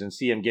interviews and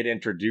see him get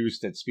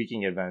introduced at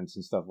speaking events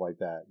and stuff like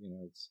that.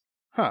 It's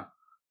huh.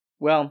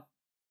 Well,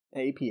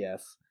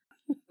 APS.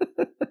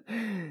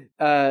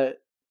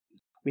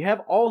 We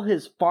have all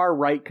his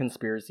far-right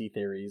conspiracy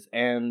theories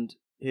and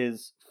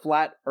his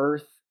flat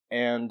Earth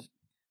and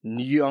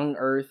young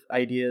Earth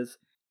ideas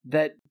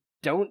that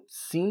don't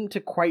seem to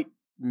quite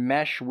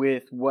mesh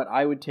with what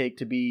I would take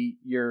to be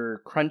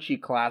your crunchy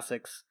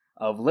classics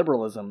of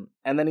liberalism.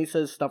 And then he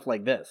says stuff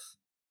like this.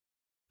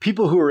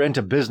 People who are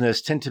into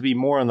business tend to be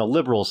more on the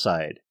liberal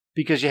side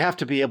because you have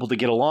to be able to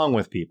get along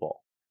with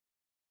people.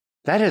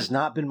 That has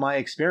not been my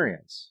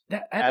experience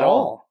at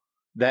all.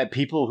 That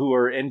people who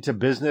are into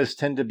business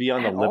tend to be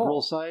on the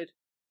liberal side.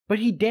 But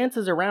he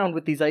dances around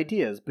with these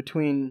ideas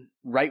between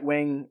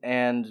right-wing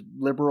and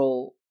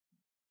liberal,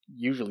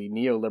 usually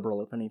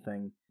neoliberal, if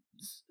anything.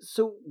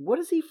 So what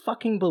does he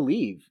fucking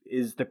believe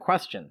is the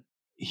question.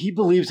 He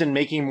believes in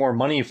making more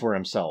money for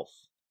himself.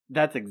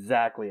 That's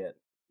exactly it.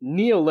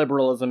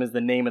 Neoliberalism is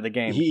the name of the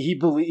game. He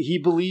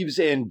believes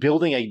in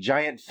building a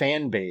giant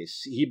fan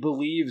base. He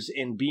believes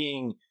in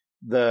being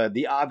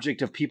the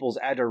object of people's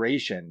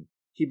adoration.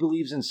 He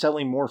believes in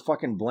selling more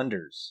fucking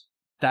blenders.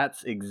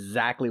 That's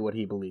exactly what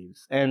he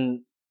believes.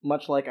 And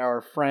much like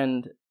our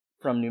friend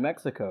from New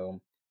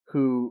Mexico,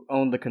 who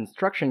owned the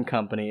construction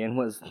company and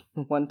was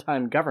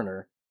one-time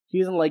governor, he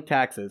doesn't like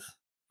taxes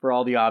for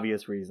all the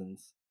obvious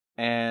reasons.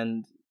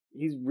 And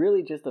He's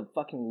really just a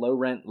fucking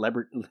low-rent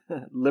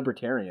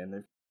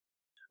libertarian.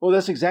 Well,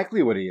 that's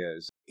exactly what he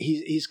is.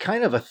 He's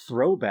kind of a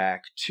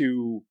throwback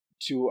to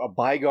a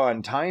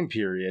bygone time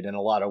period in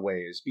a lot of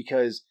ways,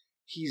 because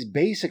he's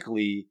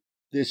basically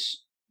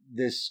this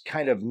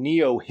kind of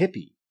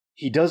neo-hippie.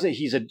 He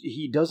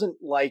doesn't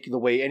like the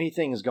way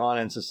anything's gone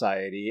in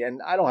society, and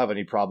I don't have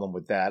any problem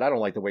with that. I don't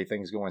like the way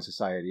things go in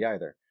society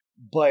either.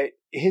 But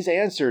his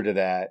answer to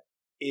that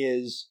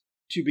is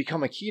to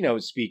become a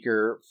keynote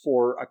speaker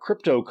for a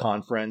crypto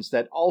conference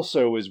that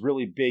also is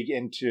really big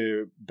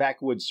into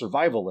backwoods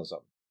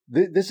survivalism.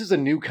 This is a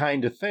new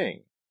kind of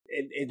thing.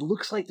 It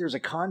looks like there's a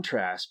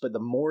contrast, but the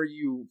more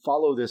you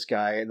follow this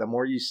guy, the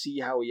more you see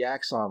how he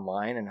acts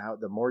online, and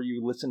the more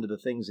you listen to the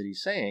things that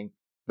he's saying,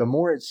 the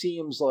more it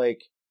seems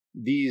like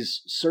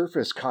these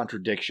surface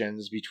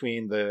contradictions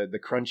between the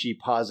crunchy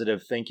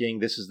positive thinking,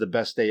 this is the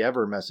best day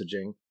ever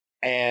messaging,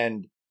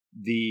 and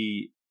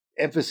the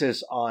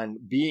emphasis on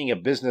being a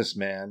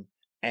businessman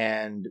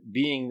and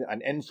being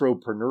an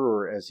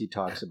infopreneur, as he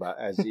talks about,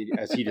 as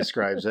he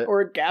describes it, or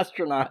a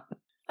gastronaut.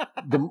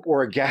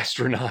 Or a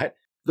gastronaut.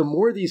 The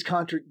more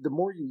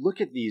you look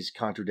at these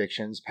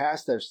contradictions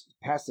past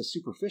the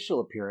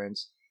superficial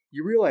appearance,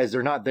 you realize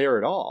they're not there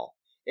at all.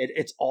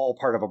 It's all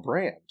part of a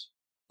brand.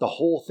 The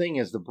whole thing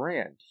is the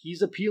brand.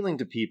 He's appealing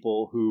to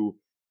people who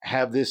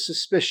have this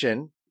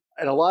suspicion,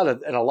 and a lot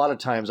of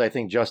times, I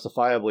think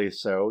justifiably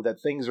so, that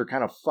things are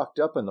kind of fucked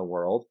up in the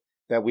world,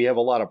 that we have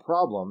a lot of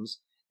problems,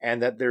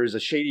 and that there's a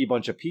shady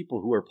bunch of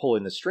people who are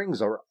pulling the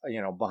strings, or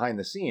behind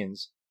the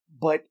scenes.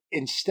 But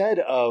instead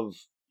of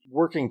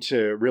working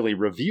to really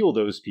reveal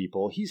those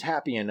people, he's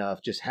happy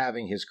enough just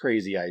having his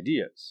crazy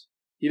ideas.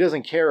 He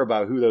doesn't care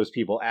about who those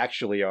people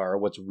actually are,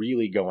 what's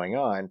really going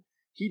on.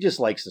 He just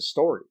likes the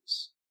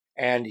stories.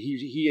 And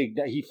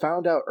he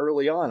found out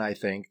early on, I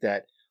think,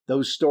 that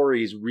those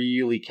stories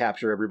really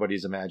capture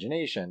everybody's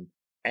imagination,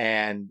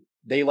 and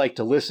they like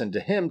to listen to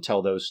him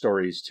tell those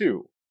stories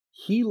too.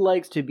 He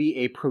likes to be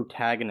a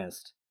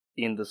protagonist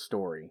in the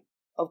story.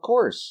 Of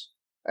course.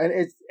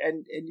 And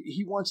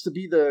he wants to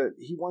be the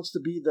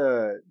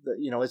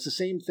it's the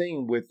same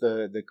thing with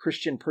the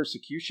Christian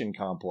persecution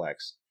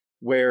complex,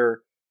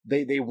 where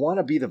they want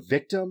to be the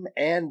victim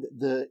and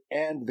the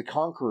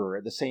conqueror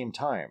at the same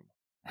time.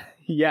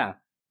 Yeah,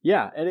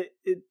 and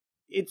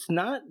it's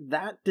not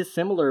that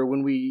dissimilar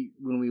when we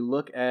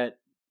look at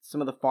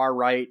some of the far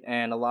right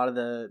and a lot of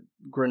the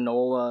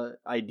granola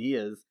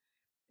ideas.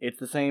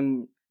 It's the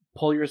same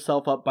pull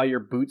yourself up by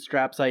your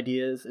bootstraps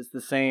ideas. It's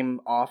the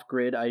same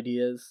off-grid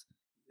ideas.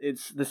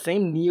 It's the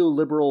same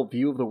neoliberal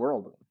view of the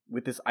world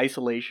with this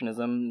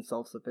isolationism and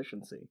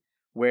self-sufficiency,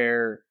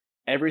 where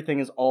everything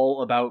is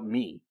all about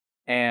me,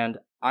 and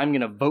I'm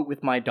going to vote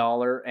with my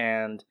dollar,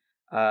 and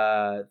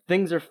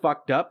things are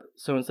fucked up,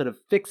 so instead of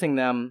fixing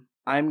them,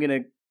 I'm going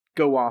to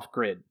go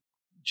off-grid.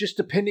 Just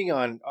depending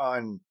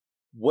on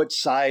what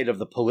side of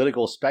the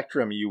political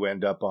spectrum you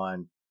end up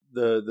on,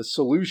 the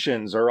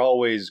solutions are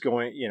always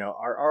going,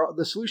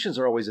 the solutions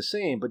are always the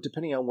same, but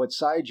depending on what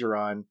side you're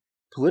on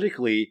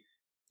politically,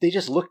 they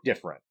just look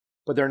different,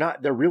 but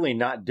they're really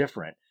not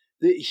different.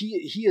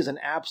 He is an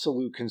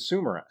absolute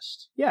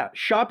consumerist. Yeah,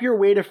 shop your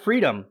way to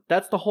freedom.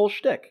 That's the whole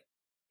shtick.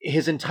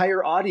 His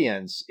entire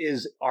audience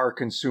are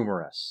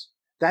consumerists.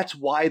 That's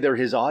why they're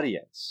his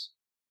audience.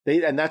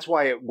 And that's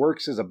why it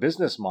works as a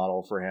business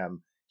model for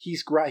him.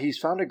 He's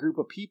found a group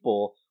of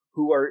people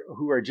who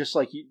are just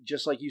like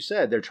you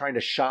said. They're trying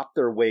to shop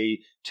their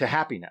way to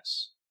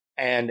happiness.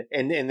 And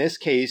in this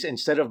case,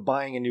 instead of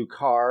buying a new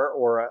car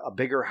or a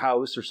bigger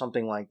house or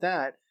something like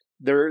that,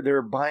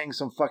 they're buying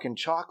some fucking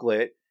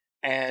chocolate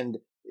and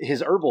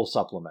his herbal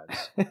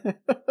supplements.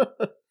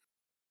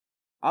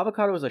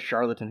 Avocado is a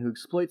charlatan who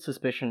exploits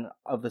suspicion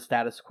of the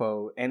status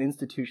quo and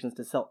institutions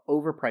to sell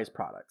overpriced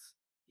products.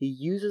 He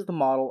uses the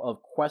model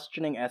of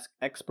questioning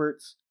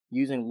experts,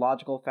 using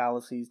logical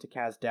fallacies to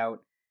cast doubt,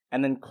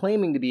 and then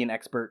claiming to be an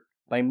expert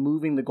by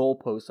moving the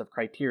goalposts of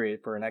criteria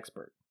for an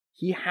expert.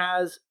 He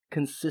has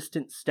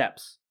consistent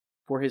steps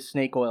for his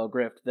snake oil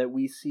grift that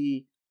we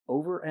see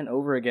over and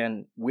over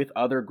again with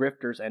other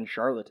grifters and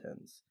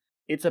charlatans.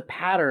 It's a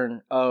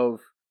pattern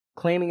of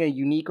claiming a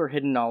unique or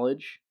hidden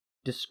knowledge,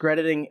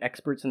 discrediting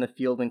experts in the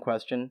field in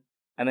question,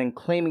 and then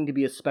claiming to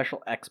be a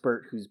special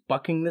expert who's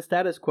bucking the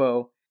status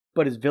quo,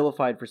 but is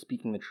vilified for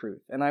speaking the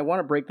truth. And I want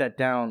to break that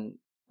down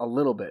a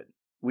little bit.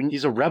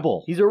 He's a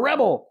rebel. He's a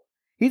rebel.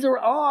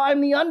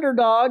 I'm the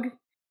underdog.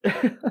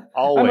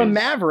 Always. I'm a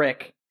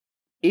maverick.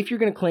 If you're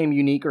going to claim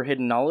unique or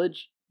hidden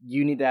knowledge,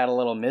 you need to add a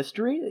little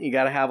mystery. You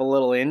got to have a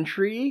little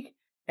intrigue,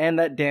 and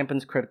that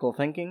dampens critical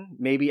thinking.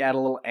 Maybe add a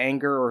little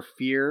anger or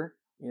fear.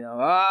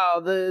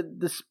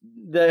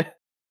 The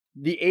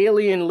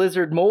alien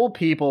lizard mole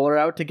people are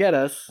out to get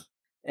us,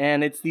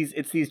 and it's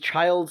these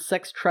child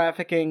sex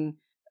trafficking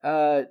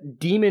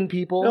demon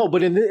people. No,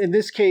 but in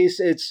this case,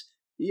 it's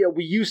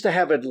we used to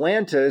have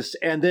Atlantis,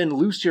 and then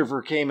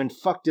Lucifer came and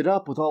fucked it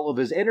up with all of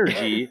his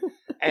energy.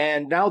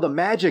 And now the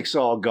magic's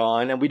all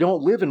gone, and we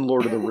don't live in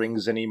Lord of the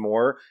Rings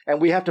anymore,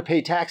 and we have to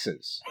pay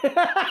taxes.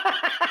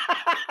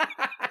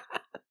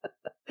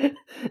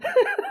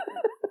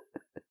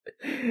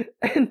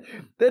 And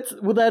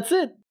that's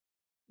it.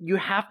 You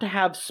have to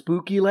have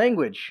spooky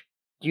language.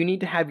 You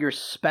need to have your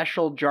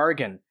special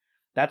jargon.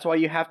 That's why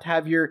you have to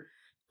have your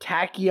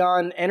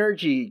tachyon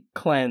energy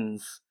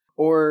cleanse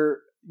or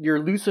your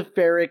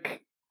luciferic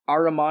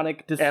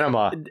aromatic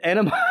enema.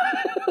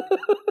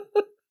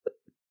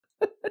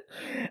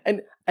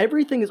 And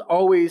everything is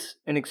always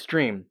an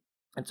extreme.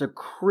 It's a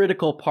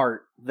critical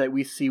part that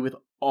we see with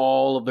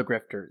all of the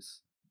grifters.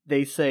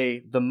 They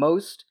say the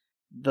most,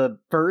 the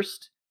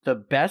first, the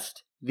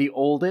best, the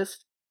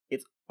oldest.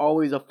 It's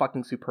always a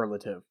fucking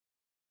superlative.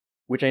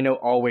 Which I know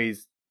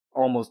always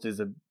almost is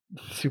a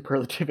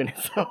superlative in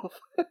itself.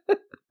 But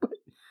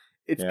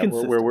it's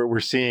consistent. We're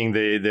seeing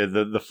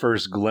the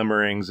first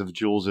glimmerings of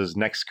Jules's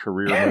next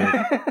career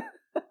move.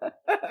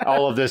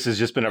 All of this has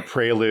just been a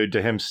prelude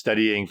to him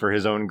studying for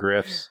his own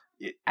grifts.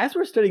 As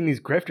we're studying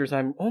these grifters,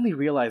 I'm only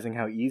realizing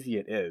how easy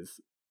it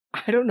is.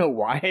 I don't know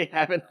why I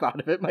haven't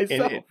thought of it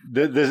myself.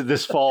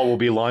 This fall, we'll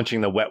be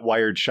launching the Wet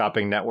Wired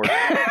Shopping Network.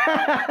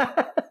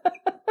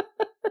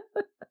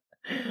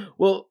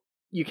 Well,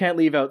 you can't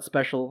leave out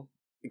special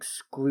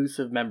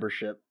exclusive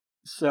membership.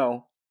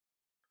 So,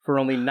 for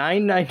only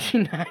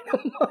 $9.99 a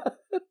month.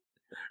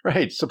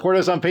 Right, support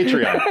us on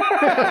Patreon.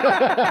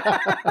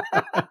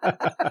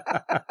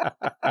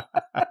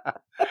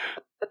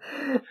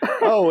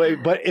 Oh,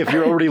 wait, but if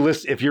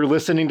you're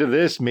listening to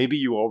this, maybe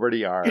you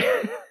already are.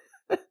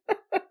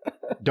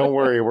 Don't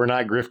worry, we're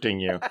not grifting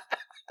you.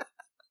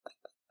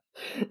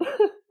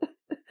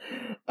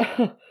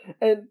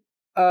 And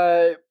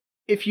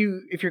if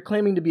you're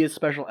claiming to be a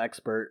special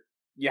expert,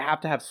 you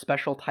have to have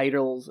special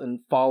titles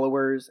and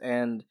followers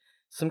and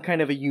some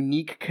kind of a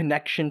unique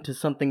connection to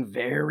something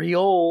very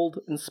old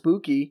and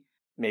spooky,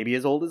 maybe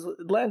as old as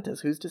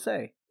Atlantis, who's to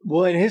say?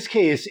 Well, in his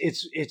case,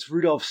 it's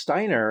Rudolf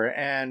Steiner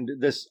and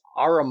this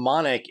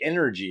Ahrimanic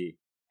energy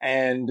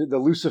and the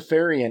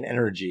Luciferian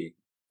energy.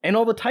 And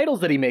all the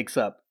titles that he makes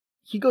up.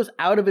 He goes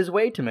out of his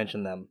way to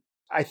mention them.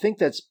 I think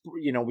that's,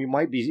 we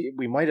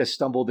might have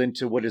stumbled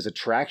into what his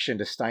attraction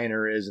to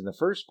Steiner is in the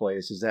first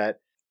place, is that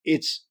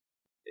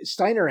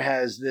Steiner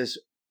has this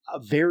a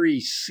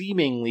very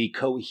seemingly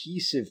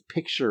cohesive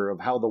picture of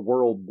how the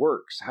world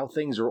works, how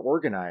things are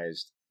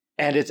organized.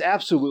 And it's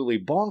absolutely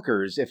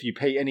bonkers if you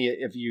pay any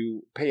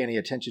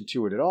attention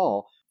to it at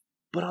all.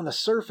 But on the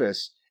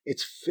surface,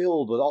 it's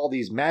filled with all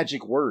these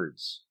magic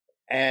words.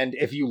 And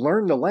if you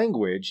learn the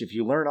language, if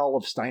you learn all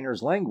of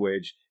Steiner's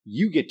language,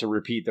 you get to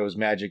repeat those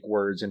magic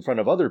words in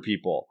front of other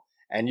people.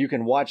 And you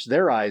can watch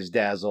their eyes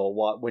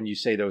dazzle when you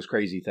say those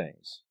crazy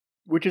things.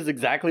 Which is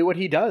exactly what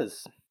he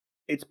does.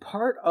 It's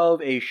part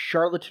of a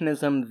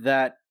charlatanism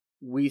that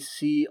we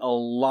see a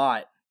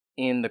lot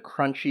in the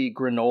crunchy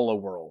granola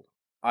world.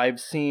 I've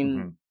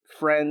seen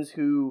friends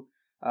who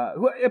I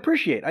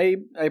appreciate. I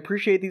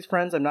appreciate these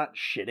friends. I'm not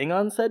shitting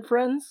on said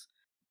friends.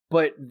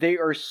 But they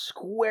are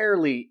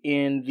squarely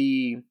in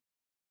the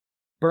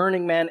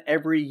Burning Man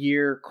every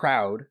year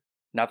crowd.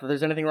 Not that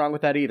there's anything wrong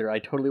with that either. I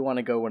totally want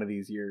to go one of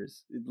these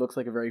years. It looks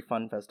like a very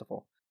fun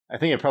festival. I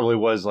think it probably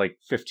was like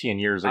 15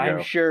 years ago.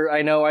 I'm sure.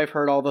 I know. I've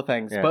heard all the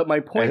things. Yeah. But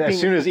my point as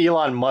soon as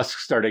Elon Musk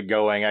started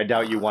going, I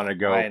doubt you want to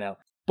go. I know.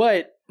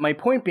 But my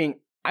point being,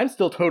 I'm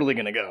still totally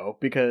going to go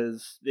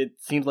because it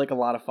seems like a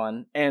lot of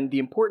fun. And the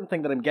important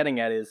thing that I'm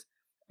getting at is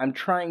I'm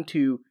trying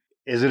to...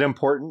 Is it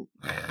important?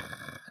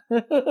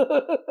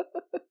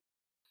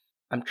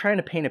 I'm trying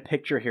to paint a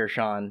picture here,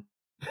 Sean.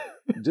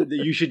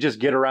 You should just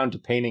get around to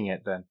painting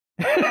it then.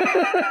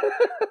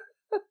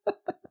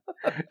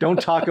 Don't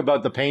talk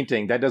about the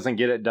painting. That doesn't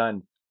get it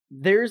done.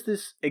 There's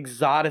this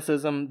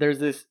exoticism. There's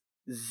this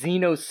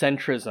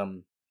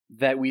xenocentrism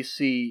that we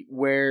see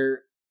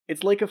where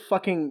it's like a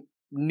fucking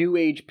New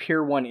Age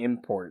Pier 1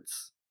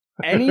 imports.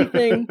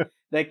 Anything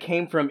that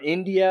came from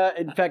India,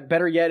 in fact,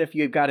 better yet, if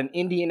you've got an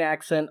Indian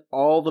accent,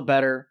 all the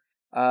better.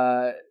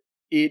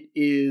 It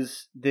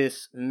is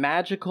this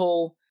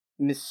magical,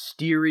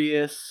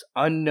 mysterious,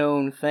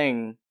 unknown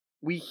thing.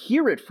 We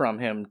hear it from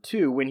him,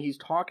 too, when he's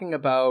talking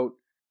about...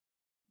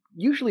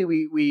 Usually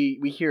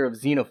we hear of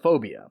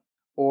xenophobia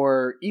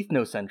or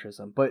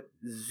ethnocentrism, but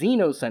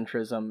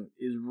xenocentrism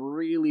is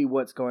really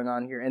what's going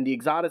on here. And the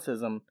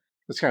exoticism...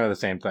 It's kind of the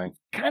same thing.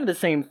 Kind of the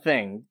same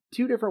thing.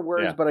 Two different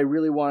words, yeah. But I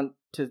really want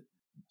to...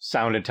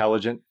 Sound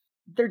intelligent?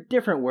 They're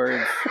different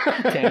words.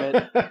 Damn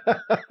it.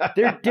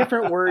 They're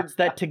different words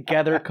that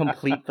together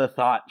complete the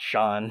thought,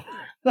 Sean.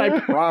 I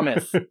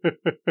promise.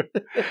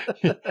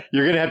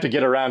 You're going to have to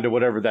get around to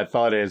whatever that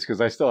thought is, because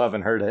I still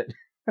haven't heard it.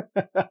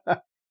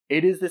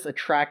 It is this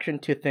attraction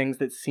to things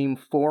that seem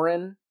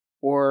foreign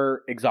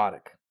or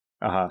exotic.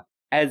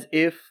 As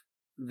if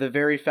the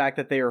very fact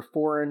that they are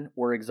foreign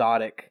or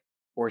exotic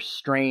or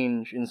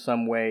strange in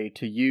some way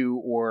to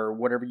you or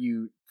whatever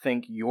you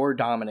think your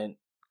dominant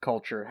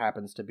culture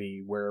happens to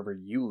be wherever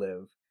you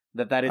live,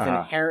 that is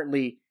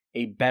inherently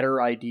a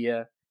better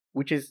idea,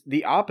 which is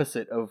the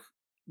opposite of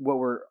what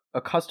we're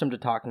accustomed to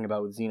talking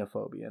about with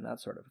xenophobia and that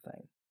sort of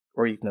thing,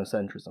 or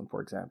ethnocentrism, for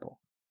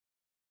example.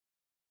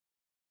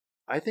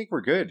 I think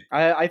we're good.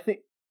 I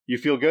think you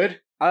feel good.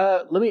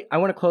 I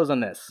want to close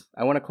on this.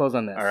 All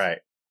right.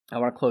 I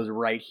want to close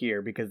right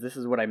here because this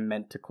is what I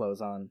meant to close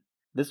on.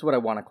 This is what I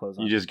want to close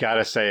on. You just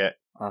gotta say it.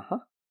 Uh-huh.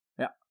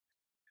 Yeah.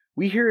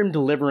 We hear him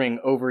delivering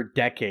over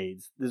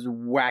decades this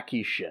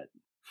wacky shit.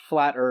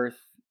 Flat Earth,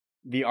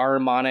 the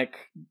Ahrimanic,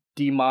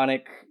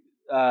 demonic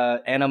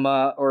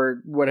anima,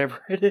 or whatever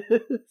it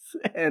is.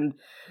 And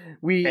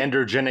we...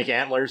 Androgenic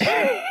antlers.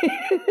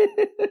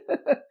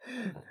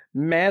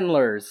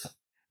 Mantlers.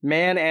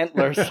 Man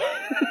antlers.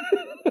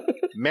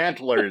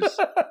 Mantlers.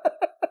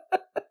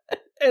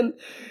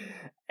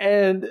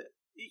 And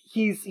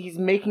he's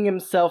making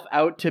himself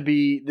out to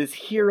be this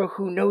hero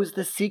who knows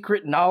the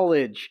secret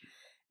knowledge.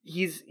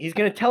 He's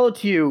going to tell it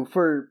to you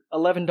for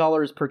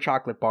 $11 per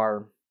chocolate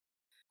bar.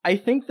 I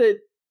think that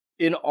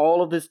in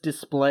all of this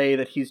display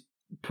that he's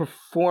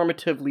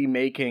performatively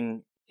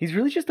making, he's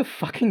really just a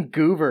fucking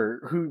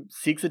goober who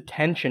seeks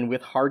attention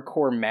with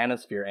hardcore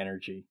manosphere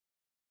energy.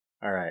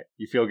 All right.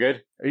 You feel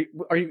good?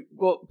 Are you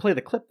well, play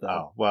the clip though.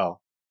 Oh,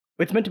 well.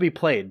 It's meant to be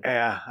played.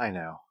 Yeah, I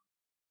know.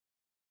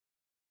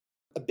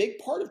 A big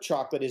part of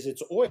chocolate is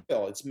its oil.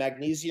 It's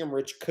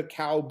magnesium-rich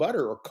cacao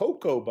butter or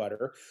cocoa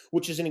butter,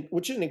 which is an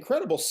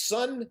incredible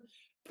sun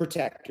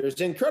protector.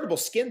 It's an incredible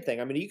skin thing.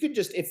 I mean, you could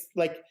just, if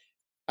like,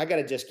 I got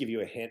to just give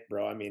you a hint,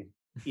 bro. I mean,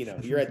 you know,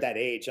 you're at that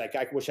age. Like,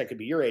 I wish I could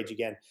be your age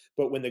again.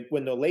 But when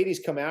the ladies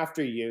come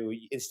after you,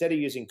 instead of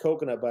using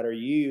coconut butter,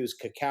 you use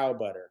cacao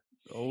butter.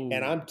 Oh.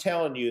 And I'm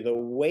telling you, the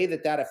way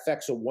that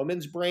affects a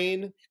woman's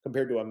brain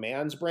compared to a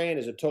man's brain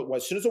is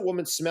as soon as a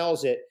woman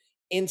smells it,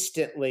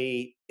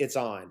 instantly it's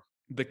on.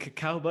 The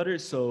cacao butter,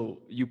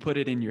 so you put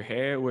it in your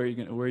hair. Where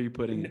are you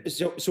putting it?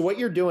 So what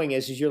you're doing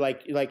is you're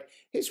like,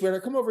 hey,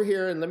 sweetheart, come over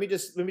here and let me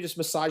just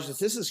massage this.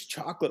 This is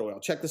chocolate oil.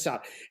 Check this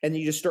out. And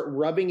you just start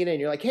rubbing it in.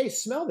 You're like, hey,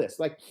 smell this.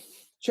 Like,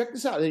 check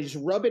this out. And then you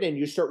just rub it in.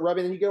 You start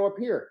rubbing, and you go up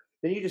here.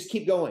 Then you just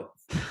keep going.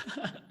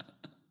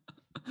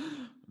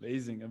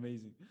 Amazing.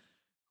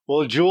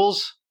 Well,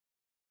 Jules,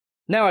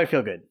 now I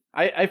feel good.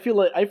 I feel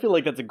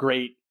like that's a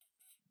great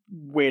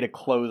way to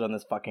close on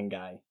this fucking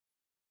guy.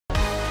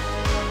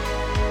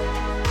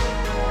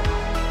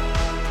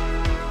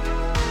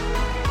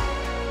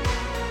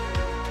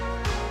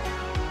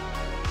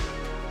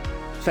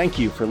 thank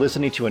you for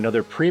listening to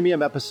another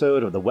premium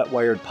episode of the Wet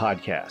Wired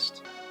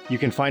Podcast. You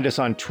can find us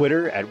on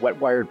Twitter at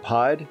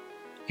WetWiredPod. You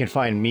can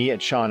find me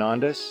at Sean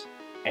Ondas.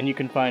 And you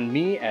can find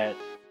me at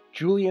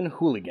Julian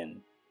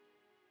Hooligan.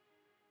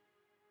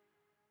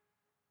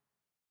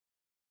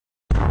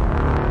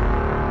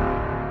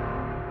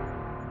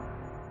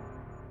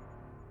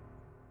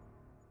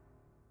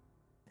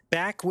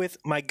 Back with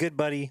my good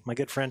buddy, my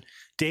good friend,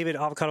 David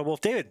Avocado Wolfe.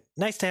 David,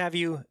 nice to have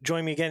you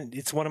join me again.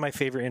 It's one of my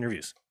favorite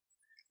interviews.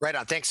 Right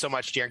on. Thanks so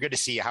much, Jared. Good to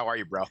see you. How are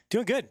you, bro?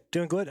 Doing good.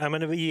 I'm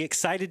going to be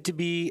excited to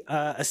be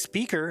a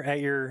speaker at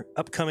your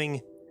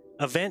upcoming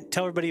event.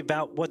 Tell everybody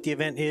about what the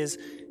event is.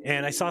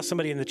 And I saw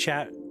somebody in the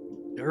chat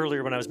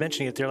earlier when I was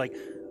mentioning it. They're like,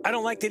 I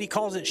don't like that he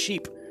calls it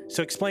sheep.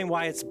 So explain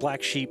why it's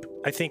black sheep.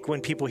 I think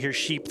when people hear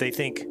sheep, they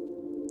think,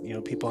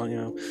 people,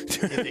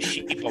 the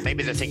sheeple.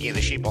 Maybe they're thinking of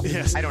the sheeple.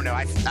 Yes. I don't know.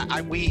 I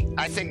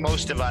think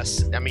most of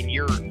us, I mean,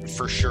 you're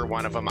for sure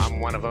one of them. I'm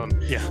one of them.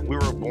 Yeah. We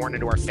were born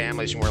into our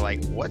families and we're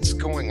like, what's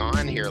going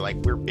on here? Like,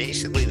 we're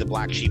basically the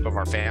black sheep of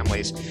our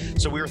families.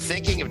 So we were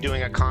thinking of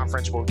doing a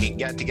conference where we can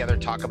get together,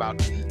 talk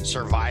about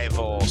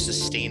survival,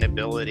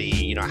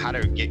 sustainability, how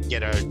to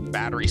get a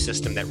battery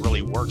system that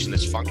really works and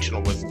is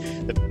functional with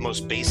the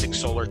most basic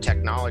solar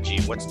technology.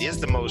 What is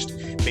the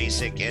most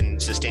basic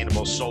and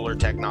sustainable solar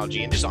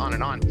technology, and just on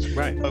and on.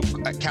 Right.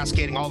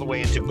 Cascading all the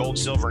way into gold,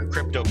 silver, and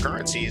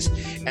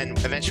cryptocurrencies. And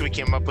eventually we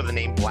came up with the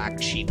name Black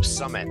Sheep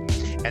Summit.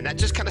 And that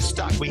just kind of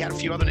stuck. We had a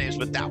few other names,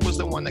 but that was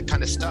the one that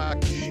kind of stuck.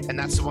 And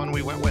that's the one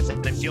we went with.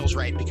 And it feels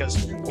right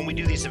because when we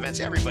do these events,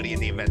 everybody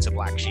in the event's a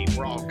black sheep.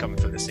 We're all coming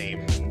for the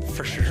same.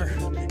 For sure.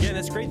 Yeah,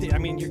 that's great. I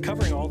mean, you're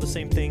covering all the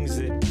same things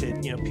that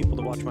people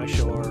that watch my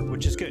show are,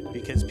 which is good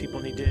because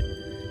people need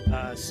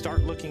to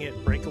start looking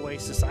at breakaway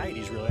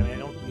societies, really. I mean, I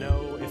don't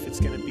know if it's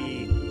going to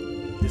be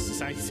this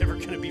society's ever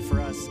going to be for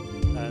us.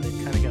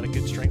 They've kind of got a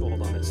good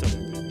stranglehold on it. So.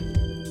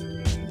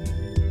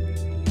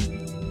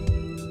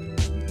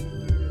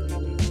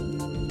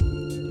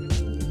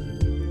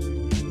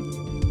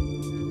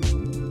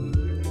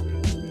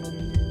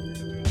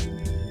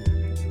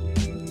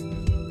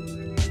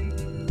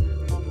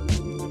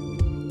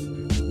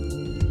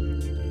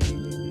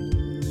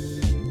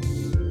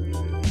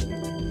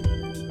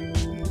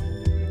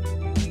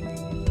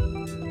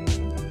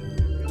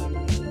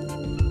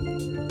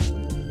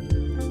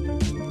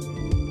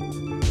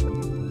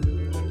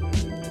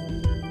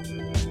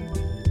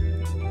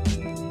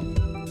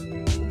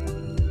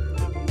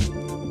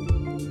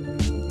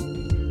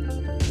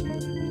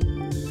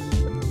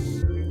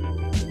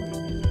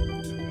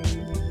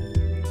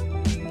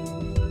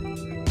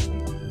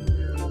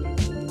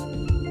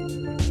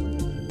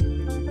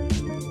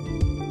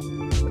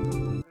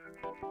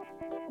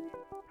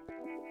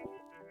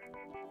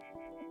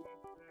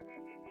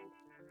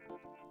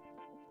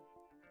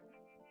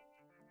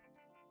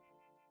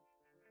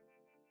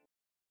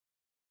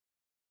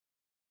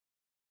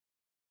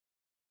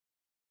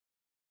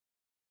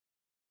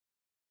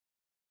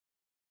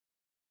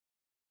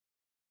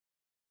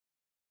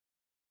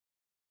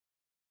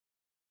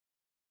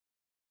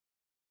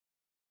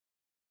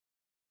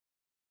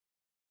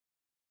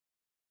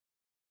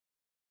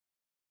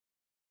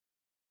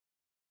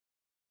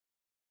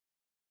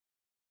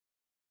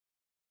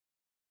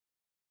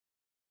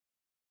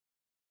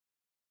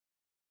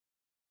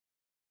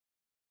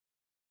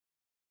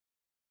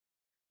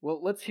 Well,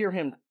 let's hear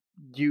him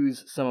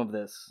use some of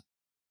this.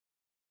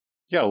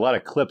 You got a lot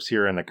of clips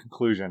here in the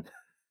conclusion.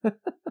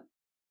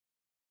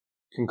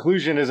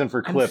 Conclusion isn't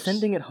for clips. I'm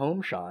sending it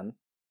home, Sean.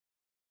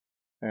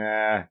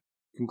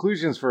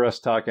 Conclusion's for us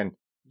talking.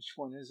 Which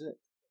one is it?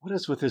 What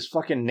is with his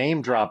fucking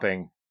name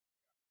dropping?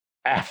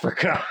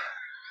 Africa.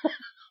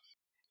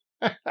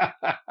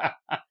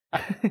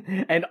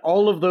 And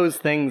all of those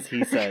things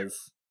he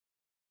says.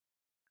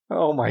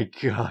 Oh my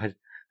god.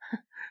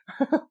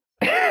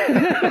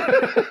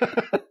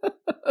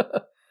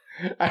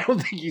 I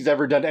don't think he's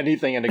ever done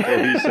anything in a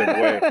cohesive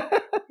way.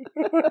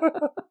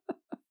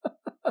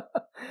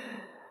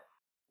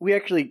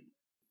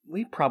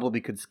 We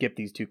probably could skip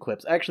these 2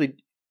 clips. Actually,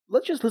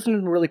 let's just listen to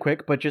them really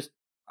quick, but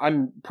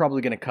I'm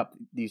probably going to cut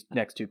these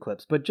next 2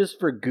 clips, but just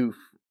for goof,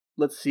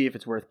 let's see if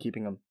it's worth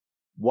keeping them.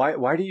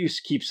 Why do you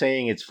keep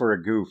saying it's for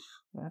a goof?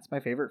 That's my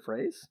favorite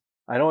phrase.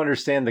 I don't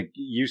understand the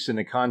use in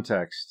the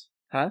context.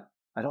 Huh?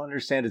 I don't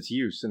understand its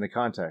use in the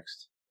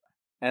context.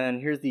 And then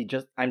here's the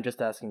I'm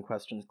just asking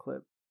questions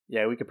clip.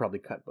 Yeah, we could probably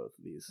cut both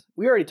of these.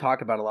 We already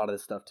talk about a lot of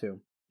this stuff too.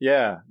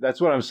 Yeah,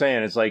 that's what I'm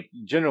saying. It's like,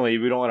 generally,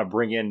 we don't want to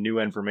bring in new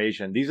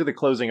information. These are the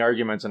closing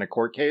arguments in a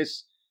court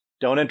case.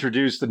 Don't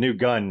introduce the new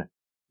gun.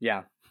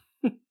 Yeah.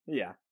 Yeah.